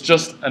 It's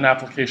just an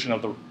application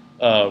of the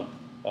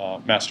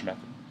master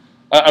method.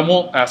 I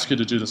won't ask you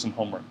to do this in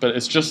homework, but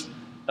it's just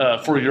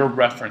for your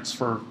reference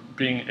for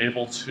being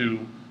able to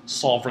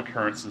solve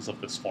recurrences of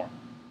this form.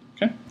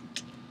 Okay?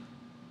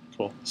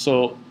 Cool.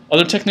 So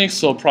other techniques,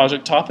 so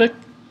project topic.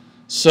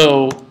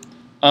 So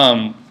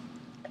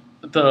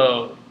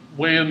the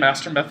way the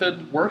master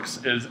method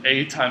works is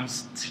a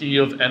times t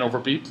of n over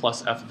b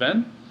plus f of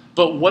n.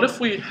 But what if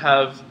we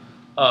have,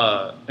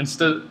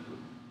 instead,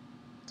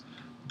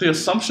 the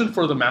assumption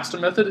for the master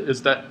method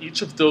is that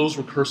each of those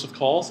recursive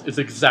calls is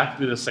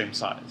exactly the same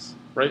size,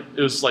 right?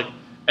 It was like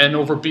n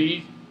over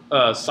b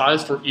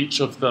size for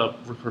each of the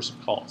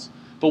recursive calls.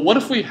 But what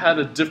if we had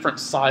a different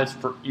size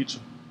for each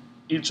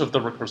of the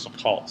recursive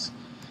calls?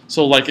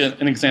 So like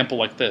an example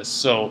like this.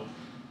 So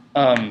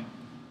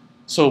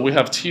so we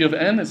have t of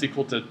n is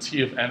equal to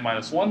t of n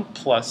minus 1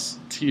 plus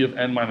t of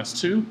n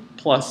minus 2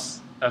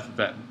 plus f of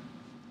n.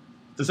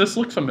 Does this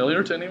look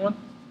familiar to anyone?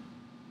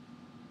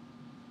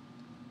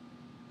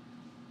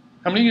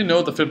 How many of you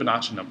know the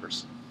Fibonacci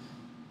numbers?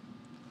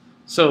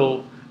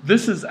 So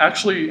this is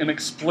actually an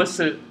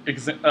explicit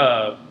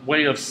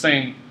way of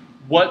saying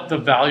what the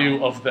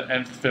value of the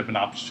nth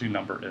Fibonacci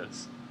number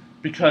is.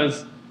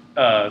 Because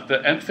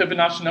the nth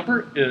Fibonacci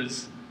number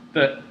is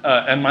the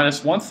n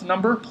minus 1th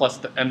number plus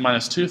the n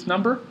minus 2th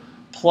number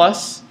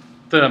plus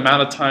the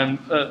amount of time,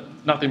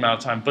 not the amount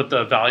of time, but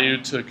the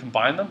value to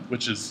combine them,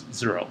 which is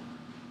 0.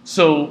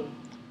 So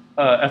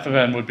f of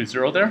n would be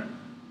 0 there.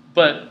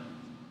 But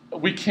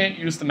we can't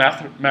use the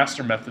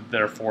master method,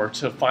 therefore,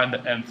 to find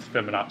the nth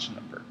Fibonacci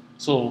number.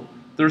 So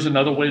there's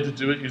another way to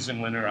do it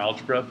using linear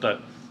algebra,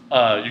 but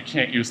you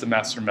can't use the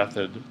master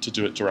method to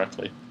do it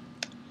directly.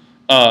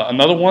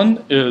 Another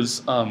one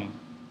is,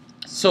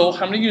 so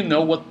how many of you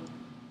know what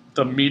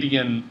the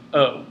median,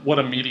 what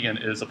a median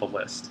is of a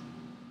list?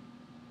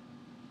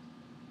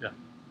 Yeah.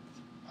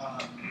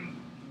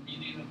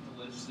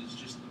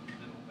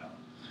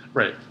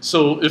 Right.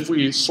 So if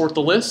we sort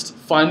the list,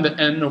 find the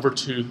n over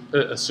 2,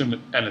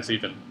 assume n is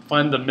even.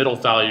 Find the middle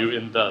value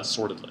in the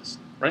sorted list,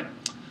 right?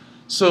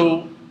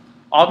 So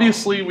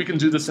obviously we can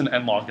do this in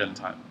n log n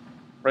time,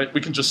 right? We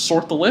can just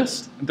sort the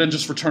list and then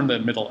just return the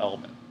middle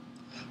element.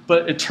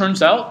 But it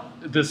turns out,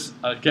 this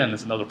again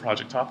is another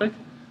project topic,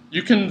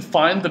 you can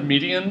find the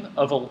median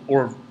of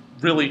or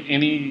really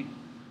any,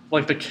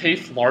 like the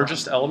kth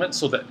largest element,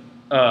 so that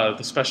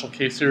the special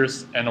case here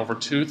is n over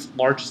 2th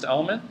largest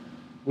element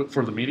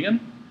for the median.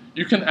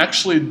 You can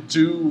actually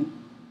do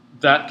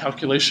that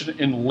calculation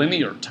in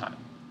linear time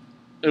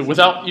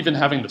without even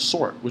having to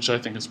sort, which I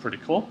think is pretty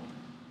cool.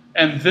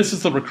 And this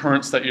is the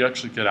recurrence that you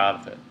actually get out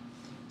of it.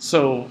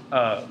 So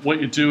what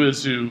you do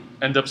is you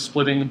end up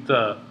splitting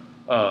the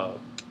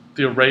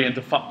array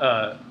into five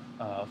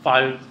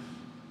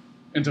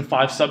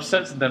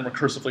subsets and then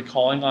recursively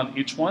calling on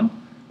each one.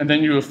 And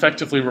then you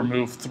effectively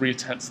remove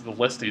 3/10 of the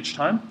list each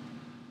time.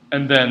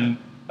 And then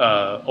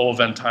O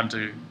of n time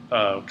to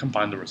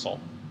combine the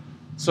result.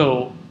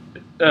 So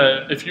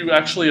if you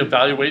actually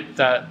evaluate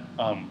that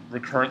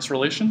recurrence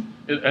relation,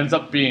 it ends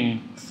up being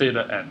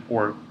theta n,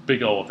 or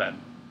big O of n,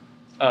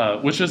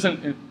 which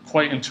isn't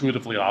quite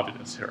intuitively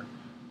obvious here.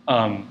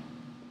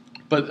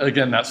 But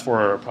again, that's for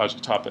our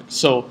project topic.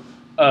 So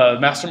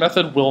master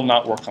method will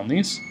not work on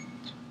these.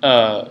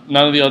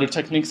 None of the other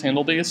techniques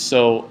handle these,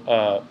 so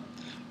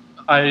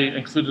I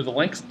included a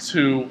link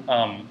to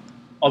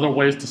other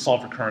ways to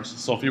solve recurrences.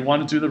 So if you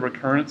want to do the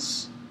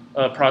recurrence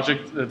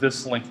project,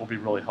 this link will be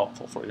really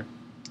helpful for you.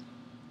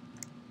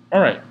 All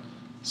right,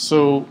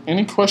 so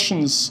any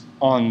questions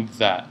on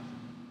that?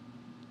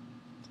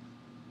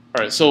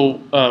 All right, so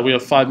we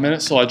have 5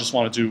 minutes, so I just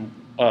want to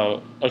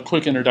do a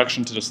quick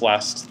introduction to this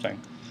last thing.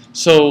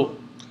 So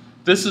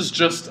this is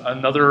just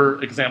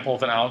another example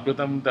of an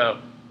algorithm that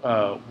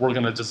we're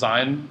going to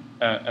design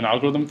an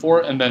algorithm for,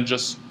 and then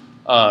just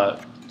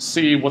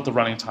see what the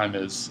running time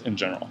is in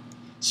general.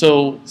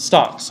 So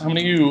stocks, how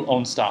many of you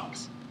own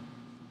stocks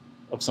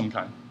of some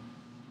kind?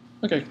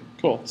 Okay,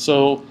 cool.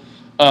 So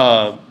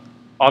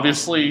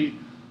obviously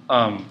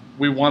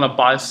we want to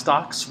buy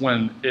stocks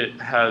when it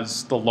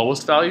has the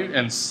lowest value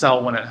and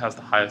sell when it has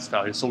the highest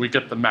value, so we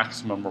get the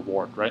maximum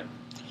reward, right?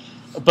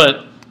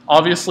 But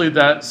obviously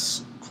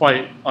that's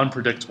quite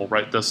unpredictable,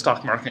 right? The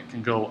stock market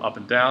can go up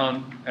and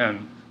down,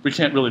 and we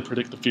can't really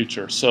predict the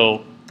future.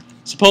 So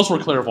suppose we're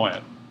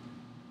clairvoyant,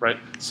 right?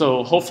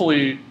 So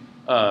hopefully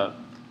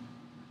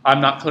I'm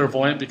not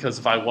clairvoyant, because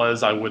if I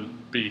was, I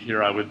wouldn't be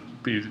here. I would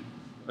be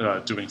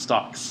doing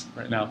stocks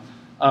right now.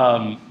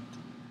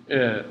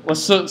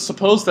 Let's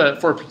suppose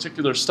that for a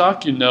particular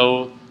stock, you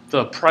know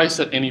the price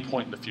at any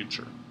point in the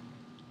future.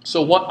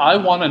 So what I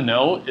want to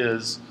know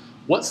is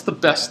what's the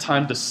best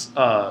time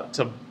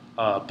to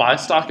buy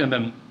stock and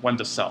then when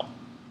to sell,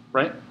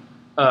 right?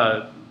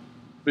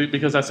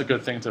 Because that's a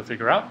good thing to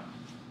figure out.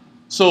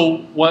 So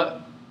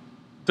what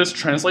this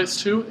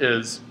translates to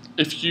is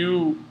if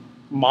you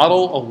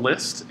model a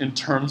list in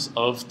terms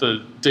of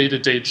the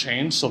day-to-day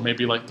change, so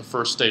maybe like the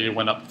first day it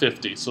went up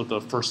 50, so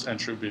the first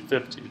entry would be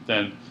 50.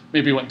 Then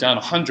maybe it went down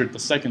 100 the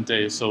second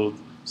day, so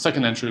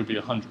second entry would be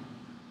 100.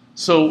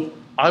 So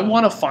I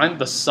want to find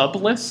the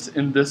sublist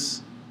in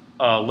this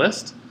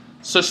list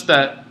such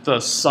that the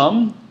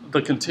sum,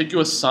 the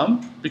contiguous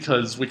sum,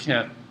 because we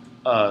can't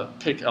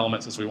pick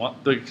elements as we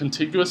want, the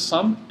contiguous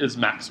sum is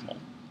maximal,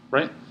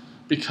 right?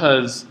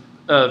 Because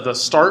the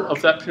start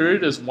of that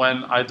period is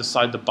when I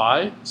decide to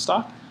buy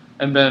stock,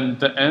 and then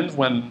the end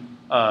when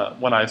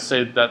I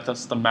say that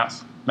that's the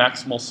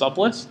maximal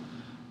sublist,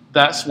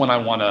 that's when I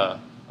want to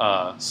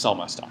sell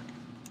my stock.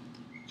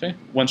 Okay,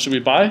 when should we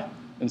buy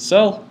and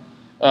sell?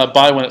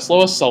 Buy when it's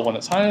lowest, sell when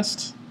it's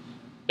highest.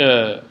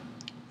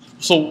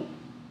 So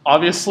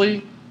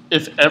obviously,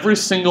 if every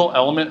single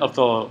element of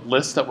the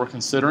list that we're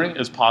considering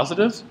is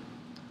positive,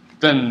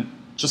 then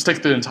just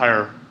take the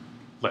entire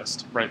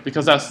list, right?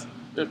 Because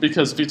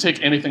if you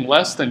take anything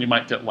less, then you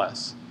might get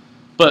less.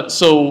 But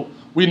so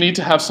we need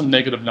to have some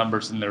negative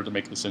numbers in there to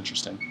make this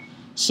interesting.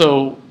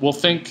 So we'll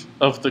think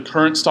of the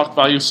current stock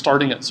value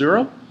starting at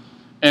 0,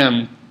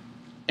 and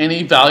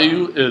any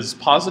value is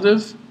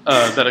positive,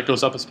 that it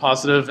goes up as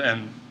positive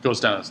and goes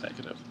down as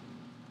negative.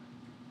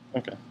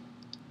 Okay.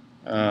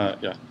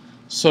 Yeah.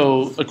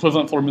 So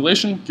equivalent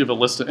formulation, give a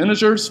list of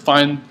integers,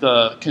 find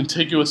the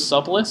contiguous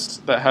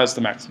sublist that has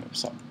the maximum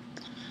sum.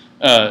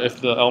 If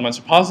the elements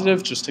are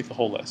positive, just take the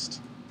whole list.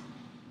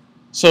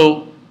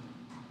 So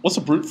what's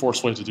a brute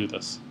force way to do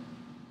this?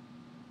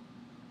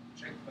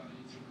 Check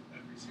values for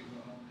every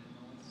single element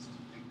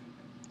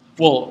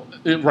in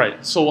the list. Well,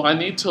 right. So I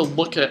need to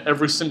look at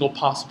every single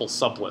possible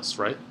sublist,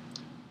 right?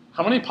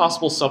 How many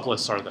possible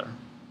sublists are there?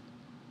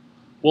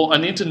 Well, I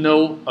need to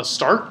know a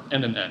start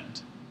and an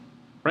end,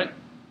 right?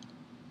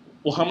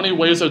 Well, how many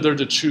ways are there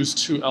to choose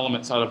 2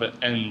 elements out of an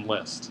n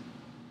list?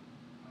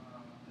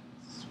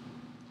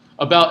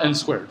 About n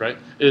squared, right?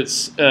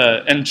 It's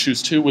n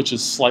choose 2, which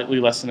is slightly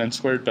less than n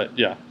squared, but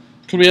yeah.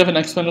 Could we have an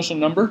exponential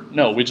number?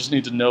 No, we just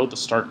need to know the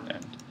start and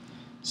end.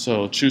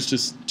 So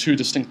choose 2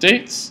 distinct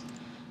dates,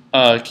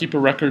 keep a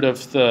record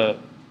of the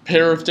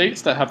pair of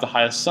dates that have the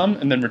highest sum,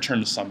 and then return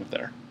the sum of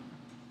there.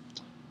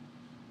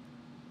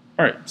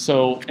 All right,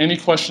 so any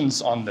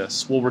questions on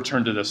this? We'll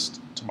return to this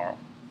tomorrow.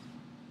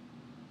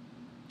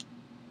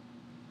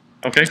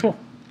 Okay, cool.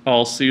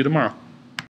 I'll see you tomorrow.